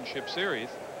Championship Series.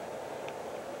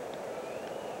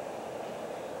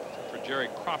 For Jerry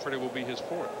Crawford, it will be his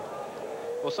 4th.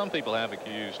 Well, some people have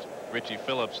accused Richie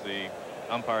Phillips, the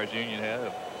umpires union head,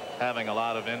 of having a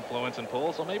lot of influence and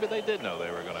pull, so maybe they did know they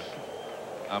were going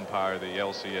to umpire the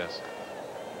LCS.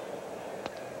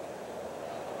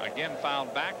 Again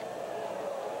fouled back.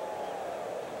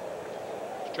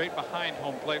 Straight behind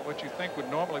home plate, what you think would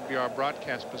normally be our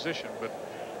broadcast position, but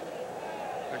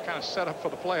they're kind of set up for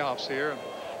the playoffs here, and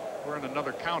we're in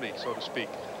another county, so to speak.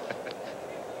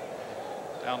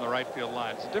 Down the right field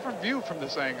line. It's a different view from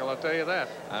this angle, I'll tell you that.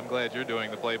 I'm glad you're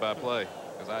doing the play-by-play,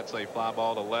 because I'd say fly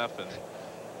ball to left and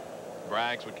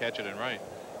Braggs would catch it in right.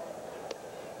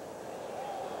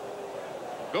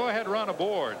 Go ahead run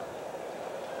aboard.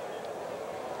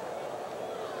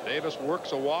 Davis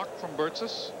works a walk from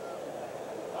Burtsis.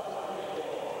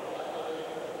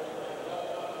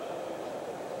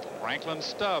 Franklin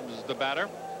Stubbs, the batter.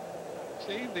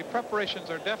 See, the preparations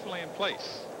are definitely in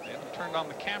place. They haven't turned on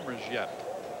the cameras yet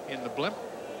in the blimp,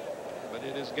 but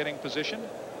it is getting positioned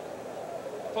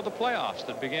for the playoffs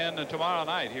that begin tomorrow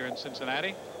night here in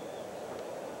Cincinnati.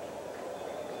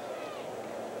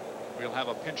 We'll have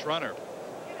a pinch runner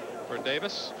for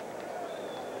Davis.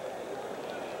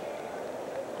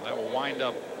 Well, that will wind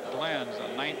up Glenn's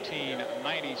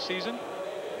 1990 season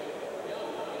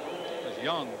as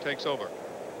Young takes over.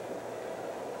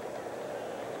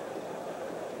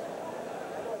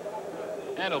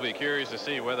 And it'll be curious to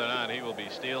see whether or not he will be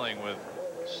stealing with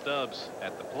Stubbs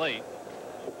at the plate.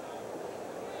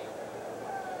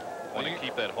 Want to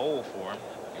keep that hole for him.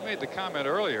 You made the comment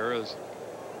earlier as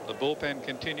the bullpen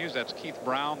continues. That's Keith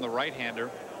Brown, the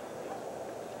right-hander.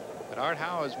 But Art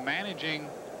Howe is managing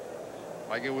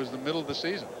like it was the middle of the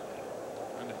season,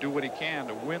 and to do what he can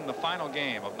to win the final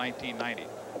game of 1990.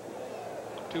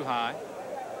 Too high.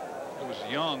 It was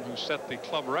Young who set the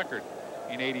club record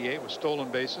in '88 with stolen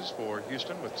bases for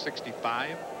Houston with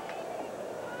 65.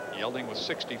 Yelding was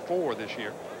 64 this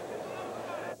year.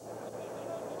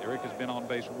 Eric has been on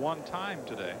base one time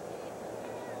today.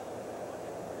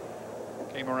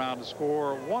 Came around to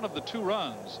score one of the 2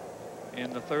 runs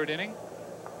in the 3rd inning.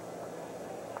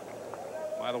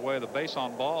 By the way, the base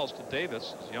on balls to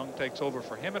Davis as Young takes over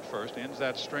for him at first, ends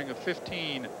that string of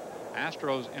 15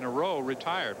 Astros in a row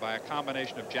retired by a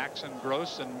combination of Jackson,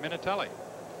 Gross, and Minatelli.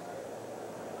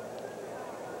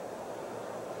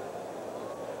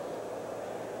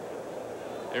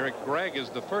 Eric Gregg is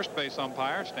the first base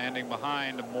umpire, standing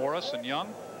behind Morris and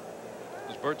Young.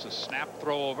 As Bert's a snap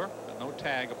throw over, and no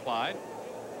tag applied.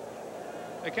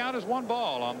 The count is 1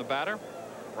 ball on the batter,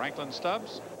 Franklin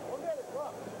Stubbs.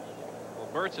 Well,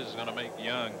 Bert's is going to make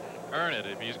Young earn it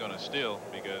if he's going to steal,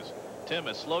 because Tim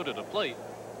is slow to the plate.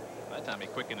 By that time he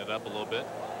quickened it up a little bit.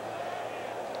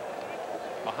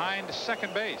 Behind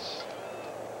second base,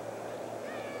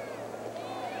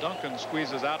 Duncan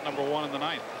squeezes out number 1 in the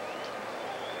 9th.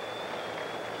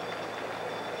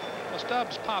 Well,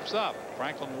 Stubbs pops up.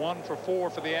 Franklin 1 for 4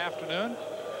 for the afternoon.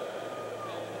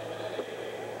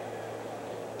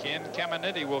 Ken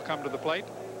Caminiti will come to the plate.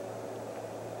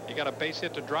 He got a base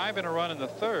hit to drive in a run in the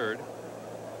 3rd.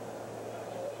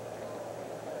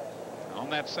 On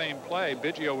that same play,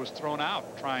 Biggio was thrown out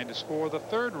trying to score the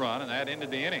 3rd run, and that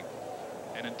ended the inning.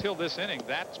 And until this inning,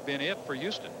 that's been it for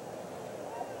Houston.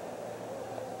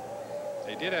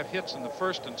 They did have hits in the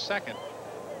 1st and 2nd.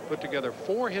 Put together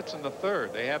 4 hits in the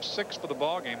 3rd. They have 6 for the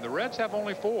ball game. The Reds have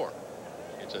only 4.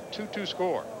 It's a 2-2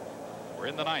 score. We're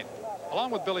in the 9th.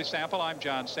 Along with Billy Sample, I'm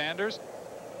John Sanders.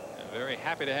 And very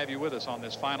happy to have you with us on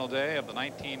this final day of the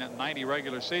 1990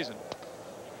 regular season.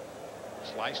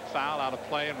 Sliced foul out of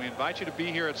play, and we invite you to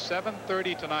be here at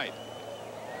 7:30 tonight,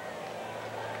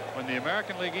 when the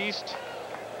American League East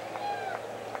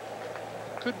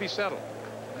could be settled.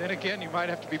 And then again, you might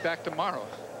have to be back tomorrow.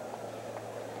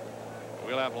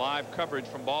 We'll have live coverage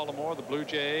from Baltimore, the Blue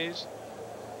Jays,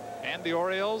 and the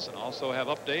Orioles, and also have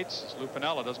updates as Lou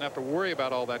Piniella doesn't have to worry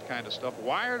about all that kind of stuff.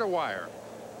 Wire to wire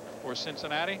for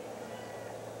Cincinnati.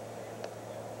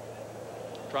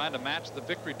 Trying to match the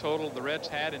victory total the Reds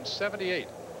had in '78.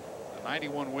 The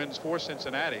 91 wins for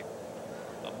Cincinnati,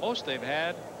 the most they've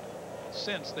had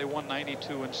since they won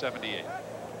 92 and '78.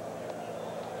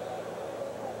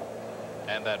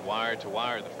 And that wire to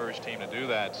wire, the first team to do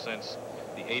that since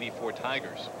the '84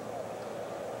 Tigers,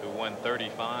 who won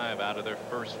 35 out of their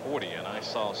first 40, and I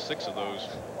saw 6 of those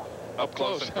up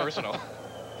close and personal.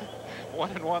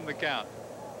 1-1 the count.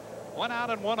 1 out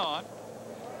and 1 on.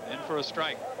 In for a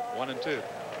strike. 1-2.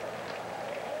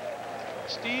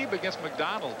 Steve against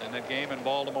McDonald in that game in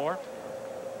Baltimore.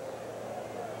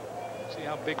 See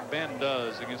how Big Ben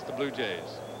does against the Blue Jays.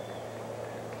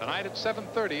 Tonight at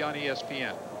 7:30 on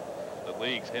ESPN. The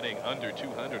league's hitting under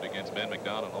 200 against Ben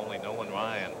McDonald. Only Nolan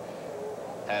Ryan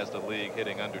has the league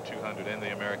hitting under 200 in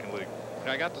the American League.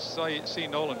 I got to see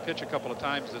Nolan pitch a couple of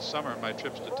times this summer in my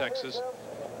trips to Texas.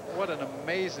 What an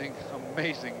amazing,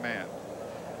 amazing man.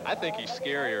 I think he's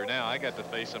scarier now. I got to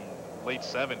face him late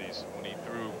 70s when he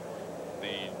threw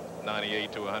the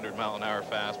 98 to 100 mile-an-hour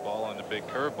fastball and the big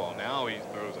curveball. Now he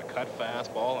throws a cut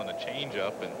fastball and a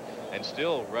changeup and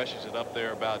still rushes it up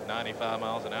there about 95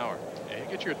 miles an hour. Yeah, he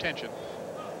gets your attention.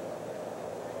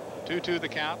 2-2 the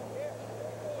count.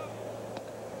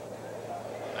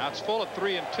 Now it's full at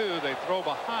 3-2. They throw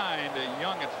behind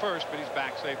Young at first, but he's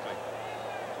back safely.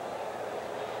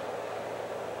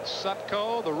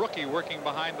 Sutko, the rookie, working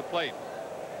behind the plate.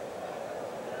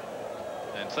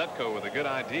 And Sutko with a good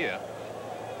idea.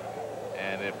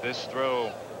 And if this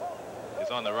throw is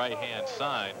on the right-hand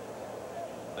side,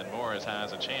 then Morris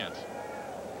has a chance.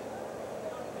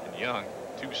 And Young,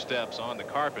 2 steps on the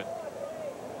carpet.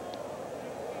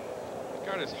 He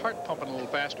got his heart pumping a little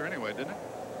faster anyway, didn't it?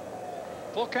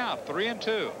 Full count,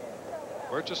 3-2.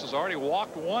 Burgess has already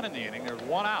walked 1 in the inning. There's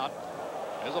 1 out.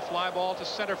 There's a fly ball to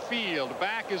center field.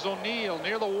 Back is O'Neill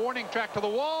near the warning track to the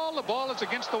wall. The ball is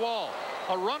against the wall.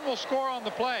 A run will score on the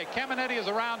play. Caminetti is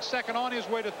around second on his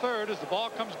way to third as the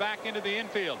ball comes back into the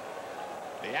infield.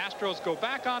 The Astros go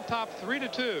back on top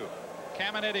 3-2.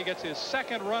 Caminetti gets his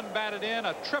 2nd run batted in,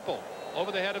 a triple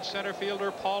over the head of center fielder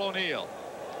Paul O'Neill.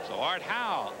 So Art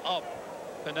Howe up.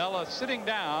 Piniella sitting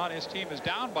down. His team is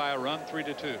down by a run,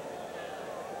 3-2.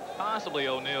 Possibly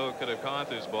O'Neill could have caught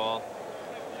this ball.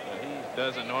 He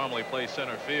doesn't normally play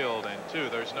center field, and 2,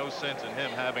 there's no sense in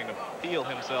him having to peel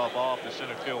himself off the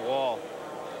center field wall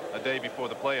a day before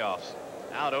the playoffs.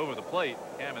 Out over the plate,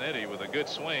 Caminetti with a good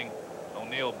swing.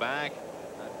 O'Neill back.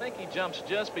 I think he jumps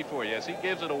just before. Yes, he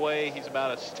gives it away. He's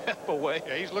about a step away.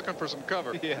 Yeah, he's looking for some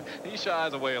cover. Yeah, he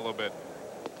shies away a little bit.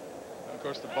 Of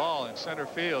course, the ball in center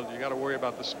field, you got to worry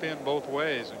about the spin both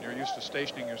ways, and you're used to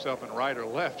stationing yourself in right or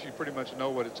left. You pretty much know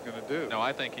what it's going to do. No,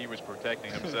 I think he was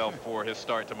protecting himself for his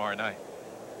start tomorrow night.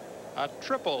 A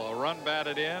triple, a run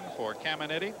batted in for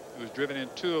Caminiti, who's driven in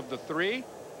 2 of the 3.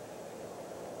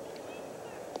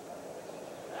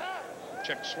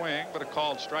 Check swing, but a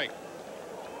called strike.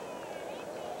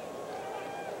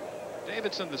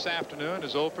 Davidson this afternoon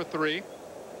is 0 for 3.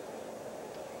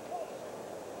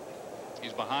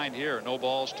 He's behind here, no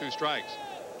balls, 2 strikes.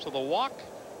 So the walk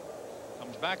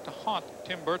comes back to haunt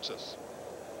Tim Burtsis.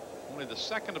 Only the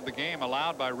second of the game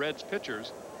allowed by Reds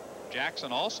pitchers.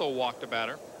 Jackson also walked a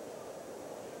batter.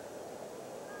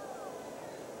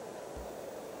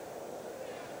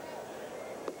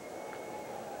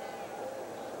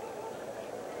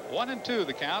 One and 2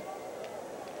 the count.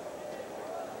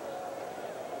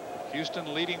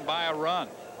 Houston leading by a run.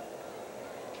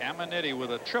 Caminiti with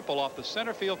a triple off the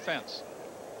center field fence.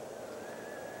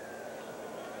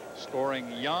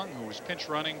 Scoring Young, who was pinch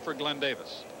running for Glenn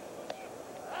Davis.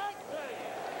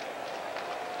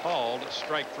 Called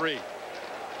strike 3.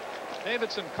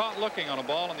 Davidson caught looking on a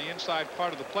ball on the inside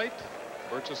part of the plate.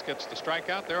 Burtsis gets the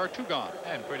strikeout. There are 2 gone.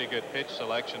 And pretty good pitch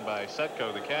selection by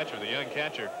Setko, the catcher, the young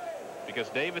catcher, because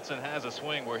Davidson has a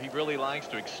swing where he really likes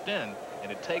to extend,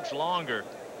 and it takes longer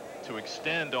to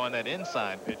extend on that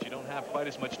inside pitch. You don't have quite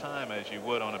as much time as you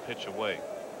would on a pitch away.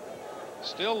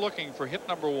 Still looking for hit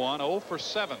number 1. 0 for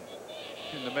 7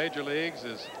 in the major leagues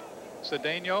is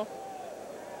Cedeno.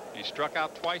 He struck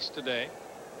out twice today.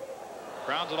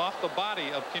 Grounds it off the body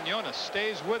of Quinones.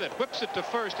 Stays with it. Whips it to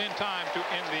first in time to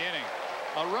end the inning.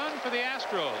 A run for the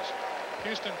Astros.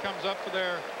 Houston comes up for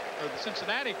their, or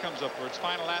Cincinnati comes up for its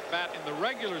final at-bat in the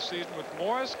regular season with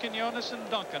Morris, Quinones, and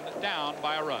Duncan down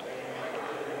by a run.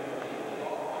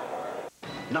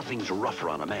 Nothing's rougher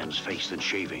on a man's face than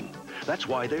shaving. That's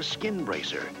why there's Skin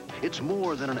Bracer. It's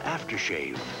more than an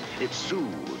aftershave. It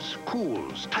soothes,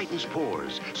 cools, tightens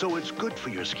pores, so it's good for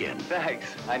your skin.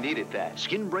 Thanks. I needed that.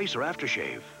 Skin Bracer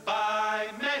Aftershave. By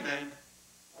Menon.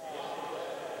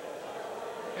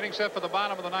 Inning set for the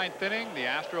bottom of the 9th inning. The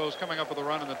Astros coming up with a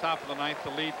run in the top of the 9th to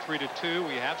lead 3-2.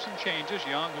 We have some changes.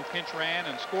 Young, who pinch ran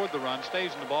and scored the run,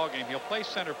 stays in the ballgame. He'll play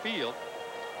center field.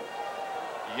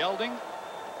 Yelding,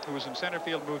 who was in center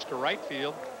field, moves to right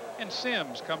field, and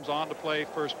Sims comes on to play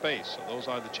first base. So those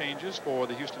are the changes for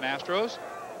the Houston Astros.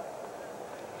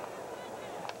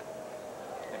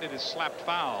 And it is slapped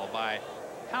foul by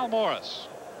Hal Morris.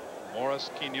 Morris,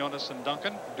 Quinones, and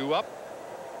Duncan due up.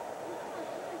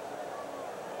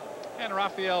 And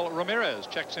Rafael Ramirez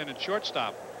checks in at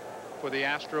shortstop for the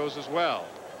Astros as well.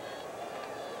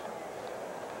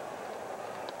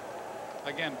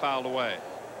 Again fouled away.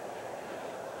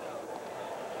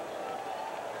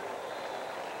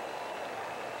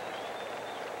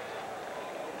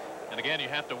 And again, you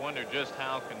have to wonder just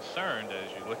how concerned,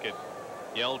 as you look at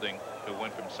Yelding, who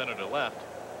went from center to left,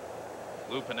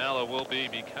 Lou Piniella will be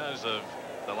because of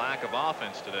the lack of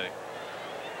offense today.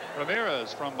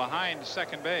 Ramirez from behind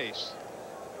second base,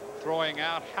 throwing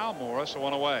out Hal Morris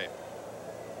one away.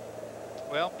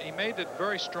 Well, he made it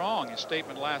very strong, his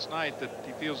statement last night, that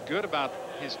he feels good about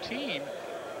his team,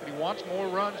 but he wants more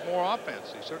runs, more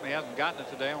offense. He certainly hasn't gotten it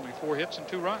today, only 4 hits and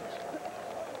 2 runs.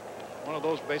 One of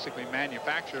those basically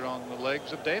manufactured on the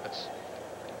legs of Davis.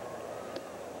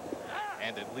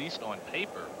 And at least on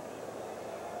paper,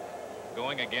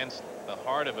 going against the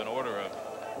heart of an order of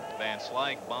Van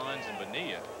Slyke, Bonds, and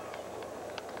Bonilla.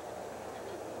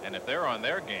 And if they're on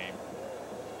their game,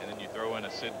 and then you throw in a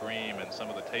Sid Bream and some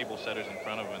of the table setters in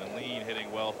front of them and Lean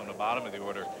hitting well from the bottom of the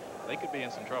order, they could be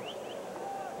in some trouble.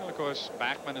 Well, of course,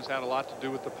 Backman has had a lot to do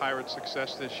with the Pirates'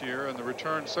 success this year, and the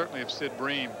return certainly of Sid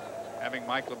Bream, having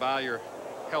Mike LaValliere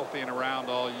healthy and around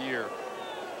all year.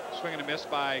 Swing and a miss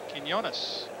by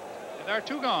Quinones. And there are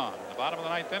 2 gone in the bottom of the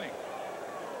 9th inning.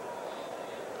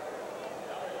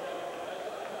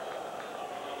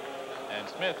 And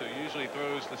Smith, who usually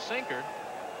throws the sinker,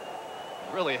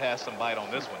 really has some bite on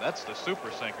this one. That's the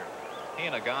super sinker. He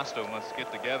and Agosto must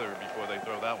get together before they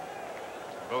throw that one.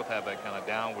 Both have that kind of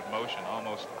downward motion,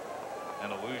 almost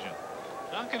an illusion.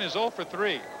 Duncan is 0 for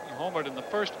 3. He homered in the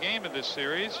first game of this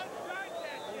series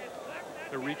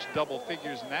to reach double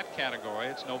figures in that category.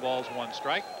 It's no balls, 1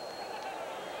 strike.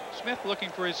 Smith looking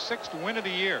for his 6th win of the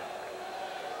year.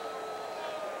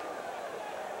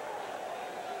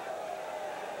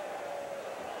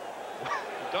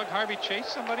 Did Doug Harvey chase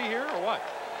somebody here or what?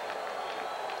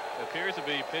 It appears to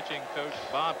be pitching coach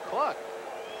Bob Cluck.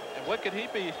 And what could he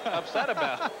be upset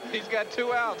about? He's got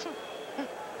 2 outs.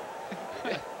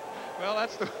 Well,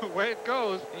 that's the way it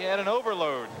goes. He had an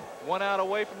overload, 1 out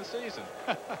away from the season.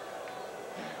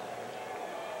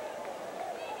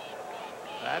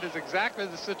 That is exactly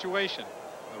the situation.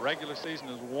 The regular season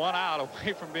is 1 out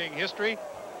away from being history.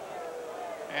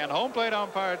 And home plate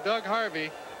umpire Doug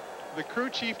Harvey, the crew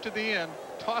chief to the end,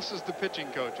 tosses the pitching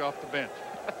coach off the bench.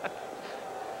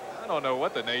 I don't know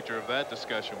what the nature of that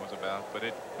discussion was about, but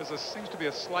there seems to be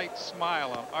a slight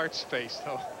smile on Art's face,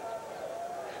 though.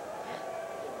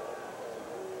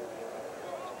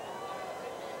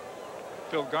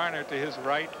 Phil Garner to his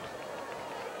right,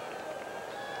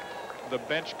 the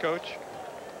bench coach,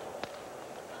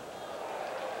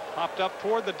 hopped up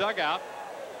toward the dugout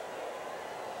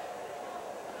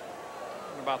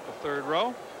in about the 3rd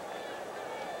row.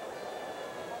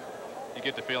 You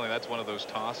get the feeling that's one of those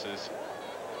tosses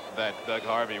that Doug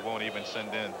Harvey won't even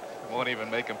send in, won't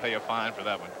even make him pay a fine for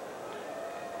that one.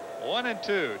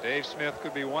 1-2. Dave Smith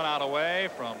could be 1 out away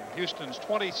from Houston's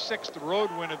 26th road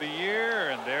win of the year,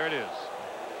 and there it is.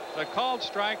 The called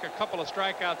strike, a couple of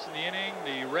strikeouts in the inning.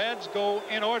 The Reds go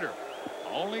in order.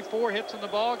 Only 4 hits in the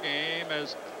ball game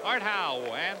as Art Howe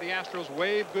and the Astros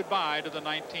wave goodbye to the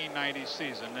 1990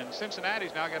 season. And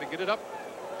Cincinnati's now got to get it up.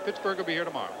 Pittsburgh will be here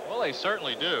tomorrow. Well, they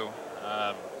certainly do.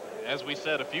 As we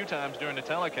said a few times during the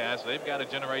telecast, they've got to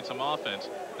generate some offense.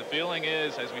 The feeling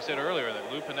is, as we said earlier,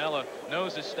 that Lou Piniella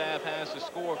knows his staff has to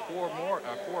score 4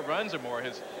 runs or more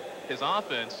his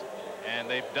offense, and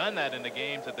they've done that in the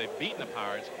games that they've beaten the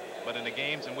Pirates. But in the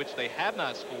games in which they have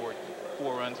not scored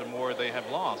 4 runs or more, they have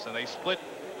lost, and they split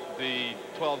the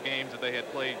 12 games that they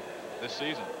had played this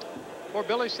season. For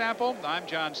Billy Sample, I'm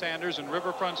John Sanders in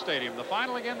Riverfront Stadium. The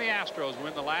final again, the Astros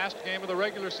win the last game of the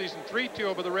regular season 3-2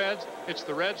 over the Reds. It's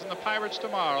the Reds and the Pirates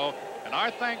tomorrow. And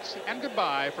our thanks and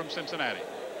goodbye from Cincinnati.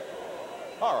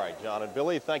 All right, John and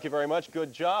Billy, thank you very much.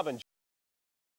 Good job. And